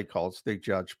judges play calls, they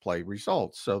judge play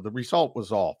results. So the result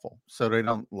was awful. So they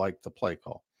don't like the play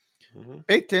call.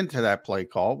 Baked into that play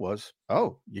call was,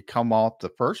 you come off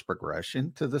the first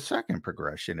progression to the second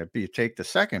progression. If you take the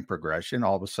second progression,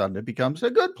 all of a sudden it becomes a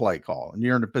good play call. And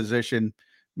you're in a position,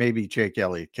 maybe Jake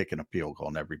Elliott kicking a field goal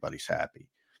and everybody's happy.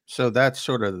 So that's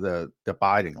sort of the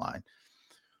dividing line.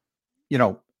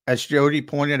 As Jody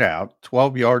pointed out,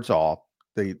 12 yards off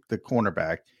the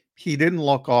cornerback, he didn't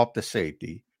look off the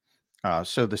safety,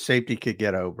 so the safety could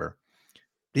get over.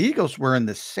 The Eagles were in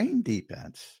the same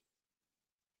defense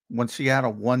when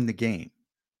Seattle won the game.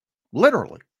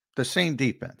 Literally, the same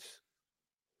defense.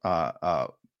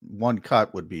 One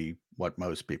cut would be what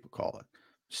most people call it.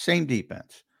 Same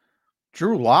defense.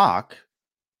 Drew Lock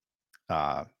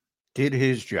did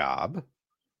his job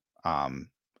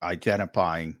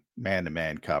identifying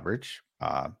man-to-man coverage.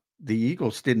 The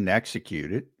Eagles didn't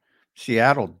execute it.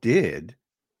 Seattle did.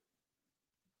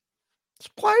 It's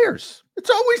players. It's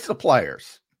always the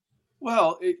players.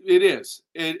 Well, it is.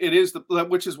 It is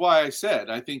which is why I said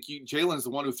I think Jalen's the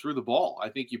one who threw the ball. I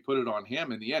think you put it on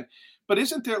him in the end. But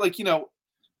isn't there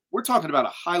we're talking about a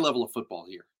high level of football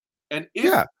here, and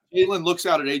if Jalen looks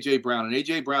out at AJ Brown and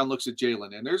AJ Brown looks at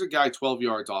Jalen, and there's a guy 12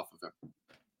 yards off of him,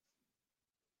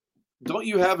 don't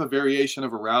you have a variation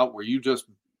of a route where you just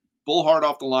bull hard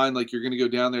off the line like you're going to go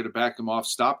down there to back them off,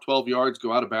 stop 12 yards,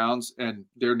 go out of bounds, and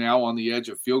they're now on the edge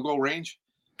of field goal range?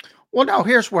 Well, no,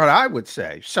 here's what I would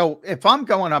say. So if I'm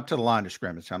going up to the line of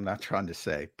scrimmage, I'm not trying to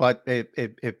say, but if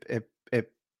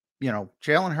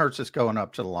Jalen Hurts is going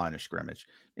up to the line of scrimmage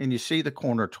and you see the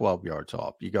corner 12 yards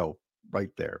off, you go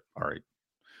right there. All right.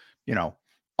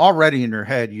 Already in your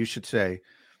head, you should say,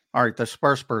 all right, this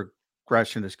first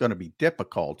progression is going to be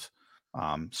difficult.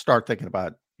 Start thinking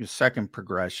about your second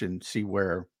progression, see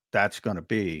where that's going to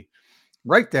be.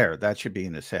 Right there, that should be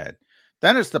in his head.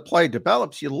 Then as the play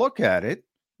develops, you look at it,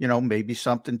 maybe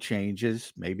something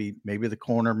changes. Maybe the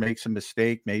corner makes a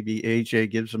mistake. Maybe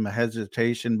AJ gives him a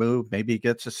hesitation move. Maybe he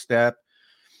gets a step.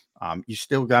 You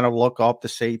still got to look off the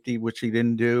safety, which he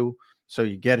didn't do. So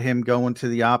you get him going to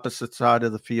the opposite side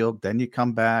of the field. Then you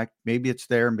come back. Maybe it's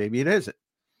there. Maybe it isn't.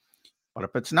 But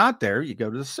if it's not there, you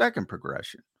go to the second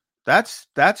progression. That's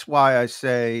why I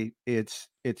say it's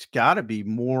got to be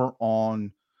more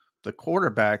on the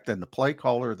quarterback than the play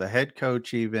caller, the head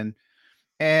coach even.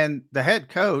 And the head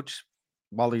coach,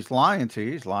 while he's lying to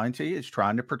you, he's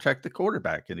trying to protect the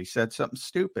quarterback. And he said something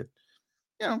stupid.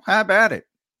 Have at it.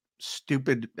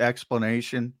 Stupid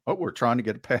explanation. We're trying to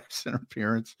get a pass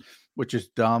interference, which is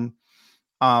dumb.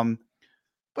 But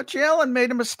Jalen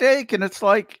made a mistake, and it's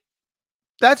like,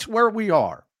 that's where we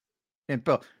are. And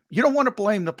you don't want to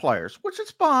blame the players, which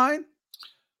is fine.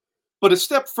 But a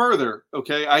step further,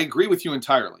 okay, I agree with you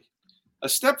entirely. A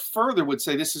step further would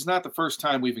say this is not the first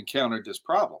time we've encountered this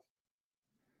problem.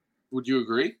 Would you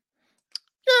agree?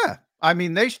 Yeah. I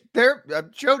mean, they're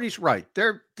Jody's right.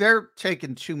 They're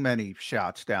taking too many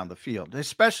shots down the field,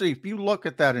 especially if you look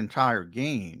at that entire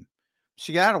game.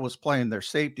 Seattle was playing their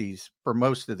safeties for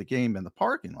most of the game in the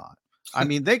parking lot. I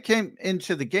mean, they came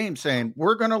into the game saying,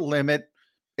 we're going to limit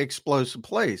explosive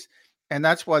plays. And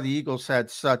that's why the Eagles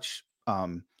had such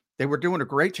they were doing a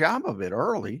great job of it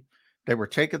early. They were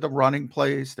taking the running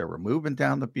plays. They were moving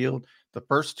down the field. The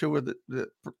first two of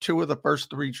the first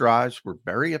three drives were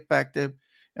very effective,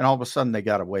 and all of a sudden they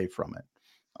got away from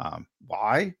it.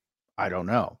 Why? I don't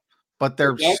know. But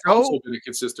that's also been a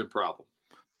consistent problem.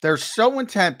 They're so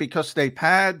intent because they've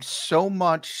had so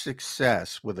much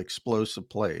success with explosive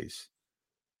plays.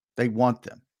 They want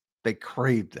them. They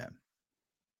crave them.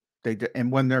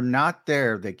 And when they're not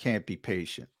there, they can't be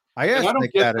patient. I asked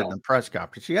Nick that in the press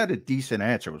conference. He had a decent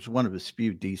answer. It was one of his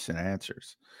few decent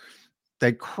answers.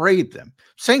 They crave them.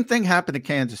 Same thing happened to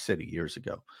Kansas City years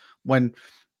ago when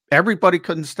everybody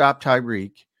couldn't stop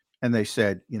Tyreek, and they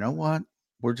said, you know what?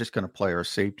 We're just going to play our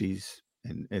safeties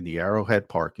in the Arrowhead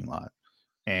parking lot,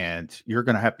 and you're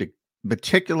going to have to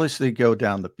meticulously go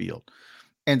down the field.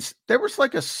 And there was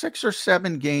like a 6 or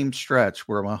 7 game stretch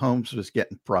where Mahomes was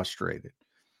getting frustrated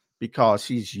because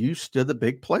he's used to the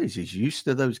big plays. He's used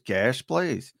to those gash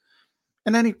plays.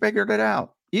 And then he figured it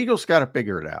out. Eagles got to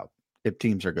figure it out if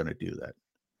teams are going to do that.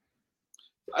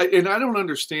 I don't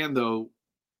understand, though,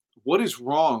 what is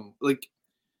wrong? Like,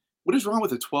 what is wrong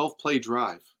with a 12-play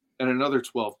drive and another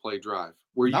 12-play drive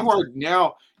where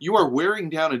you are wearing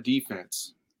down a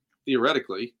defense,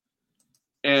 theoretically,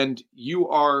 and you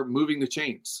are moving the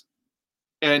chains.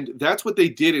 And that's what they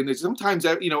did. And sometimes,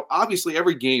 obviously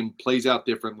every game plays out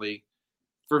differently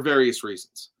for various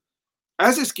reasons.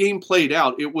 As this game played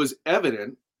out, it was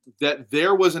evident that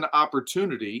there was an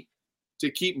opportunity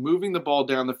to keep moving the ball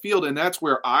down the field. And that's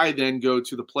where I then go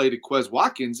to the play to Quez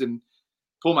Watkins and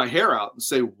pull my hair out and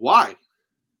say, why?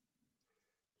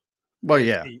 Well,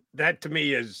 yeah. That to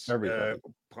me is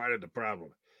part of the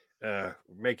problem.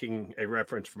 Making a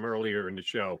reference from earlier in the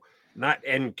show, not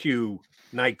NQ,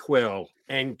 NyQuil,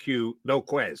 NQ, no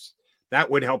Quez. That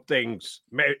would help things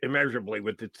immeasurably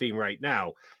with the team right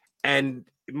now. And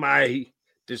my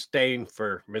disdain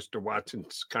for Mr.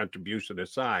 Watson's contribution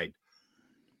aside,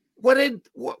 what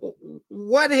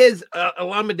has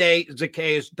Olamide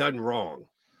Zaccheaus done wrong?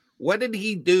 What did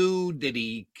he do? Did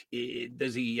he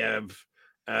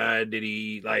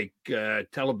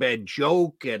tell a bad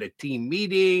joke at a team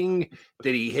meeting?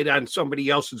 Did he hit on somebody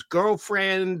else's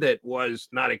girlfriend that was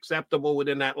not acceptable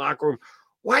within that locker room?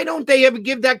 Why don't they ever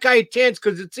give that guy a chance?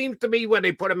 Because it seems to me when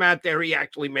they put him out there, he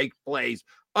actually makes plays,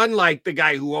 unlike the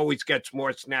guy who always gets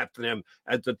more snaps than him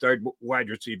as the third wide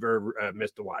receiver,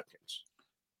 Mr. Watkins.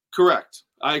 Correct.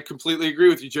 I completely agree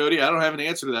with you, Jody. I don't have an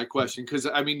answer to that question because,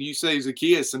 you say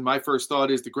Zaccheaus, and my first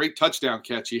thought is the great touchdown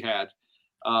catch he had.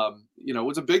 It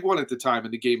was a big one at the time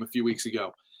in the game a few weeks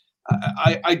ago.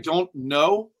 I don't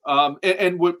know.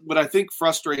 And what I think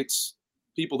frustrates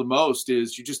people the most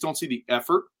is you just don't see the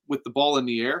effort with the ball in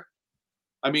the air.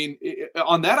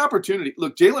 On that opportunity,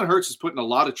 look, Jalen Hurts is putting a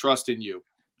lot of trust in you.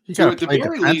 To at the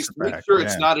very least, make sure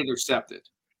it's not intercepted.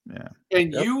 Yeah.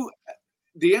 And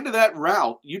the end of that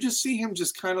route, you just see him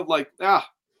just kind of like,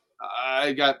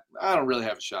 I don't really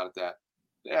have a shot at that.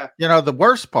 Yeah. The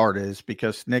worst part is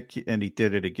because Nick, and he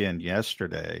did it again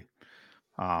yesterday,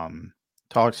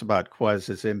 talks about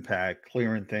Quez's impact,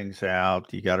 clearing things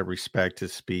out. You got to respect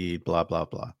his speed, blah, blah,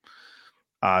 blah.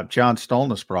 John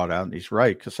Stolnis brought out, and he's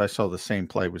right, because I saw the same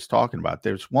play he was talking about.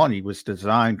 There's one, he was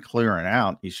designed clearing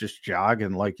out. He's just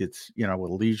jogging like it's, a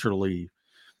leisurely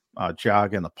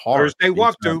jog in the park. Thursday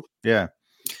walk to. Yeah.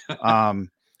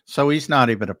 So he's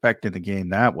not even affecting the game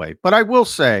that way. But I will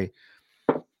say,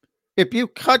 if you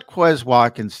cut Quez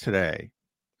Watkins today,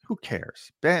 who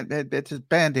cares? It's a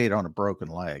Band-Aid on a broken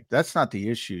leg. That's not the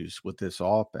issues with this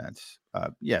offense.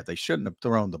 They shouldn't have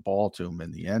thrown the ball to him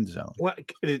in the end zone. Well,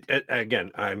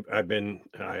 again, I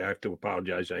have to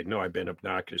apologize. I know I've been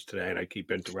obnoxious today and I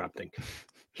keep interrupting.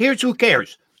 Here's who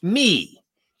cares. Me.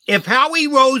 If Howie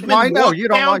Roseman No,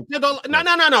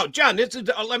 John, this is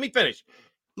let me finish.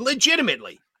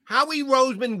 Legitimately, Howie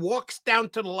Roseman walks down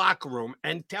to the locker room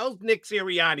and tells Nick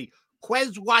Sirianni,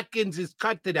 Quez Watkins is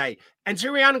cut today. And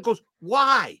Sirianni goes,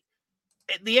 why?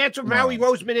 The answer from Howie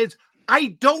Roseman is,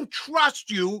 I don't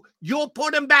trust you. You'll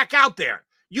put him back out there.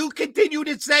 You continue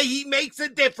to say he makes a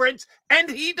difference, and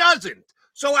he doesn't.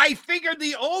 So I figured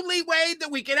the only way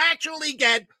that we can actually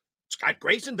get Scott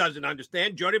Grayson doesn't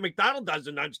understand. Jody McDonald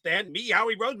doesn't understand. Me,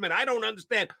 Howie Roseman, I don't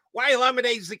understand why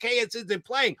Olamide Zaccheaus isn't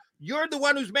playing. You're the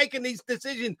one who's making these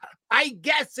decisions. I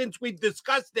guess since we've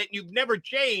discussed it, you've never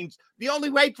changed. The only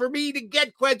way for me to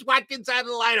get Quez Watkins out of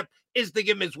the lineup is to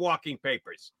give him his walking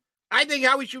papers. I think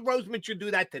Howie Roseman should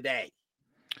do that today.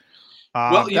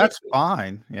 That's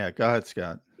fine. Yeah, go ahead,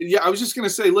 Scott. Yeah, I was just going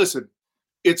to say, listen,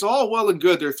 it's all well and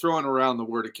good they're throwing around the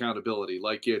word accountability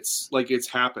like it's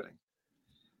happening.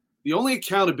 The only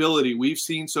accountability we've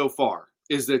seen so far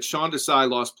is that Sean Desai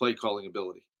lost play calling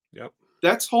ability. Yep.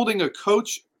 That's holding a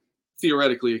coach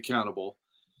theoretically accountable.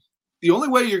 The only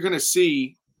way you're going to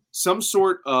see some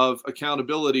sort of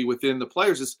accountability within the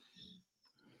players is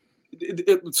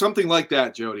something like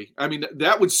that, Jody.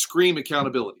 That would scream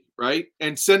accountability, right?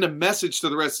 And send a message to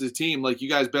the rest of the team like, you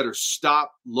guys better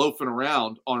stop loafing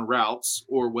around on routes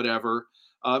or whatever.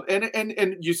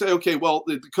 And you say, okay, well,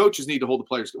 the coaches need to hold the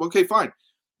players. Okay, fine.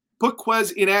 Put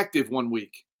Quez inactive 1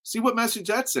 week. See what message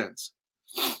that sends.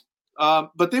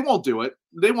 But they won't do it.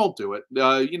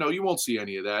 You won't see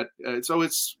any of that. So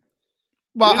it's.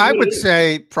 Well, I would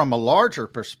say from a larger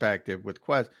perspective with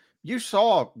Quez, you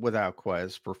saw without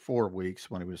Quez for 4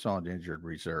 weeks when he was on injured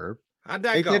reserve. How'd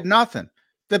that go? They did nothing.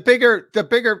 They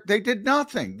did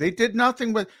nothing. They did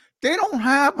nothing with. They don't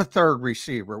have a third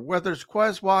receiver, whether it's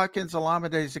Quez Watkins,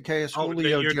 Olamide Zaccheaus,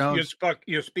 Julio Jones.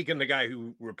 You're speaking the guy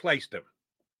who replaced him.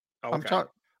 Okay.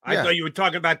 I thought you were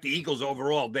talking about the Eagles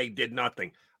overall. They did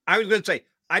nothing. I was going to say,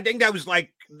 I think that was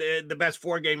like the best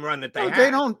 4-game run that they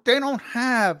had. They don't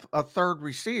have a third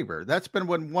receiver. That's been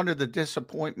one of the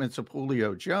disappointments of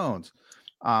Julio Jones.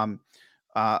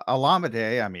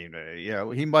 Alameda, I mean,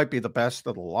 he might be the best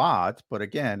of the lot, but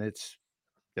again, it's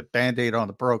the Band-Aid on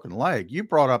the broken leg. You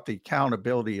brought up the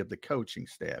accountability of the coaching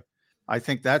staff. I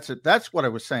think that's what I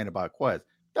was saying about Quez.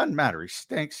 Doesn't matter. He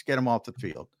stinks. Get him off the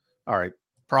field. All right.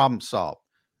 Problem solved.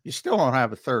 You still don't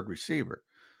have a third receiver.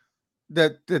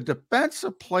 The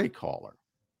defensive play caller.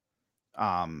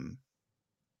 Why?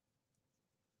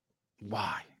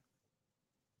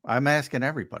 I'm asking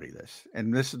everybody this,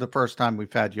 and this is the first time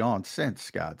we've had you on since,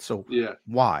 Scott. So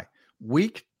why?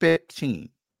 Week 15.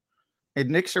 And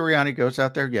Nick Sirianni goes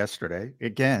out there yesterday.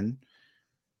 Again,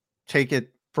 take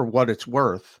it for what it's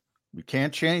worth. We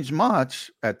can't change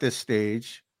much at this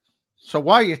stage. So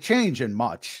why are you changing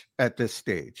much at this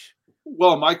stage?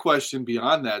 Well, my question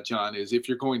beyond that, John, is if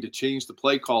you're going to change the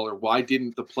play caller, why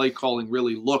didn't the play calling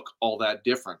really look all that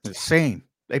different? The same.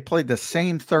 They played the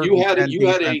same third. You had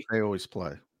they always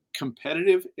play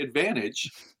competitive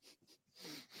advantage,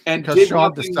 and because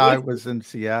Sean Desai was in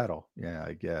Seattle. Yeah,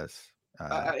 I guess.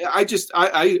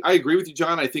 I agree with you,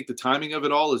 John. I think the timing of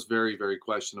it all is very, very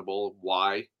questionable.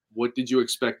 Why? What did you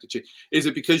expect to change? Is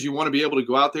it because you want to be able to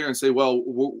go out there and say, well,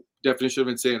 definition of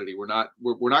insanity, we're not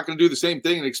going to do the same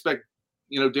thing and expect,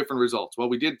 different results. Well,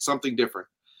 we did something different.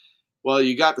 Well,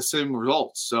 you got the same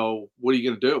results. So what are you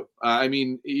going to do?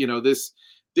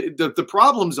 The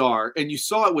problems are, and you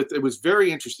saw it was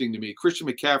very interesting to me. Christian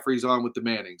McCaffrey's on with the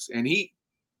Mannings, and he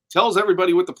tells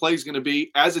everybody what the play is going to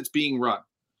be as it's being run.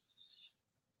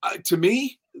 To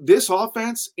me, this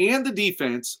offense and the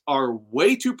defense are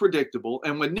way too predictable.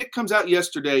 And when Nick comes out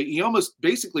yesterday, he almost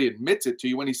basically admits it to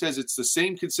you when he says it's the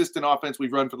same consistent offense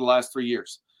we've run for the last 3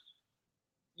 years.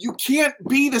 You can't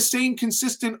be the same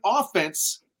consistent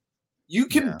offense. You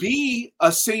can be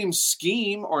a same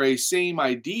scheme or a same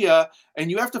idea, and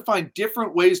you have to find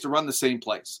different ways to run the same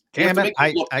plays. Damn it,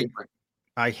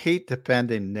 I hate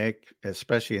defending Nick,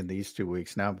 especially in these 2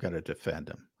 weeks. Now I'm going to defend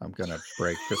him. I'm going to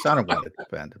break because I don't want to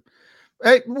defend him.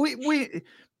 Hey, we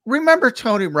remember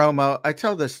Tony Romo. I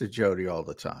tell this to Jody all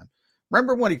the time.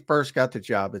 Remember when he first got the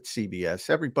job at CBS?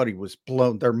 Everybody was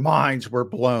blown. Their minds were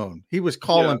blown. He was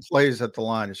calling plays at the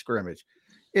line of scrimmage.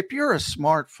 If you're a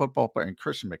smart football player, and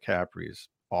Christian McCaffrey is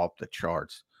off the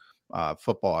charts,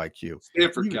 football IQ.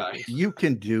 Stanford guy.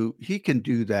 He can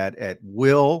do that at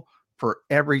will for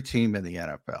every team in the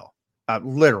NFL.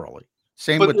 Literally.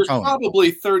 Same with there's Tony.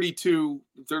 Probably 30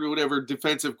 whatever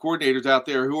defensive coordinators out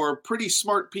there who are pretty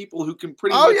smart people who can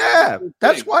pretty much. Yeah.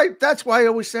 That's why I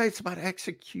always say it's about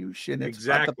execution. It's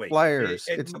about the players.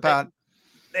 It's about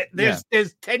there's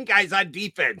 10 guys on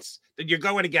defense that you're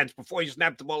going against before you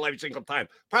snap the ball every single time.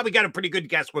 Probably got a pretty good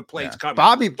guess what plays coming.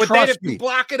 Bobby, but then if you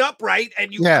block it up right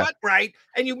and you cut right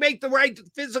and you make the right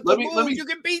physical move, you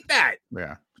can beat that.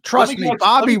 Yeah. Trust me,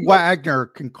 Bobby Wagner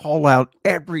can call out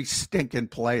every stinking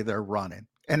play they're running.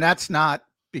 And that's not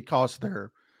because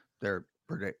they're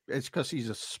it's because he's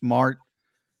a smart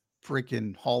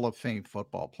freaking Hall of Fame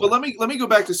football player. Well, let me go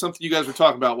back to something you guys were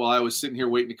talking about while I was sitting here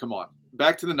waiting to come on.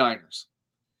 Back to the Niners.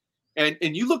 And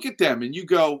you look at them and you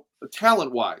go,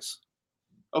 talent-wise,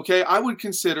 okay, I would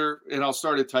consider, and I'll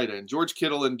start at tight end, George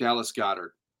Kittle and Dallas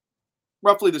Goedert.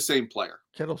 Roughly the same player.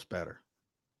 Kittle's better.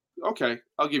 Okay,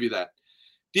 I'll give you that.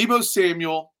 Deebo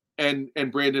Samuel and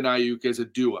Brandon Ayuk as a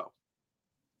duo.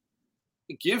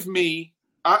 Give me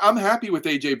 – I'm happy with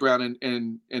A.J. Brown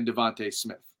and Devontae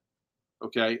Smith.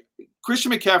 Okay?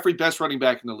 Christian McCaffrey, best running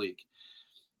back in the league.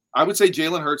 I would say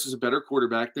Jalen Hurts is a better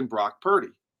quarterback than Brock Purdy.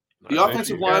 The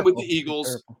offensive line with the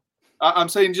Eagles, I'm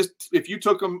saying just if you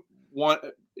took them one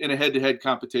in a head-to-head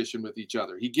competition with each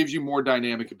other, he gives you more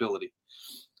dynamic ability.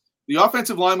 The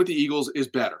offensive line with the Eagles is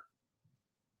better.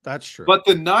 That's true. But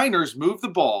the Niners move the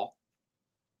ball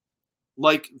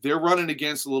like they're running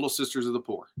against the Little Sisters of the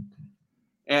Poor.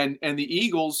 And the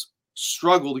Eagles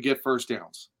struggle to get first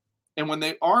downs. And when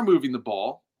they are moving the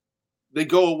ball, they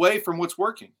go away from what's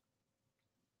working.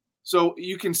 So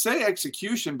you can say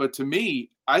execution, but to me,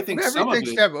 I think some of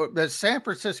it. The San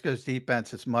Francisco's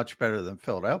defense is much better than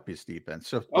Philadelphia's defense.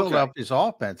 So Philadelphia's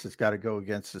offense has got to go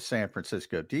against the San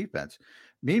Francisco defense.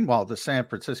 Meanwhile, the San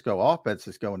Francisco offense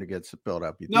is going against the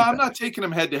Philadelphia defense. I'm not taking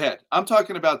them head to head. I'm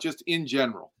talking about just in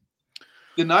general.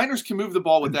 The Niners can move the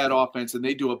ball with that offense, and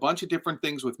they do a bunch of different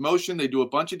things with motion. They do a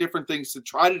bunch of different things to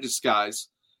try to disguise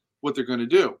what they're going to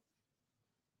do.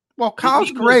 Well,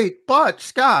 Kyle's great, but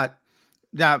Scott,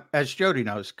 now, as Jody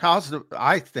knows,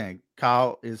 I think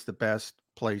Kyle is the best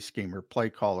play schemer, play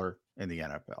caller in the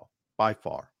NFL by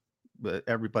far. But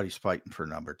everybody's fighting for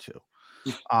number 2.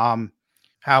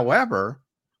 However,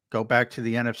 Go back to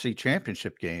the NFC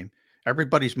Championship game.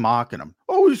 Everybody's mocking him.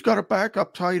 Oh, he's got a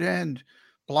backup tight end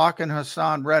blocking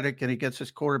Hassan Reddick, and he gets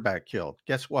his quarterback killed.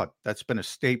 Guess what? That's been a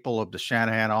staple of the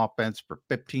Shanahan offense for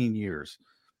 15 years,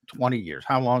 20 years.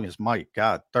 How long is Mike?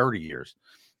 God, 30 years.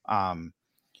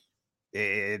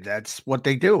 That's what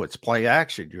they do. It's play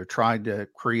action. You're trying to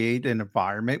create an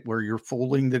environment where you're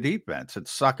fooling the defense and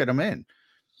sucking them in.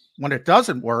 When it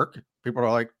doesn't work, people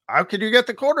are like, how can you get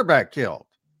the quarterback killed?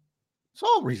 It's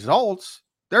all results.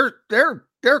 They're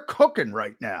cooking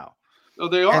right now. Oh,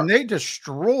 they are. And they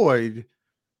destroyed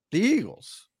the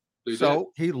Eagles. They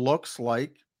so did. He looks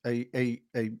like and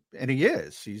he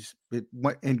is. He's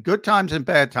in good times and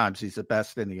bad times. He's the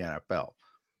best in the NFL.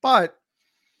 But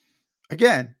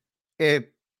again, if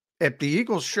the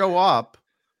Eagles show up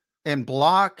and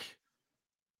block,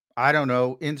 I don't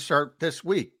know, insert this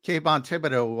week, Kayvon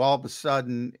Thibodeau all of a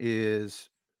sudden is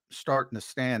starting to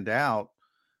stand out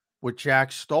with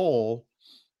Jack Stoll,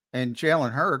 and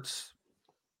Jalen Hurts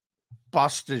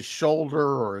bust his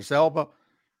shoulder or his elbow.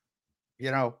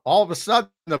 All of a sudden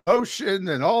the motion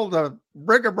and all the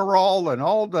rigmarole and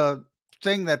all the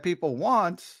thing that people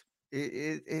want,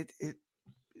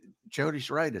 Jody's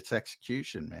right. It's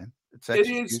execution, man. It's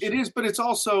execution. It is, but it's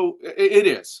also, it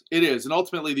is. And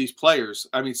ultimately these players,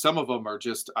 I mean, some of them are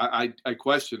just, I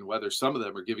question whether some of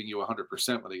them are giving you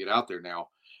 100% when they get out there now,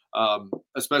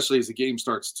 especially as the game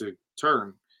starts to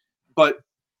turn. But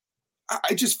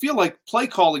I just feel like play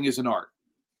calling is an art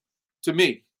to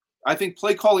me. I think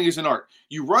play calling is an art.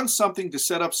 You run something to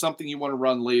set up something you want to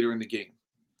run later in the game.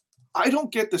 I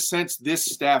don't get the sense this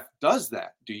staff does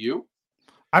that. Do you?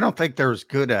 I don't think they're as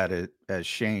good at it as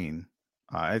Shane.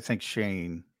 I think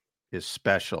Shane is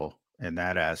special in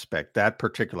that aspect, that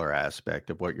particular aspect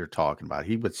of what you're talking about.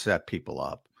 He would set people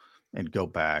up and go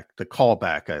back. The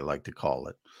callback, I like to call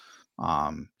it.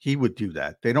 He would do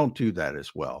that. They don't do that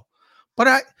as well.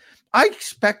 But I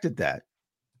expected that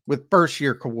with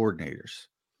first-year coordinators.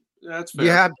 That's fair.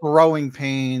 You have growing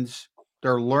pains.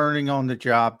 They're learning on the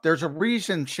job. There's a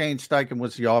reason Shane Steichen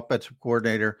was the offensive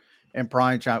coordinator and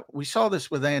Brian Johnson. We saw this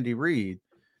with Andy Reid.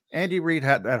 Andy Reid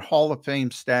had that Hall of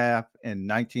Fame staff in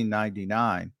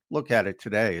 1999. Look at it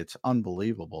today. It's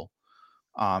unbelievable.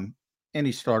 And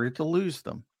he started to lose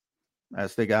them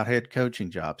as they got head coaching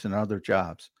jobs and other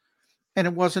jobs. And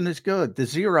it wasn't as good. The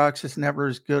Xerox is never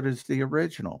as good as the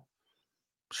original.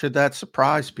 Should that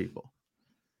surprise people?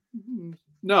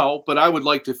 No, but I would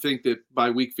like to think that by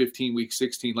week 15, week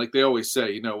 16, like they always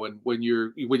say, when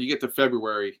you get to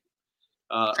February,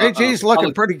 AG's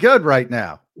looking pretty good right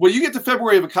now. When you get to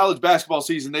February of a college basketball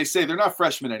season, they say they're not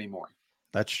freshmen anymore.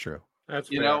 That's true. That's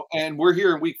fair. And we're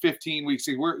here in week 15, week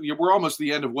 6. We're almost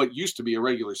the end of what used to be a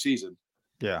regular season.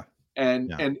 Yeah.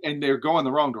 And they're going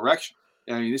the wrong direction.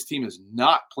 I mean, this team is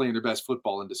not playing their best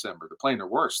football in December. They're playing their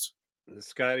worst.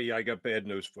 Scotty, I got bad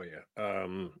news for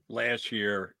you. Last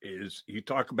year you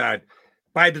talk about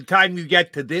by the time you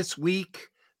get to this week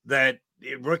that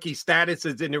rookie status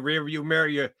is in the rearview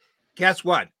mirror. Guess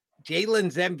what?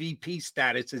 Jalen's MVP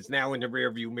status is now in the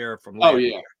rearview mirror from last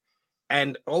year.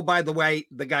 And by the way,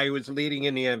 the guy who was leading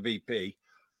in the MVP,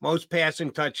 most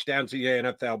passing touchdowns in the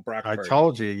NFL, Brock Purdy. I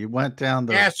told you went down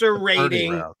the passer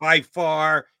rating route. By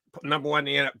far number one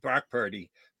in Brock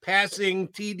Purdy. Passing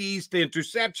TDs to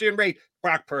interception rate,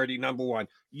 Brock Purdy, number one.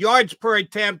 Yards per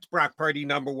attempt, Brock Purdy,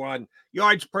 number one.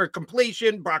 Yards per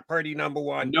completion, Brock Purdy, number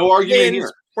one. No argument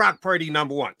here. Brock Purdy,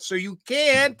 number one. So you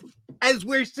can't, as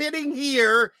we're sitting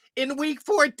here in week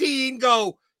 14,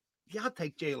 go, yeah, I'll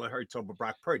take Jalen Hurts over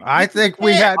Brock Purdy. I think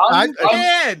we had.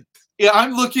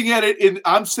 I'm looking at it, and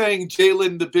I'm saying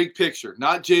Jalen the big picture,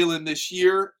 not Jalen this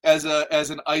year as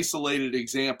an isolated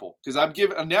example. Because I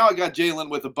got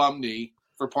Jalen with a bum knee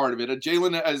for part of it.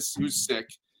 Jalen who's sick.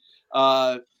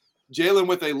 Jalen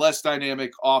with a less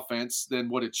dynamic offense than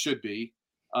what it should be.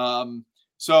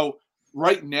 So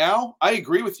right now, I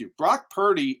agree with you. Brock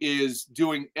Purdy is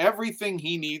doing everything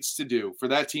he needs to do for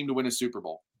that team to win a Super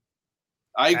Bowl.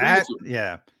 I agree with you.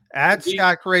 Yeah.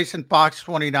 Scott Grayson, Fox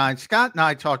 29. Scott and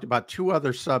I talked about two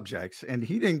other subjects, and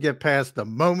he didn't get past the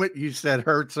moment you said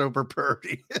Hurts over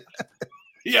Purdy.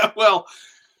 Yeah, well,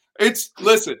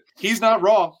 listen, he's not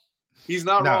wrong. He's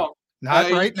not wrong.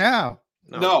 Not right now.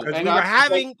 No,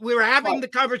 and we were having the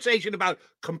conversation about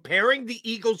comparing the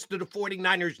Eagles to the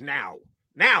 49ers now.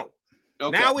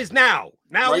 Okay. Now is now.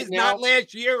 Now right is now, not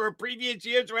last year or previous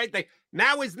years, right?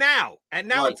 Now is now. And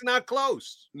now It's not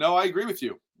close. No, I agree with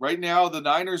you. Right now, the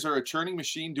Niners are a churning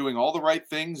machine doing all the right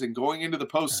things and going into the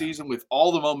postseason with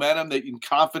all the momentum and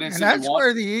confidence. And that's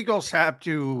where the Eagles have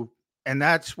to And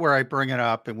that's where I bring it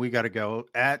up, and we got to go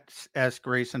at S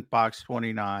Grayson Box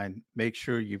 29. Make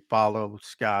sure you follow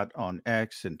Scott on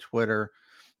X and Twitter.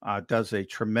 Does a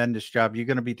tremendous job. You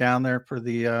going to be down there for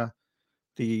the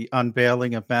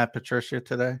unveiling of Matt Patricia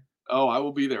today? Oh, I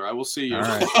will be there. I will see you. All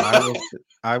right.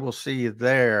 I will see you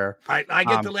there. I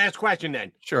get the last question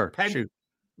then. Sure. Shoot.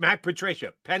 Matt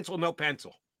Patricia, pencil, no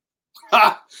pencil.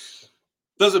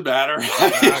 Doesn't matter.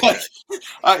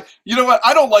 You know what?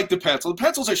 I don't like the pencil. The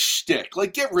pencil's a shtick.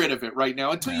 Like, get rid of it right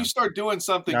now until you start doing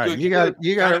something good. You got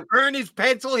to earn his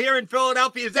pencil here in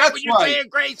Philadelphia. Is that what you're saying,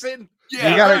 Grayson?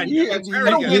 Yeah. You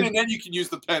win, and then you can use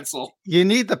the pencil. You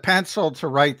need the pencil to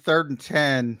write 3rd and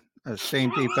 10. Same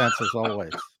defense as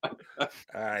always. All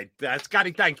right. That's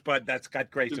Scotty. Thanks, bud. That's Scott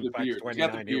Grayson,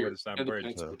 29 here with some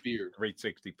birds.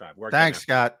 365. Thanks,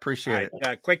 Scott. Appreciate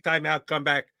it. Quick timeout. Come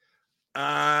back.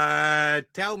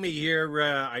 Tell me here.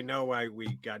 I know we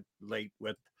got late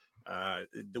with.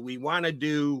 Do we want to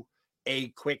do a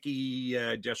quickie?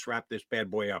 Just wrap this bad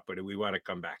boy up, or do we want to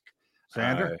come back?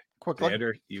 Xander, quickly.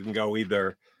 Xander, you can go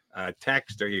either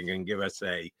text or you can give us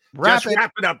a wrap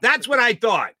it up. That's what I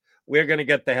thought. We're going to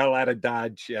get the hell out of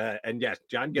Dodge. And yes,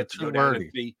 John gets to go down and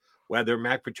see whether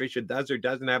Matt Patricia does or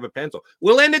doesn't have a pencil.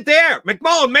 We'll end it there.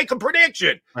 McMullen, make a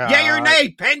prediction. Yay or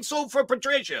nay, pencil for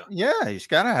Patricia. Yeah, he's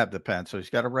got to have the pencil. He's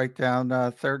got to write down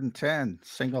 3rd and 10,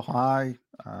 single high,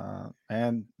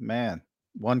 and man,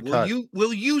 one cut.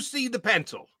 Will you see the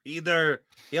pencil? Either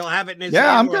he'll have it in his ear.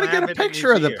 Yeah, I'm going to get a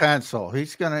picture of the pencil.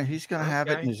 He's gonna have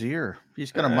it in his ear.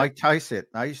 He's going to Mike Tice it.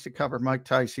 I used to cover Mike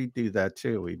Tice. He'd do that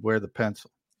too. He'd wear the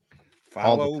pencil.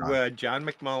 Follow John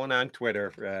McMullen on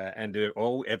Twitter, and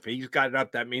if he's got it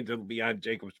up, that means it'll be on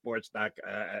Jacob Sports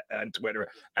on Twitter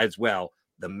as well.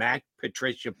 The Matt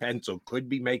Patricia pencil could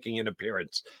be making an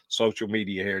appearance. Social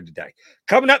media here today.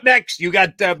 Coming up next, you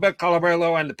got Bill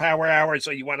Colabrello on the Power Hour,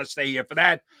 so you want to stay here for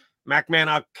that. MacMan,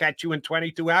 I'll catch you in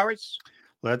 22 hours.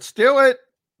 Let's do it.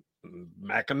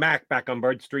 Mac and Mac back on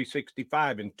Birds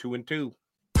 365 and 2 and 2.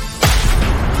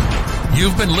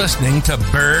 You've been listening to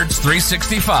Birds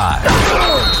 365,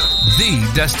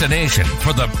 the destination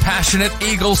for the passionate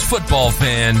Eagles football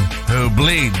fan who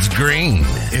bleeds green.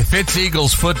 If it's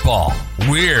Eagles football,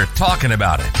 we're talking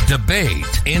about it. Debate,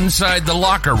 inside the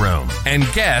locker room, and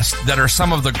guests that are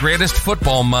some of the greatest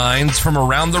football minds from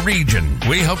around the region.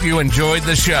 We hope you enjoyed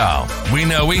the show. We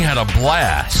know we had a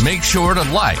blast. Make sure to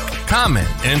like, comment,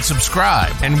 and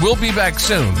subscribe, and we'll be back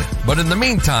soon. But in the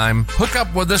meantime, hook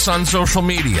up with us on social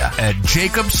media at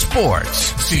Jacob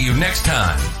Sports. See you next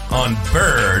time on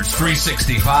Birds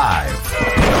 365.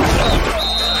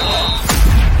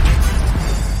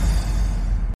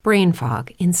 Brain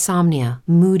fog, insomnia,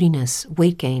 moodiness,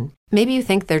 weight gain. Maybe you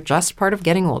think they're just part of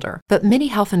getting older, but MIDI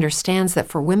Health understands that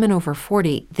for women over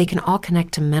 40, they can all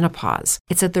connect to menopause.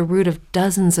 It's at the root of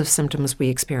dozens of symptoms we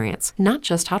experience, not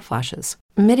just hot flashes.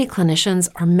 MIDI clinicians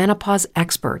are menopause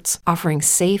experts, offering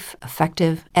safe,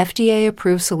 effective,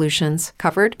 FDA-approved solutions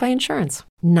covered by insurance.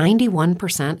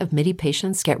 91% of MIDI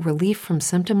patients get relief from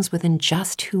symptoms within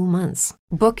just 2 months.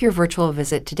 Book your virtual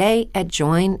visit today at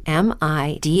joinmidi.com.